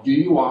detail, do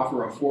you offer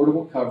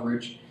affordable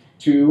coverage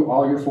to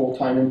all your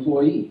full-time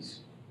employees?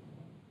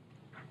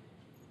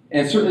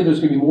 And certainly there's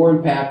going to be more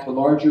impact the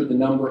larger the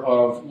number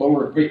of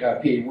lower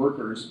paid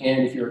workers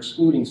and if you're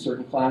excluding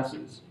certain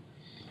classes.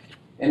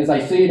 And as I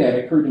say that,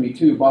 it occurred to me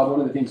too, Bob,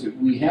 one of the things that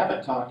we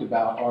haven't talked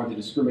about are the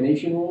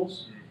discrimination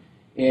rules.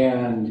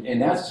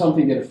 And that's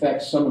something that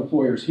affects some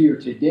employers here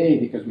today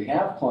because we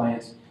have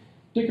clients,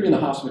 particularly in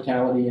the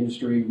hospitality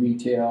industry,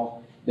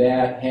 retail,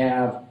 that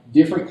have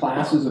different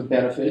classes of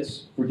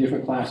benefits for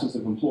different classes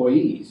of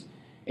employees.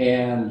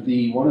 And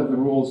one of the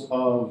rules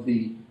of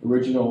the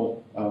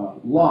original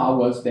law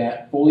was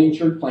that fully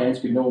insured plans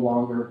could no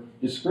longer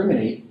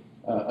discriminate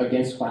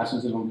against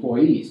classes of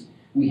employees.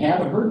 We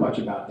haven't heard much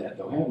about that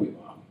though, have we,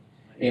 Bob?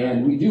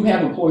 And we do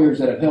have employers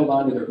that have held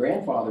on to their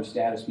grandfather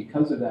status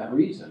because of that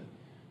reason.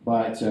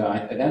 But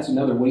that's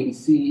another wait and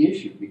see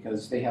issue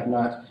because they have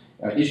not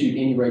issued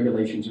any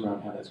regulations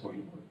around how that's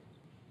going to work.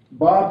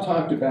 Bob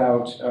talked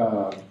about,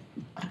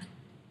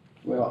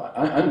 well,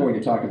 I'm going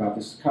to talk about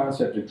this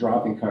concept of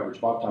dropping coverage.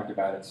 Bob talked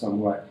about it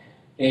somewhat.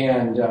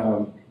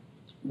 And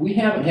we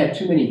haven't had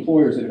too many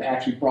employers that have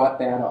actually brought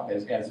that up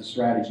as a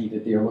strategy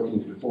that they are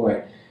looking to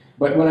deploy.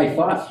 But when I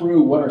thought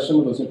through what are some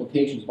of those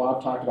implications,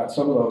 Bob talked about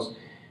some of those.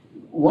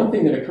 One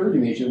thing that occurred to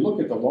me as you look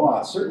at the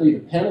law, certainly the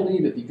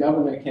penalty that the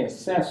government can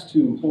assess to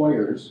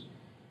employers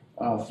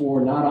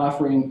for not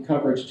offering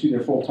coverage to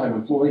their full-time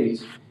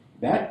employees,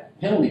 that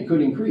penalty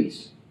could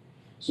increase.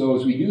 So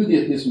as we do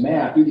this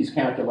math, do these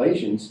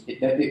calculations,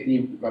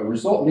 the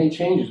result may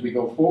change as we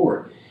go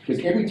forward.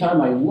 Because every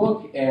time I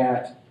look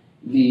at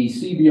the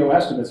CBO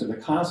estimates of the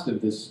cost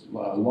of this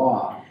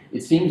law,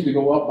 it seems to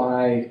go up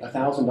by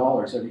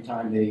 $1,000 every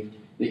time they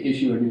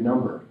issue a new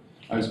number.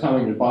 I was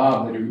commenting to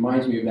Bob that it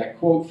reminds me of that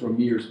quote from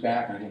years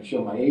back, I'm going to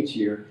show my age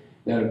here,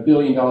 that $1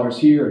 billion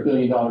here, $1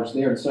 billion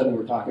there, and suddenly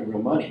we're talking real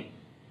money.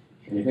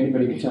 And if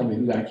anybody can tell me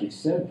who actually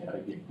said that,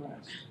 I'd be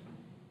impressed.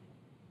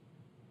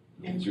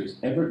 The answer is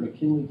Everett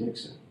McKinley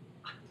Dixon.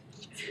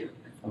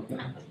 Okay.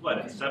 What,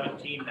 in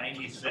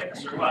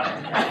 1796 or what?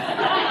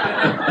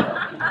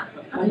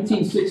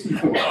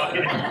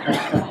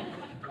 1964.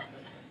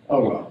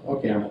 Oh well,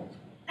 okay, I'm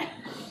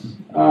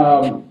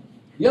old.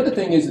 The other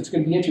thing is it's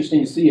going to be interesting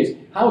to see is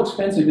how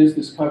expensive is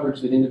this coverage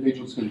that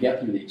individuals can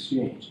get through the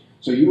exchange.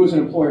 So you as an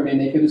employer may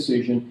make a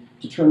decision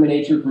to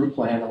terminate your group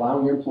plan,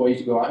 allowing your employees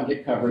to go out and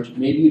get coverage.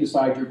 Maybe you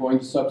decide you're going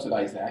to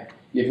subsidize that,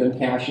 give them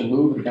cash in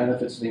lieu of the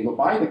benefits so they can go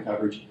buy the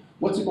coverage.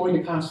 What's it going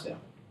to cost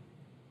them?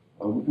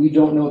 We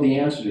don't know the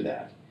answer to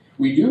that.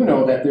 We do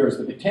know that there is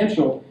the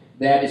potential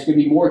that it's going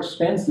to be more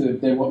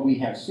expensive than what we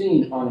have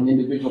seen on an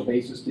individual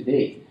basis to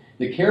date.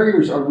 The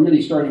carriers are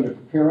really starting to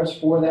prepare us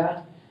for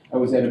that. I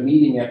was at a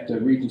meeting at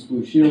Regents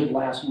Blue Shield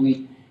last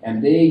week,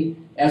 and they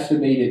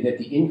estimated that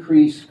the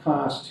increased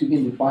cost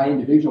to buy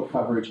individual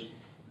coverage,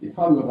 they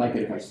probably wouldn't like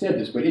it if I said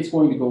this, but it's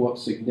going to go up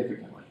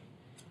significantly,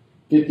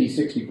 50,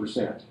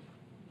 60%.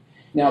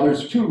 Now,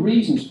 there's two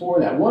reasons for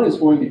that. One is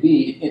going to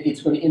be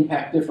it's going to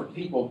impact different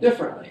people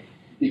differently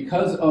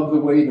because of the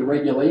way the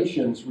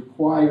regulations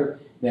require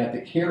that the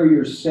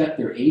carriers set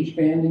their age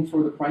banding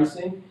for the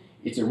pricing.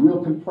 It's a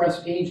real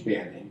compressed age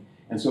banding.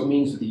 And so it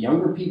means that the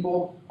younger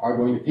people are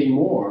going to pay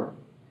more,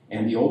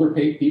 and the older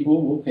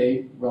people will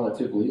pay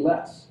relatively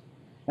less.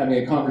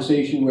 Having a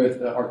conversation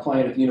with our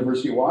client at the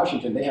University of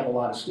Washington, they have a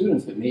lot of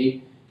students that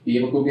may be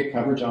able to go get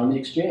coverage on the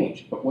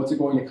exchange. But what's it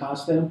going to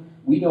cost them?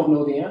 We don't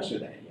know the answer to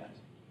that yet.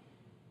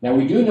 Now,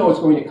 we do know it's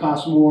going to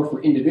cost more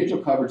for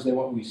individual coverage than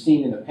what we've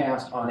seen in the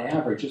past on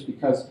average, just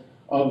because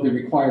of the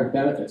required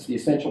benefits, the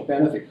essential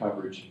benefit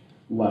coverage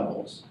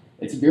levels.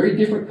 It's very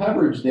different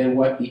coverage than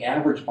what the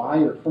average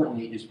buyer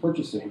currently is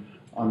purchasing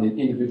on the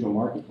individual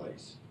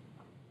marketplace.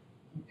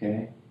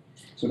 Okay,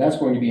 so that's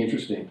going to be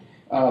interesting.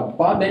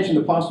 Bob mentioned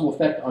the possible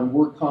effect on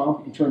work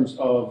comp in terms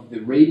of the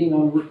rating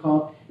on work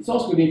comp. It's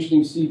also going to be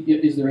interesting to see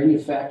is there any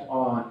effect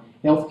on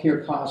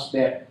healthcare costs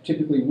that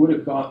typically would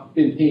have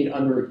been paid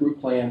under a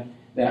group plan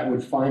that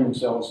would find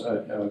themselves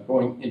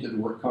going into the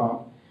work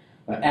comp.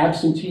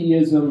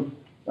 Absenteeism,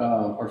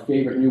 our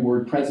favorite new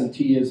word,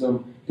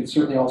 presenteeism, could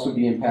certainly also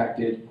be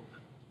impacted.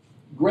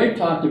 Greg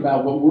talked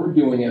about what we're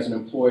doing as an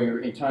employer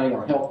in tying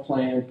our health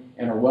plan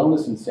and our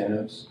wellness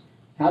incentives.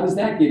 How does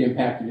that get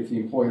impacted if the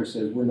employer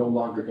says we're no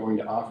longer going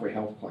to offer a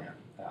health plan?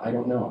 I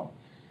don't know.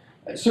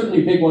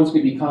 Certainly big ones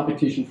could be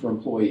competition for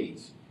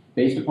employees.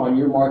 Based upon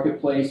your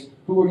marketplace,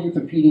 who are you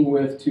competing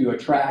with to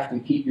attract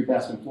and keep your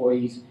best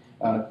employees?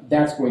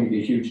 That's going to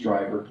be a huge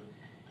driver.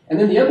 And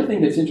then the other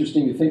thing that's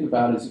interesting to think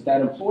about is if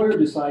that employer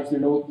decides they're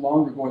no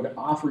longer going to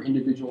offer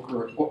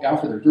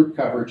offer their group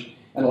coverage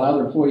and allow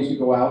their employees to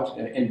go out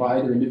and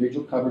buy their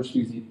individual coverage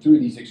through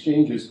these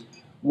exchanges,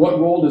 what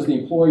role does the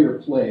employer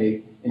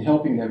play in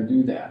helping them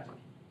do that?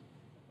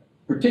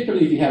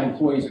 Particularly if you have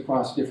employees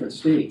across different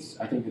states,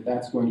 I think that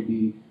that's going to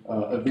be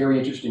a very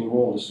interesting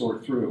role to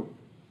sort through.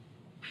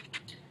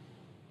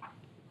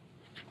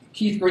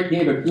 Keith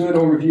gave a good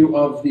overview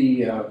of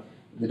the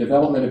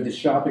development of this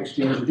shop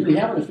exchange. Do we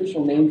have an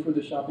official name for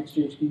the shop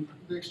exchange, Keith?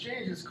 The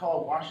exchange is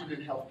called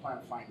Washington Health Plan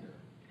Finder.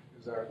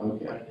 Is our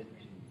Okay. plan name.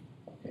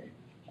 Okay,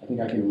 I think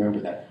I can remember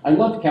that. I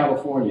loved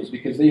California's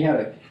because they had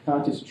a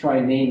contest to try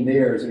and name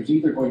theirs. It was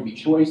either going to be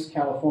Choice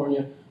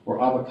California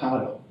or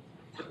Avocado,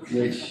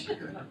 which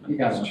you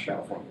guys in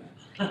California.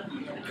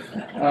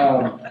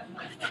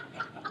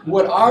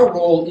 What our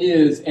role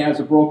is as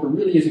a broker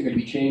really isn't going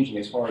to be changing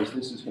as far as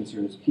this is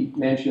concerned. As Keith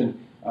mentioned,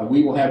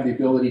 we will have the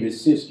ability to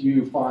assist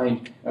you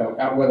find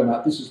out whether or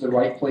not this is the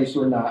right place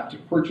or not to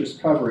purchase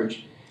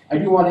coverage. I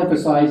do want to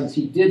emphasize, as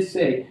he did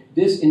say,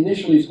 this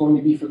initially is going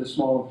to be for the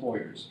small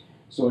employers.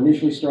 So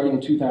initially starting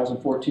in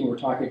 2014, we're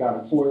talking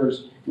about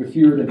employers with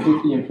fewer than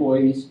 50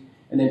 employees.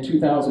 And then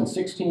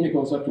 2016, it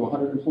goes up to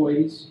 100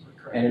 employees,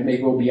 and it may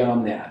go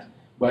beyond that.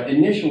 But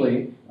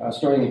initially,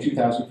 starting in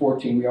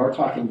 2014, we are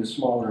talking to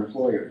smaller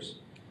employers.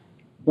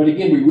 But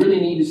again, we really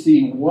need to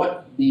see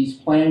what these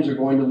plans are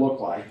going to look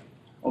like.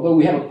 Although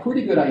we have a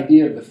pretty good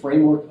idea of the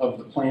framework of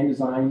the plan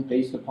design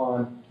based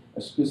upon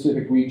a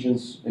specific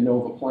region's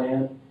ANOVA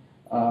plan.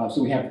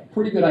 So we have a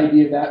pretty good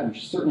idea of that, and we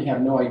certainly have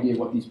no idea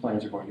what these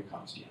plans are going to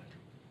cost yet.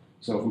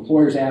 So if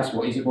employers ask,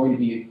 well, is it going to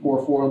be more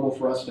affordable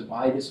for us to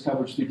buy this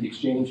coverage through the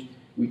exchange?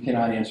 We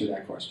cannot answer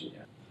that question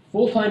yet.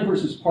 Full-time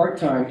versus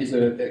part-time is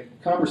a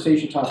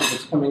conversation topic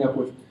that's coming up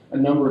with a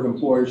number of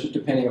employers, just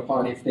depending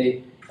upon if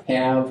they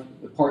have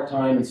the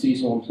part-time and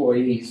seasonal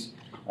employees.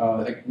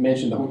 I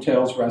mentioned the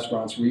hotels,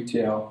 restaurants,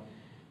 retail.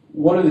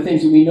 One of the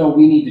things that we know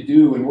we need to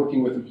do in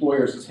working with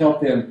employers is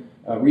help them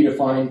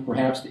redefine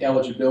perhaps the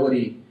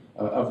eligibility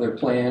of their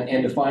plan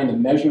and define the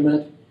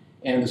measurement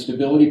and the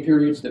stability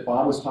periods that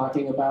Bob was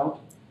talking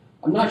about.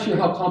 I'm not sure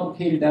how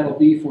complicated that'll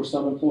be for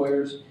some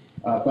employers,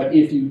 but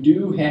if you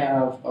do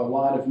have a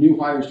lot of new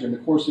hires during the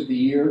course of the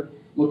year,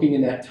 looking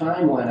in that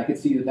timeline, I could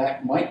see that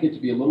that might get to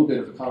be a little bit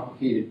of a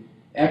complicated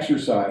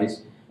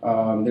exercise.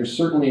 There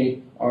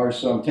certainly are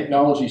some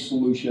technology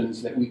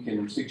solutions that we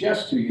can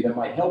suggest to you that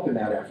might help in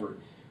that effort,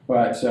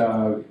 but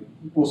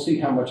we'll see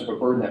how much of a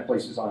burden that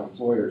places on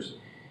employers.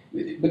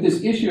 But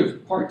this issue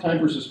of part-time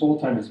versus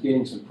full-time is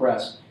getting some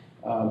press.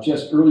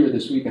 Just earlier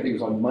this week, I think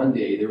it was on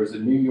Monday, there was a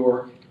New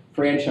York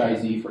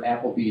franchisee for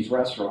Applebee's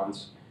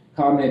restaurants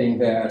commenting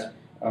that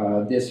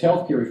this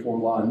healthcare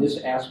reform law and this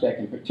aspect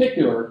in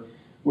particular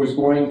was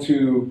going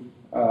to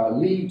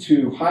lead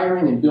to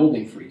hiring and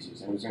building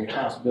freezes, and it was going to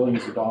cost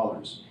billions of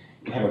dollars.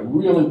 It had a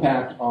real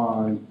impact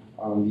on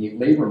the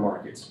labor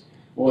markets.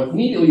 Well,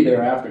 immediately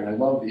thereafter, and I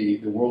love the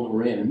world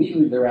we're in,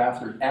 immediately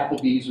thereafter,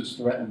 Applebee's was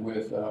threatened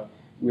with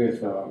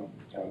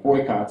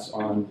boycotts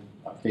on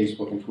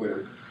Facebook and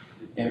Twitter.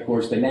 And of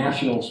course, the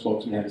national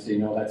spokesman had to say,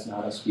 no, that's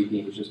not us speaking,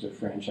 it was just a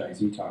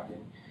franchisee talking.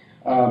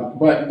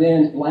 But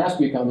then last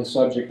week on this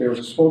subject, there was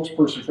a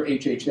spokesperson for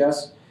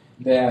HHS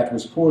that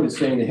was quoted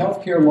saying the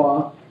healthcare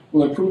law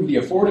will improve the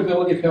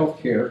affordability of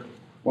healthcare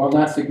while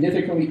not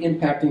significantly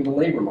impacting the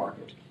labor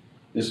market.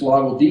 This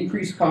law will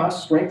decrease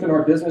costs, strengthen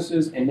our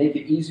businesses, and make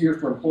it easier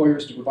for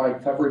employers to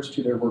provide coverage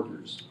to their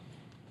workers.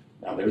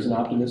 Now, there's an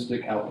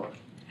optimistic outlook.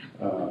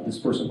 This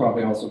person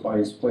probably also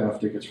buys playoff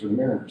tickets for the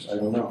Mariners. I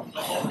don't know.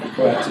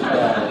 But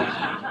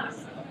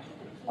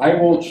I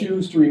will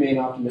choose to remain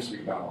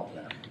optimistic about all of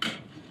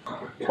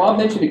that. Bob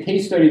mentioned a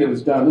case study that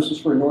was done. This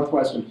was for a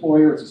Northwest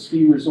employer. It's a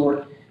ski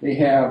resort. They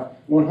have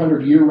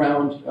 100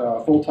 year-round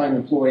full-time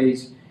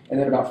employees and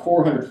then about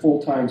 400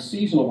 full-time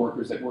seasonal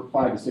workers that work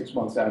 5 to 6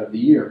 months out of the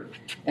year.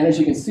 And as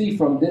you can see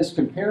from this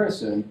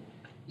comparison,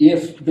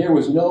 if there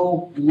was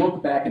no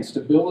look-back and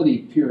stability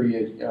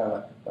period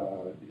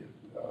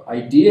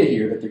idea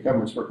here that the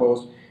government's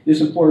proposed, this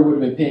employer would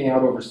have been paying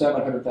out over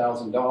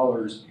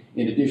 $700,000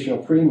 in additional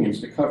premiums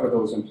to cover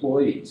those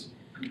employees.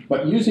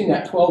 But using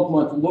that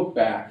 12-month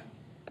look-back,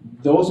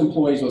 those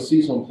employees, those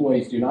seasonal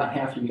employees, do not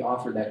have to be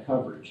offered that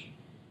coverage.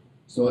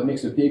 So it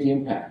makes a big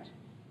impact.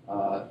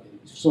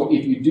 So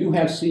if you do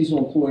have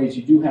seasonal employees,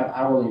 you do have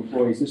hourly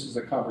employees, this is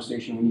a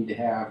conversation we need to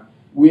have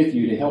with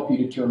you to help you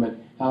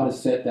determine how to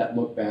set that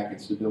look-back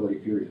and stability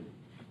period.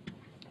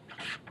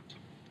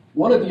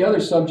 One of the other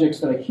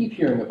subjects that I keep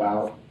hearing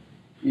about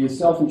is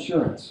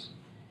self-insurance.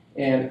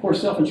 And of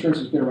course, self-insurance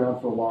has been around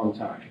for a long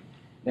time.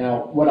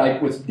 Now,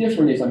 what's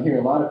different is I'm hearing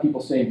a lot of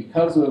people saying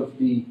because of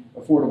the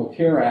Affordable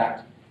Care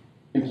Act,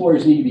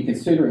 employers need to be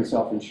considering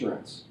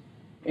self-insurance.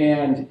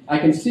 And I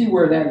can see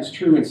where that is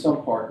true in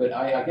some part, but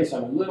I guess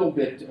I'm a little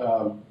bit,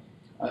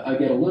 I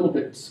get a little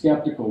bit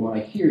skeptical when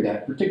I hear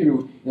that.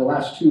 Particularly in the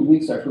last 2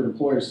 weeks, I've heard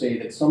employers say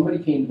that somebody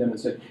came to them and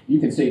said, you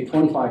can save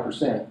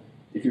 25%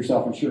 if you're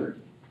self-insured.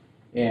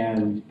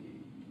 And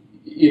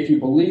if you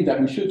believe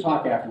that, we should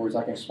talk afterwards.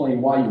 I can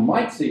explain why you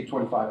might save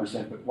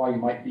 25%, but why you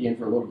might be in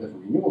for a little bit of a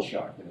renewal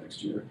shock the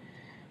next year.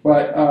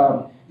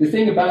 But the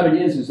thing about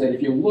it is that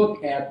if you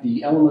look at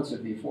the elements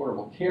of the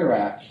Affordable Care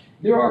Act,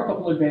 there are a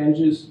couple of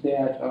advantages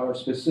that are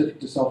specific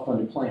to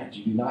self-funded plans.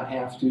 You do not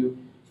have to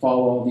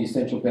follow all the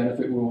essential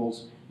benefit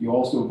rules. You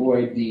also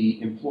avoid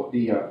the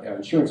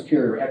insurance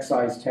carrier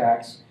excise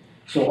tax.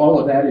 So all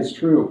of that is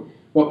true.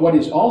 But what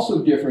is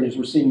also different is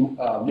we're seeing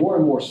more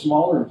and more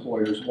smaller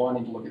employers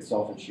wanting to look at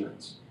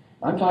self-insurance.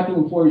 I'm talking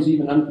employers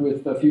even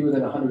with fewer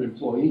than 100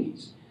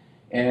 employees.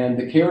 And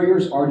the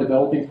carriers are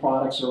developing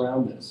products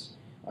around this.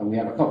 We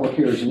have a couple of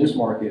carriers in this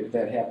market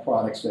that have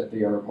products that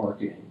they are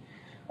marketing.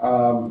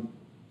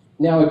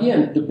 Now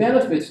again, the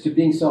benefits to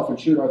being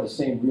self-insured are the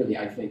same really,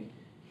 I think,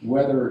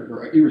 whether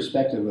or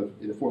irrespective of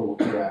the Affordable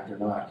Care Act or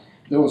not.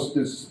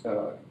 Those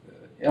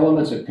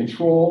elements of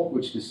control,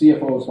 which the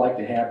CFOs like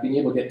to have, being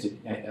able to get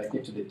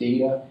to the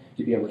data,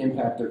 to be able to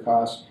impact their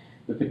costs,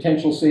 the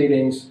potential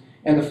savings,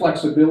 and the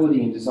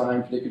flexibility in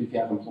design, particularly if you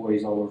have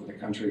employees all over the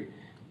country.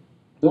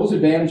 Those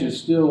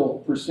advantages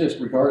still persist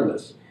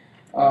regardless.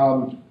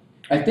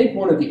 I think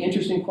one of the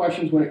interesting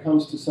questions when it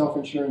comes to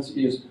self-insurance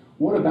is,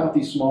 what about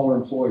these smaller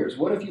employers?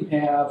 What if you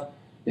have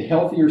the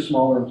healthier,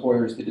 smaller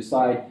employers that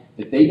decide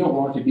that they don't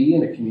want to be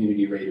in a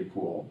community-rated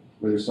pool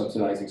where they're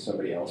subsidizing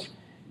somebody else?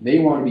 They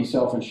want to be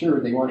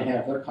self-insured. They want to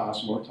have their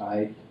costs more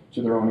tied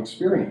to their own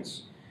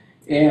experience.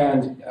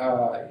 And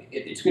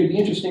it's going to be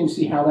interesting to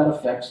see how that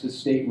affects the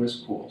state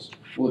risk pools.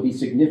 Will it be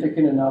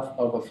significant enough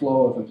of a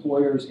flow of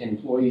employers and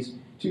employees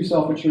to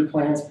self-insured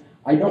plans?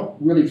 I don't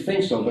really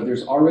think so, but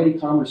there's already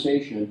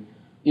conversation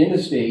in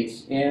the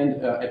states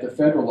and at the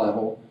federal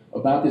level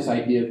about this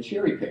idea of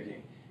cherry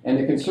picking. And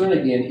the concern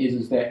again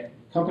is that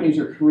companies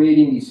are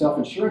creating these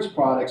self-insurance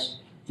products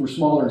for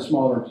smaller and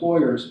smaller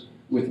employers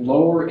with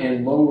lower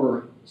and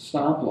lower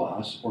stop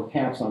loss or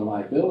caps on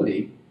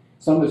liability.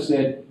 Some have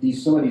said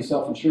some of these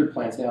self-insured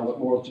plans now look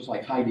more just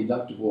like high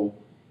deductible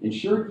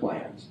insured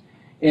plans.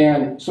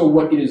 And so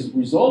what it is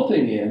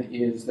resulting in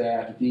is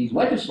that the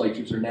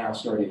legislatures are now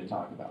starting to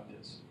talk about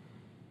this.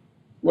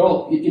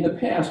 Well, in the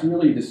past,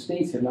 really, the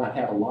states have not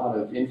had a lot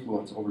of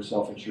influence over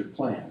self-insured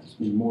plans. It's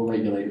been more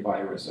regulated by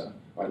ERISA,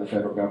 by the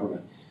federal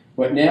government.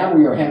 But now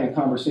we are having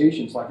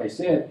conversations, like I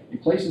said, in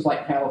places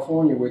like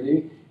California where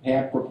they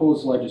have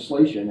proposed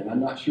legislation, and I'm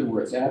not sure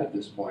where it's at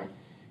this point,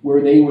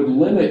 where they would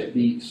limit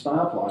the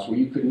stop loss, where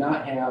you could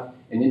not have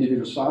an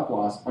individual stop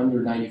loss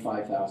under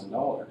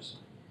 $95,000.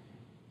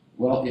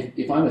 Well,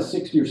 if I'm a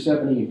 60 or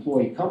 70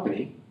 employee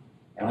company,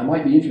 and I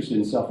might be interested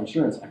in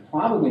self-insurance, I'm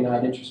probably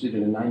not interested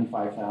in a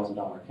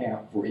 $95,000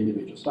 cap for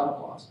individual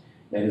stop loss.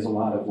 That is a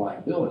lot of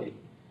liability.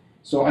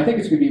 So I think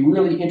it's going to be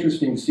really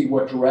interesting to see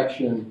what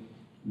direction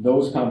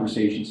those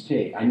conversations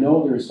take. I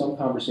know there is some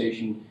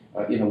conversation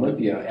in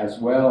Olympia as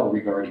well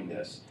regarding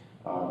this.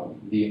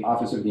 The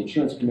Office of the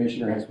Insurance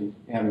Commissioner has been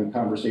having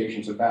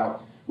conversations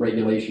about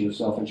regulation of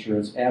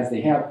self-insurance, as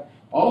they have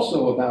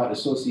also about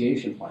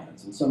association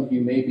plans. And some of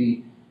you may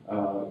be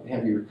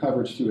have your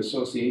coverage through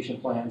association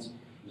plans.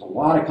 There's a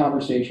lot of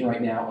conversation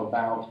right now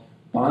about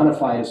bona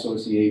fide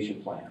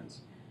association plans.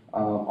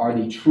 Are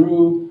they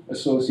true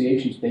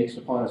associations based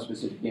upon a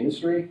specific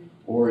industry,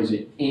 or is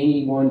it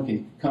anyone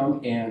can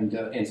come and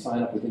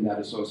sign up within that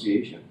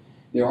association?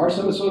 There are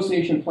some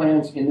association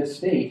plans in this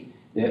state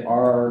that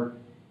are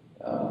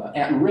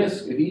at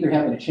risk of either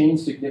having to change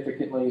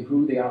significantly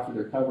who they offer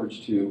their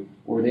coverage to,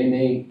 or they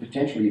may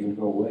potentially even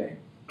go away.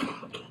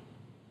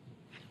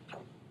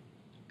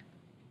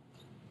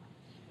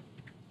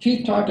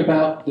 Keith talked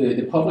about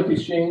the public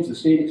exchange, the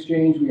state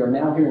exchange. We are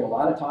now hearing a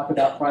lot of talk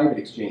about private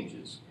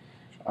exchanges.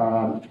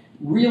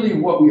 Really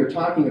what we are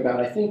talking about,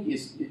 I think,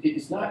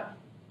 is not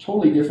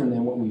totally different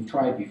than what we've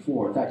tried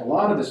before. In fact, a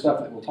lot of the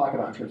stuff that we'll talk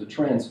about in terms of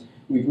trends,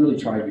 we've really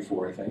tried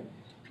before, I think.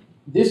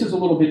 This is a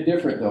little bit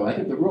different, though. I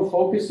think the real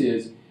focus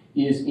is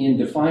in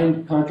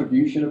defined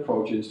contribution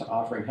approaches to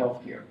offering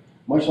health care.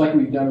 Much like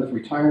we've done with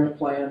retirement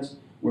plans,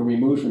 where we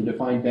moved from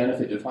defined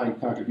benefit to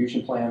defined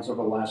contribution plans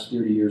over the last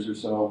 30 years or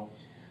so.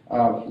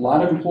 A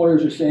lot of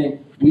employers are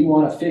saying, we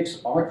want to fix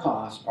our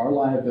cost, our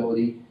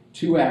liability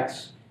to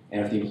X,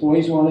 and if the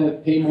employees want to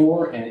pay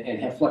more and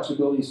have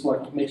flexibility,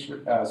 select makes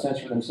sense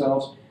for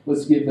themselves,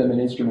 let's give them an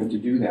instrument to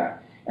do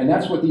that. And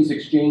that's what these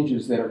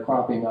exchanges that are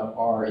cropping up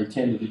are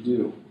intended to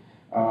do.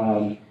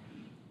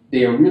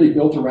 They are really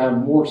built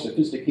around more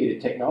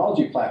sophisticated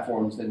technology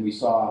platforms than we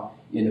saw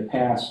in the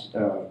past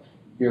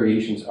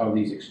variations of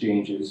these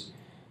exchanges.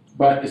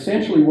 But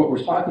essentially what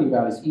we're talking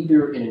about is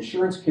either an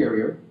insurance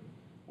carrier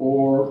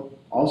or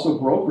also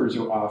brokers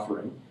are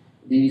offering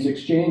these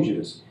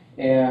exchanges.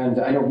 And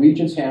I know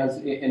Regents has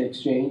an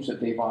exchange that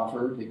they've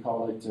offered. They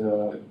call it,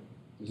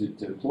 is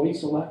it Employee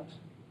Select?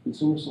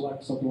 Consumer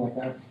Select, something like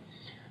that.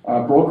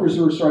 Brokers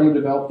are starting to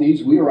develop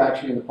these. We are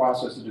actually in the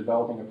process of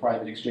developing a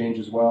private exchange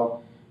as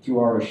well through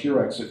our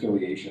Assurex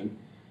affiliation.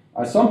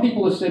 Some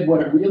people have said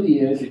what it really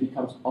is, it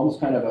becomes almost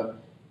kind of a,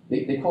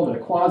 they call it a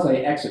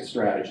quasi-exit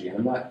strategy, and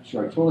I'm not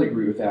sure I totally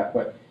agree with that,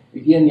 but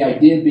again, the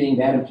idea being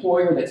that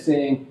employer that's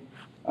saying,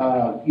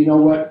 you know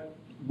what,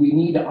 we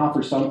need to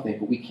offer something,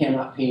 but we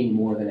cannot pay any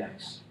more than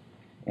X.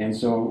 And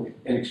so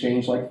an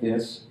exchange like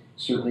this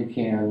certainly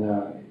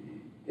can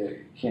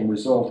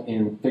result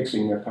in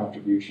fixing their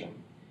contribution.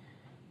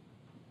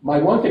 My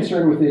one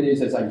concern with it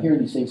is, as I'm hearing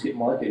these things get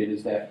marketed,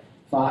 is that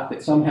thought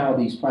that somehow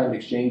these private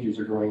exchanges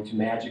are going to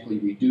magically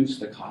reduce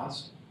the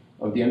cost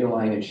of the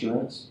underlying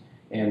insurance,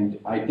 and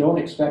I don't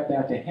expect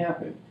that to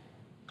happen.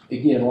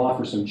 Again, it'll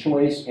offer some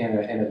choice and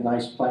a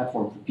nice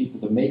platform for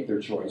people to make their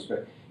choice,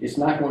 but it's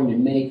not going to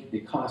make the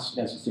costs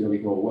necessarily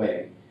go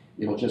away.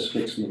 It'll just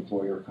fix the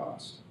employer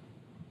cost.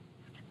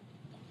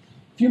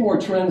 A few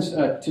more trends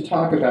to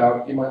talk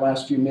about in my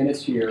last few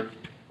minutes here.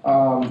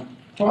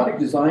 Product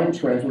design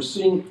trends. We're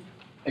seeing,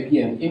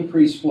 again,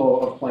 increased flow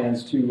of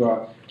plans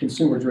to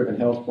consumer-driven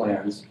health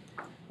plans.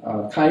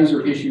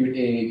 Kaiser issued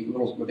a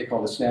little, what they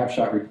call the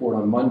snapshot report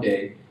on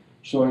Monday,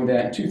 showing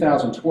that in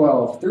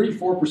 2012,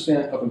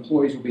 34% of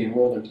employees will be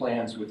enrolled in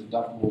plans with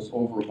deductibles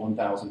over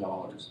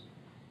 $1,000.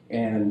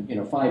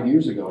 And 5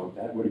 years ago,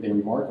 that would have been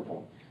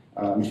remarkable.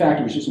 In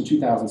fact, it was just in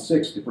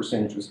 2006, the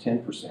percentage was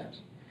 10%.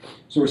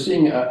 So we're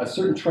seeing a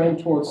certain trend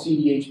towards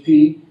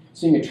CDHP,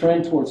 seeing a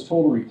trend towards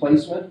total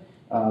replacement.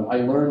 I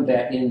learned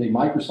that in the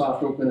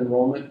Microsoft open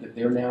enrollment that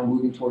they're now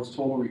moving towards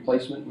total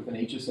replacement with an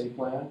HSA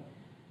plan.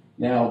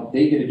 Now,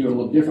 they get to do it a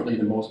little differently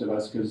than most of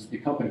us because the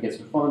company gets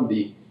to fund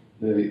the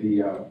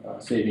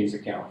savings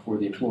account for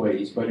the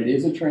employees, but it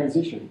is a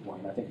transition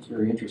point. I think it's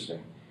very interesting.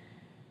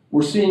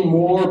 We're seeing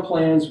more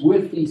plans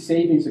with these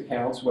savings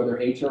accounts, whether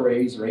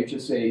HRAs or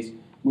HSAs,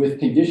 with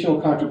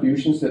conditional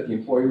contributions that the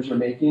employers are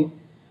making.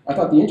 I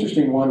thought the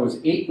interesting one was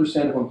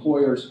 8% of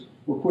employers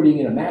were putting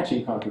in a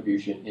matching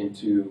contribution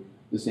into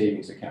the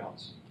savings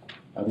accounts.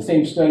 The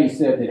same study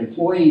said that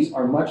employees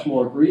are much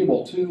more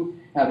agreeable to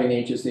having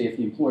an HSA if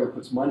the employer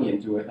puts money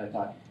into it. And I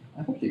thought,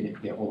 I hope they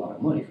didn't pay a whole lot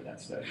of money for that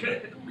study.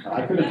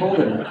 I could have told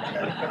them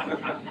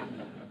that.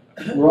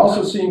 We're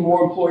also seeing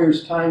more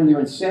employers time their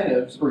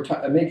incentives or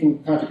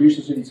making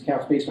contributions to these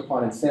accounts based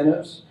upon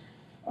incentives.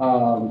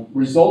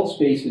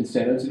 Results-based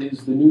incentives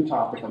is the new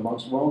topic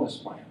amongst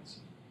wellness plans.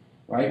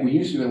 Right? We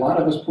used to, a lot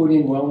of us put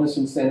in wellness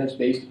incentives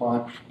based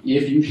upon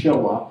if you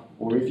show up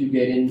or if you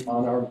get in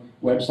on our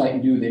website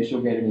and do this,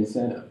 you'll get an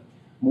incentive.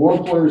 More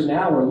employers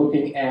now are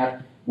looking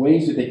at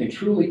ways that they can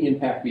truly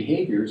impact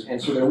behaviors,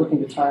 and so they're looking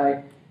to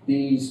tie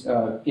these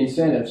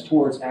incentives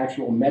towards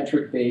actual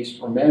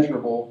metric-based or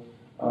measurable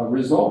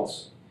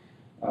results.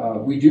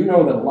 We do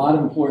know that a lot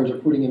of employers are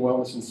putting in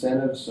wellness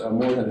incentives.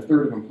 More than a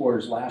third of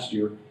employers last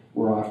year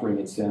were offering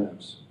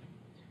incentives.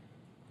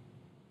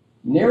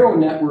 Narrow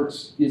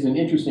networks is an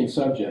interesting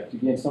subject.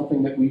 Again,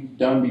 something that we've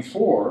done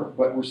before,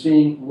 but we're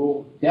seeing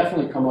will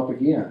definitely come up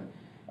again.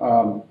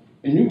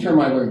 A new term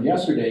I learned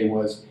yesterday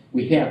was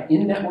we have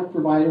in-network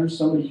providers.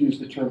 Somebody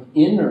used the term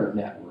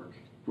inner-network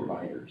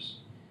providers.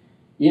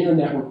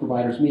 Inner-network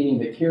providers meaning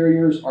that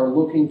carriers are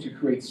looking to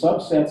create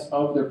subsets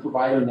of their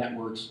provider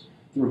networks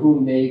through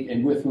whom they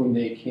and with whom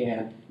they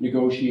can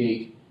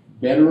negotiate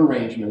better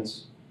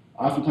arrangements,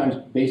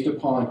 oftentimes based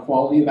upon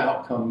quality of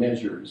outcome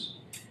measures,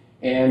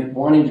 and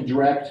wanting to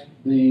direct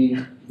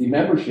the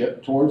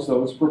membership towards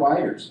those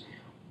providers.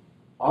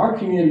 Our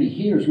community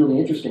here is really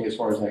interesting as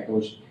far as that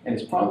goes, and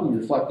it's probably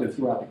reflective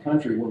throughout the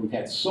country where we've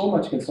had so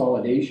much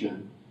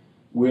consolidation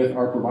with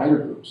our provider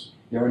groups.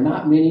 There are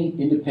not many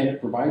independent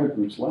provider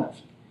groups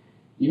left.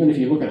 Even if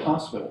you look at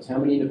hospitals, how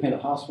many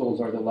independent hospitals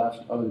are there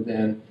left other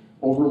than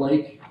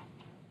Overlake,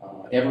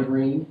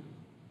 Evergreen,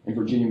 and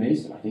Virginia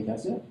Mason? I think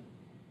that's it.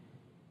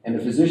 And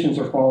the physicians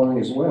are following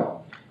as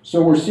well.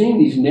 So we're seeing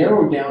these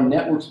narrowed down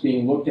networks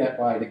being looked at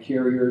by the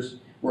carriers.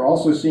 We're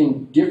also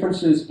seeing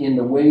differences in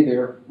the way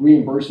they're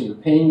reimbursing or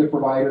paying the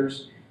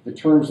providers. The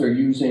terms they're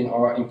using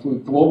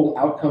include global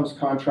outcomes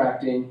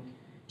contracting,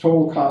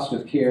 total cost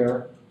of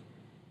care,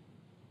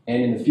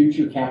 and in the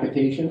future,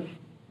 capitation.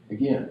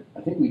 Again,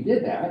 I think we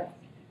did that.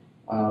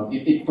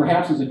 It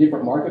perhaps is a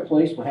different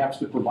marketplace. Perhaps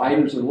the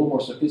providers are a little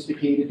more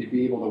sophisticated to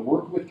be able to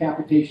work with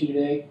capitation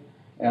today.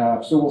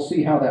 So we'll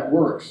see how that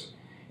works.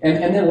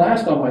 And then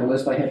last on my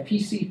list, I have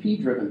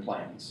PCP-driven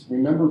plans.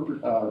 Remember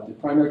the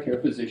primary care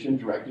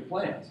physician-directed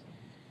plans.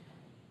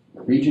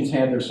 The regions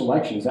had their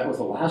selections. That was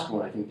the last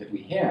one I think that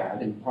we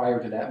had, and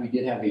prior to that, we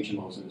did have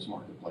HMOs in this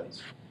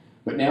marketplace.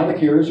 But now the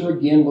carriers are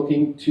again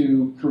looking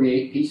to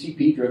create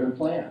PCP-driven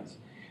plans.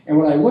 And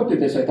when I looked at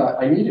this, I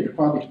thought I needed to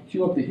probably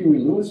cue up the Huey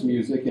Lewis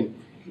music,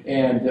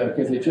 and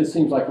because it just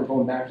seems like we're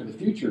going back to the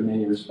future in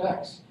many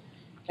respects.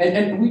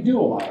 And we do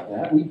a lot of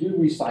that. We do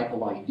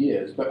recycle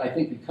ideas, but I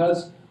think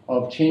because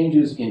of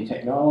changes in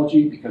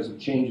technology, because of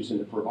changes in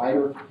the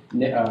provider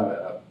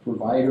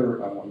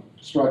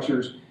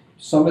structures,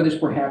 some of this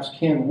perhaps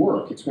can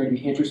work. It's going to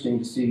be interesting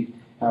to see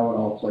how it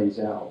all plays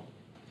out.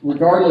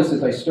 regardless,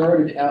 as I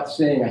started out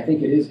saying, I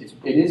think it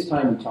is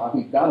time to talk.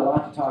 We've got a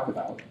lot to talk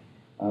about.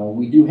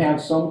 We do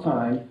have some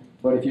time,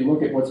 but if you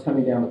look at what's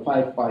coming down the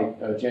pipe by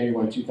January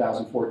 1,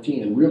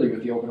 2014, and really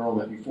with the open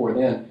enrollment before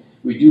then,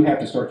 we do have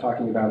to start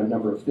talking about a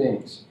number of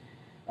things.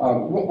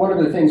 One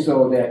of the things,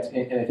 though, that,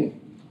 and I think,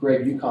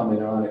 Greg, you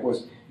commented on it,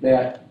 was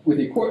that with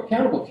the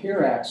Accountable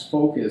Care Act's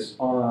focus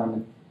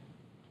on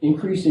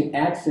increasing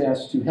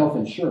access to health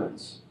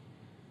insurance,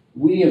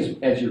 we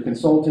as your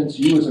consultants,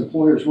 you as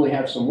employers really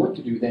have some work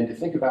to do then to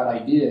think about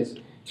ideas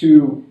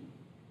to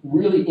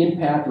really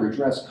impact or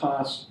address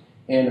costs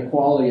and the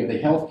quality of the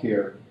health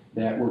care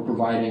that we're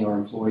providing our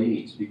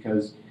employees.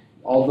 Because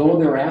although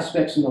there are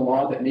aspects in the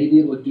law that may be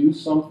able to do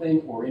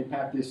something or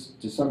impact this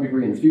to some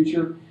degree in the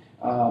future,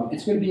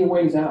 it's going to be a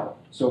ways out.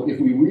 So if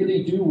we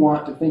really do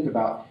want to think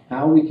about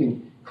how we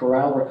can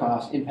corral our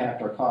costs,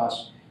 impact our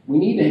costs, we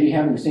need to be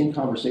having the same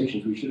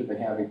conversations we should have been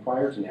having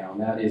prior to now,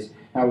 and that is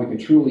how we can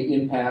truly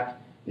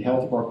impact the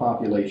health of our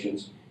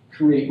populations,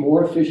 create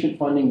more efficient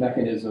funding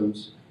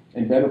mechanisms,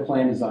 and better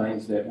plan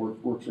designs that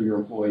work for your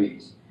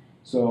employees.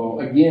 So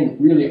again,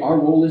 really our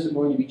role isn't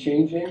going to be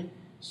changing.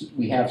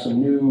 We have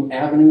some new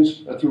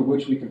avenues through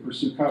which we can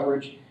pursue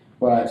coverage,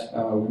 but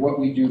what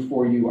we do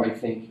for you, I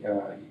think,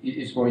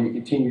 is going to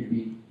continue to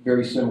be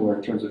very similar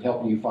in terms of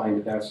helping you find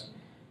the best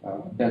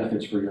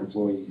benefits for your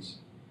employees.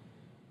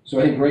 So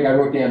I think, Greg, I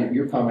wrote down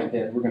your comment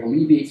that we're going to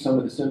alleviate some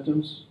of the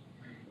symptoms,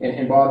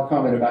 and Bob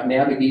commented about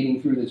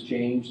navigating through this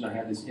change, and I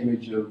had this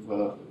image of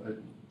a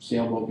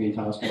sailboat being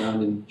tossed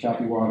around in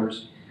choppy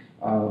waters.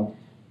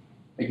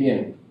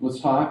 Again,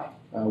 let's talk.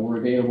 We're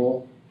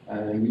available,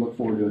 and we look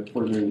forward to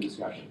furthering the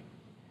discussion.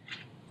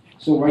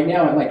 So right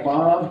now, I'd like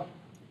Bob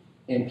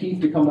and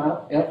Keith to come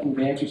out and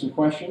answer some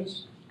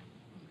questions.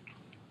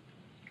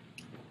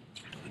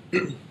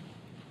 I'm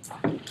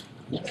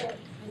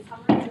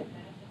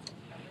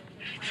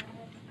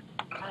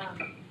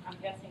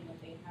guessing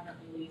that they haven't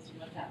released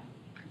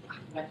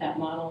what that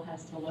model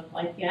has to look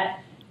like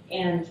yet.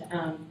 And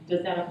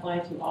does that apply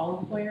to all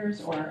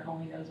employers or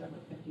only those over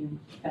 50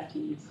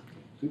 FTEs?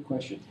 Good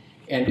question.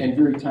 And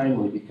very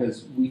timely,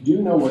 because we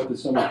do know what the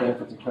summary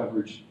benefits and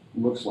coverage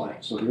looks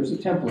like. So there's a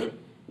template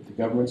that the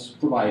government's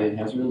provided,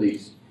 has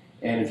released.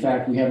 And in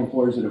fact, we have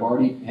employers that have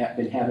already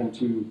been having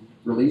to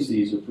release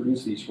these or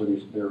produce these for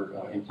their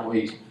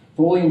employees.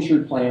 Fully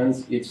insured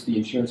plans, it's the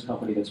insurance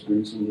company that's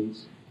producing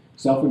these.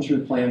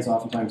 Self-insured plans,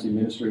 oftentimes the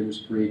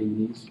administrators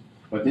creating these.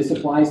 But this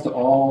applies to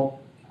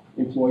all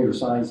employer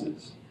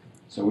sizes.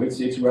 So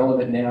it's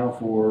relevant now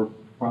for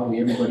probably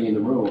everybody in the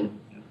room.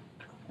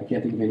 I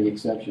can't think of any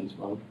exceptions,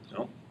 Bob.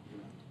 No.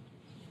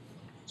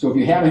 So if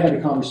you haven't had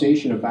a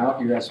conversation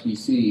about your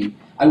SBC,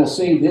 I will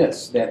say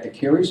this, that the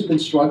carriers have been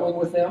struggling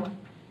with them.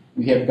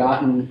 We have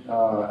gotten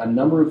a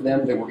number of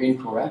them that were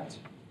incorrect.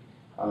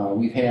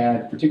 We've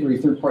had particularly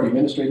third-party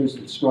administrators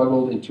that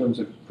struggled in terms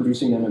of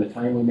producing them in a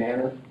timely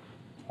manner.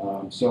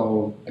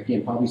 So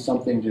again, probably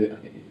something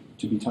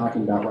to be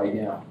talking about right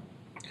now.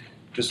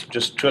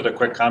 Just two other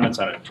quick comments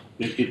on it.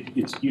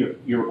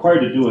 You're required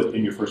to do it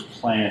in your first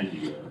plan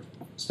year,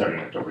 starting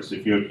in October. So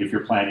if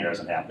your plan year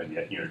hasn't happened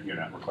yet, you're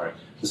not required.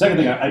 The second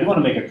thing I do want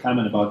to make a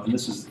comment about, and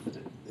this is,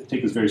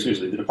 take this very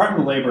seriously, the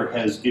Department of Labor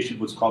has issued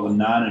what's called a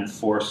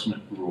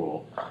non-enforcement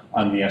rule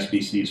on the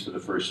SBCs for the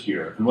first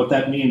year. And what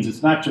that means,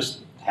 it's not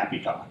just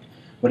happy talk.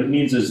 What it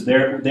means is they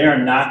are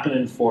not going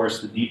to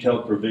enforce the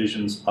detailed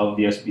provisions of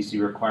the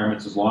SBC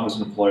requirements as long as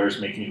an employer is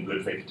making a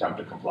good faith attempt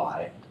to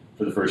comply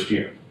for the first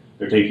year.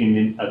 They're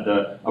taking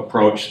the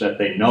approach that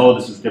they know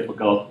this is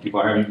difficult.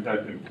 People are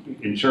having,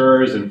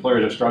 insurers and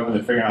employers are struggling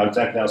to figure out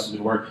exactly how this is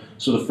going to work.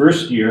 So the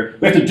first year,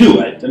 we have to do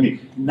it. I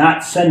mean,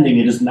 not sending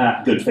it is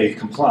not good faith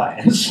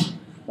compliance,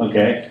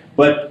 okay?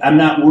 But I'm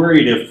not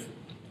worried if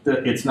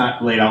it's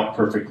not laid out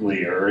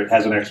perfectly or it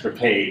has an extra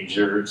page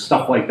or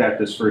stuff like that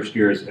this first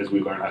year as we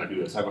learn how to do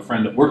this. I have a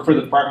friend that worked for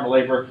the Department of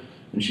Labor,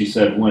 and she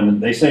said when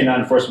they say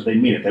non-enforcement, they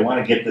mean it. They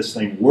want to get this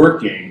thing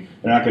working.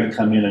 They're not going to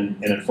come in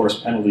and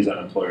enforce penalties on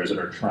employers that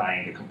are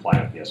trying to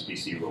comply with the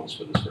SBC rules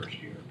for this first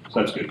year.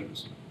 So that's good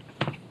news.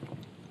 I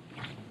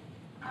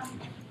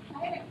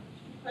had a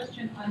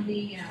question on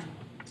the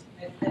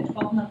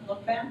 12-month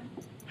look back.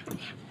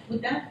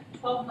 Would that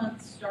 12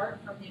 months start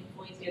from the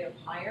employee's date of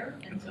hire,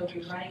 and so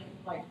be running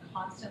like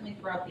constantly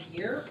throughout the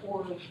year,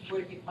 or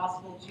would it be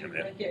possible to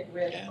really get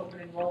rid of open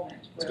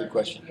enrollment? That's a good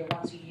question. Where it would be a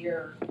once a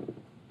year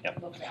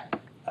look back?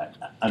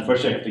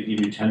 Unfortunately, I have to give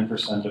you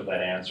 10% of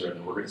that answer, and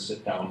then we're going to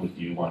sit down with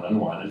you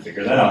one-on-one and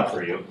figure that out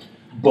for you.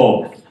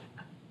 Both.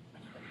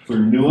 For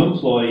new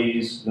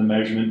employees, the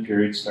measurement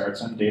period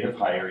starts on date of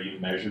hire. You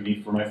measure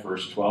me for my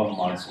first 12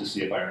 months to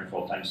see if I earn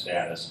full-time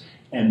status.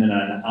 And then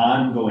on an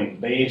ongoing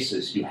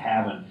basis, you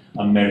have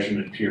a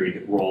measurement period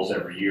that rolls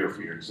every year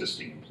for your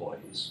existing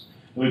employees.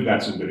 And we've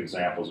got some good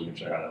examples. We can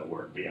show you how that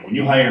works. But yeah, when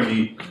you hire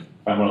me,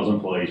 if I'm one of those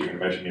employees, you're going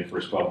to measure me the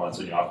first 12 months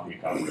and you offer me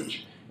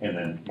coverage. And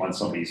then once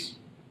somebody's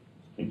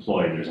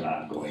employed, there's an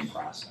ongoing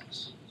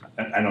process.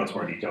 I know it's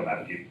more detailed now,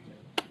 but you.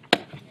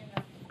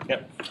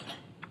 Yep.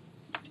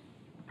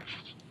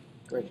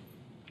 Great.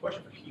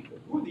 Question for Keith.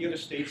 Who are the other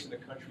states in the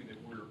country that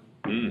we're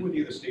Who are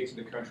the other states in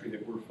the country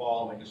that we're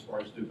following as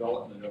far as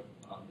development of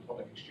the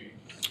public exchange?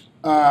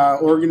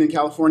 Oregon and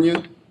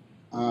California,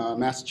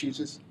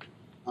 Massachusetts.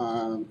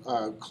 Oregon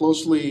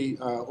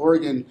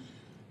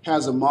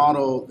has a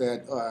model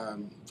that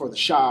for the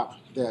shop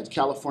that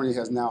California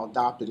has now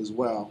adopted as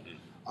well,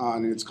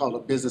 and it's called a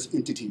business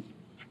entity,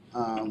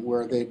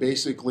 where they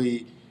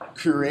basically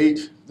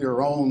create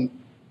their own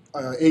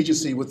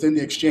agency within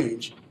the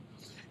exchange,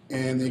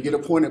 and they get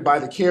appointed by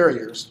the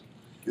carriers,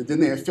 and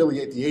then they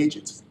affiliate the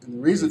agents. And the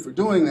reason for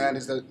doing that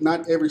is that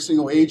not every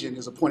single agent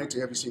is appointed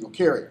to every single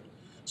carrier.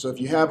 So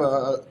if you have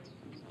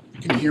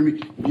can you hear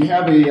me? If you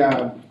have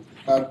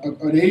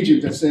an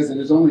agent that says that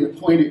is only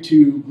appointed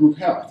to group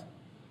health,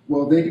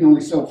 well, they can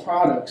only sell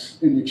products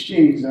in the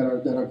exchange that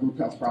are group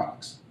health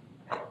products.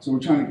 So we're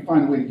trying to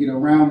find a way to get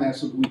around that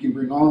so that we can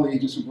bring all the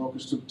agents and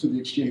brokers to the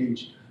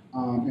exchange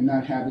and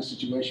not have a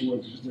situation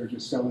where they're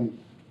just selling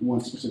one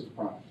specific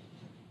product.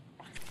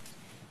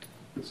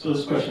 So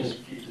this question is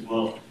for Keith as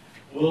well.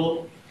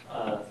 Will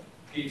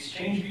the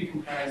exchange be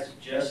comprised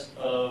just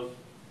of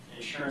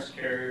insurance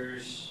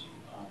carriers,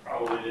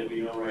 probably that we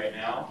know right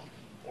now,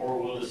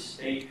 or will the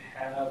state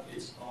have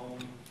its own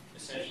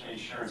essentially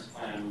insurance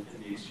plan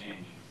within the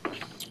exchange?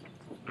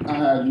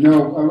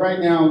 No, right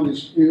now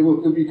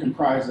it'll be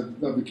comprised of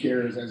the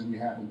carriers as we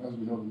have them, as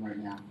we know them right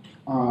now.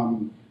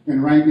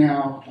 And right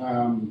now,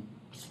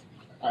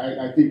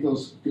 I think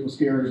those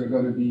carriers are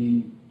going to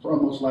be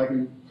most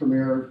likely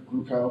Premier,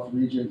 Group Health,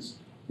 Regents,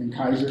 and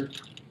Kaiser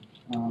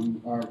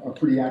are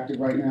pretty active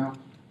right now.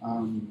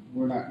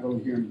 We're not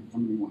really hearing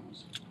from anyone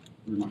else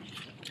very much.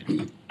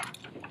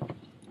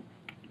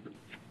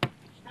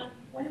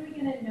 When are we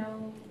going to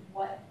know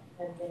what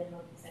the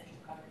minimum essential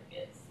coverage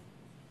is?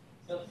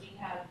 So if we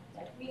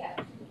have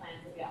two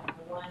plans that we offer.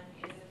 One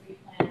is a free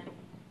plan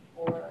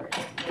for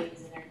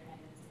employees and their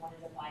dependents. One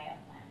is a buyout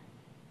plan.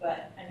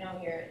 But I know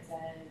here it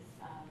says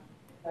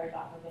declared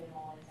offer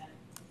minimal essential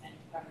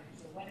coverage.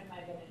 So when am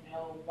I going to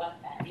know what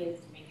that is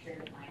to make sure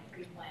that my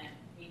free plan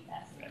meets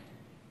that standard?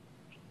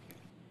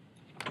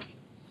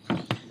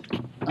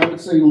 I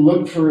would say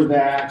look for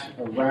that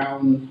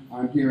around,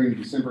 I'm hearing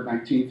December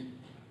 19th.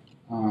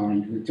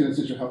 The 10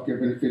 essential healthcare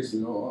benefits,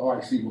 and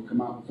OIC will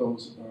come out with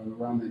those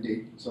around that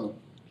date, so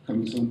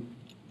coming soon.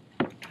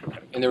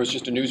 And there was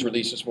just a news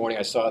release this morning.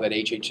 I saw that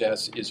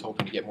HHS is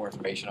hoping to get more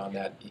information on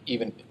that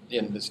even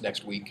in this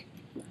next week.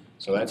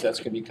 So that's going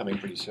to be coming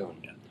pretty soon.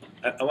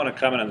 I want to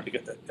comment on it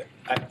because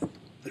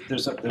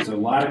there's a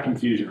lot of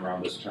confusion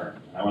around this term.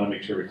 And I want to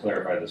make sure we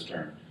clarify this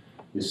term.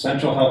 The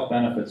essential health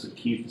benefits that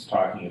Keith is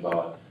talking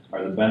about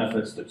are the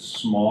benefits that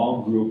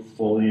small group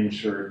fully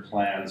insured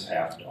plans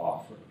have to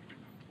offer.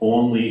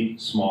 Only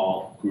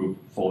small group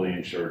fully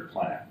insured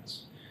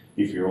plans.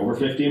 If you're over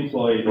 50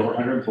 employees, over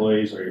 100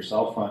 employees, or you're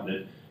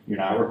self-funded, you're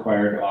not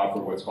required to offer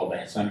what's called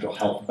the essential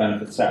health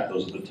benefit set.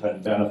 Those are the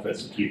 10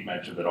 benefits that Keith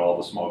mentioned that all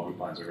the small group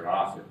plans are going to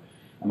offer.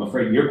 I'm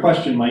afraid your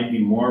question might be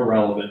more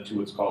relevant to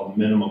what's called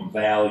minimum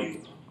value.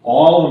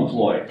 All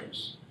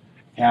employers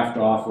have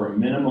to offer a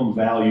minimum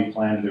value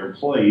plan to their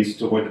employees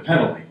to avoid the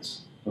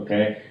penalties.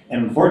 Okay?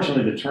 And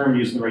unfortunately, the term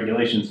used in the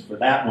regulations for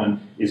that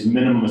one is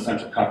minimum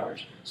essential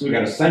coverage. So we've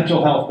got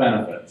essential health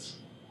benefits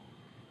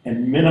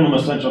and minimum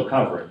essential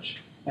coverage.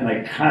 And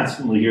I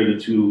constantly hear the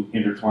two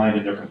intertwined,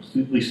 and they're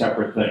completely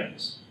separate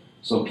things.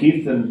 So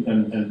Keith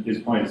and his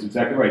point is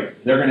exactly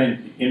right. They're going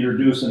to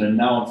introduce and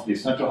announce the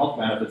essential health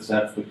benefit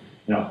sets,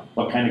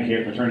 what kind of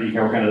care, maternity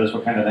care, what kind of this,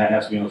 what kind of that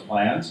has to be in those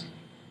plans.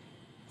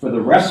 For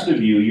the rest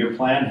of you, your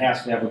plan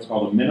has to have what's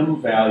called a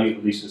minimum value,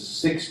 at least a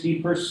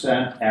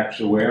 60%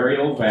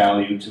 actuarial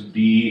value to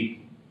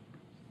be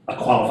a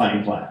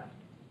qualifying plan.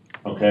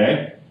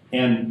 Okay?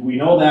 And we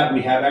know that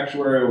we have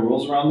actuarial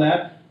rules around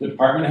that. The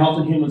Department of Health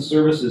and Human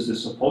Services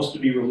is supposed to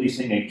be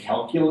releasing a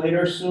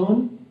calculator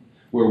soon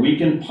where we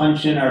can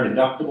punch in our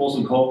deductibles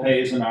and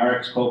copays and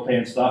RX copay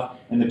and stuff,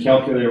 and the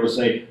calculator will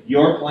say,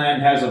 your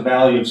plan has a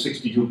value of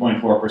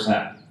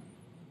 62.4%.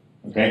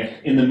 Okay?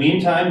 In the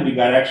meantime, we've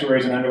got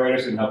actuaries and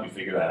underwriters that can help you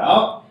figure that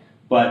out,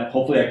 but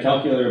hopefully that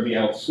calculator will be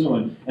out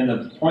soon. And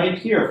the point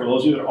here, for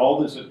those of you that are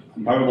all this,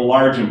 I'm talking about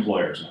large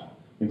employers now,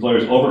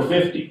 employers over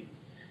 50.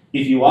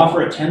 If you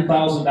offer a $10,000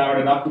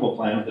 deductible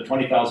plan with a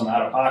 $20,000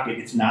 out of pocket,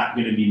 it's not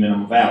going to be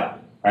minimum value,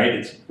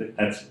 right?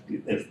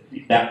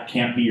 That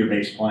can't be your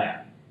base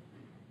plan.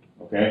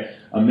 Okay,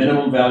 a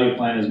minimum value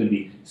plan is going to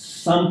be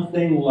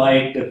something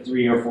like a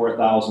 $3,000 or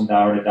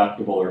 $4,000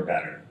 deductible or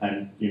better.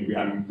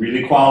 I'm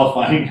really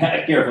qualifying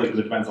that carefully because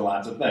it depends on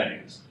lots of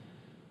things.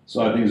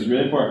 So I think it's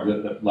really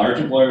important that the large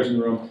employers in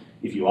the room,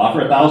 if you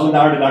offer a $1,000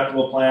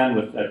 deductible plan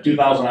with a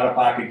 $2,000 out of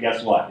pocket,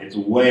 guess what? It's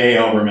way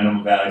over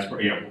minimum values.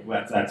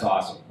 That's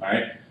awesome, all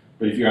right?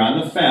 But if you're on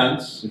the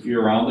fence, if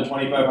you're around the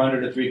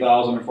 $2,500 to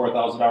 $3,000 or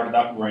 $4,000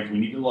 deductible range, we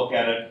need to look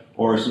at it.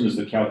 Or as soon as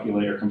the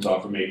calculator comes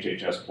out from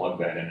HHS, plug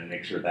that in and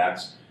make sure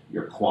that's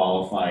your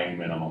qualifying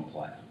minimum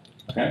plan.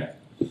 Okay?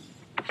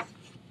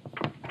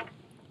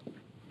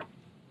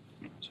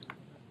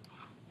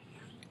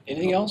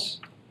 Anything else?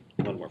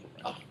 One more.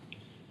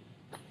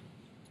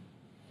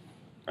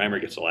 Reimer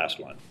gets the last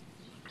one.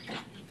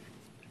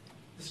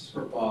 This is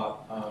for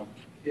Bob.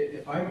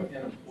 If I'm an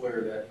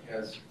employer that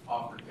has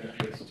offered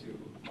benefits to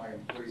my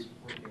employees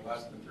working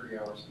less than 30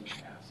 hours in the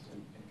past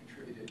and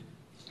contributed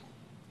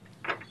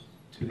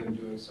to them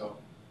doing so,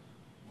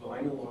 will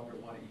I no longer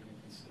want to even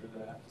consider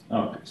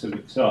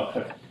that?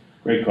 So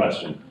great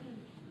question.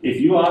 If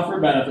you offer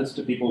benefits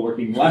to people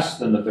working less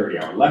than the 30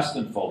 hour, less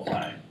than full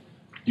time,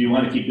 do you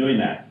want to keep doing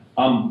that?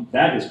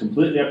 That is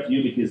completely up to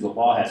you because the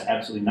law has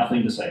absolutely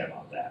nothing to say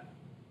about that.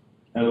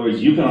 In other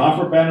words, you can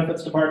offer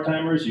benefits to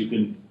part-timers, you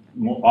can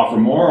offer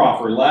more,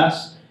 offer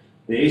less.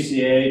 The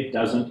ACA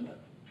doesn't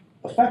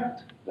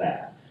affect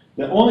that.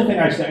 The only thing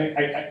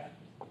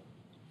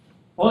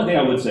only thing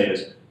I would say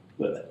is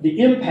the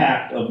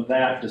impact of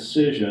that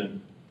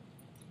decision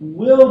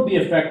will be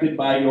affected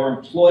by your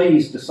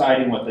employees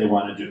deciding what they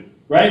want to do,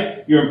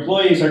 right? Your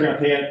employees are going to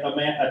pay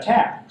a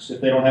tax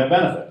if they don't have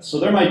benefits. So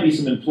there might be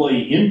some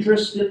employee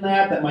interest in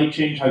that that might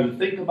change how you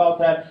think about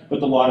that, but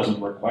the law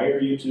doesn't require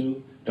you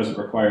to, doesn't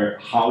require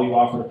how you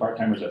offer to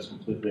part-timers. That's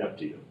completely up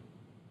to you.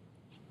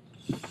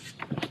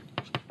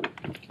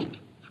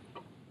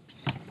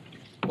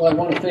 Well, I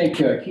want to thank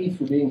Keith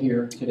for being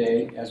here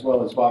today, as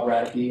well as Bob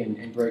Radke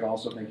and Greg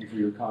also. Thank you for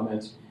your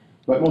comments.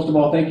 But most of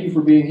all, thank you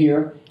for being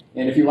here.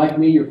 And if you're like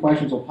me, your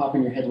questions will pop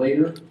in your head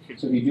later.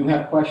 So if you do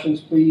have questions,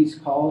 please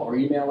call or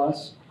email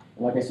us.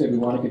 And like I said, we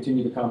want to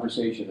continue the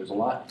conversation. There's a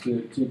lot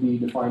to be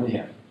defined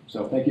ahead.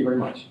 So thank you very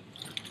much.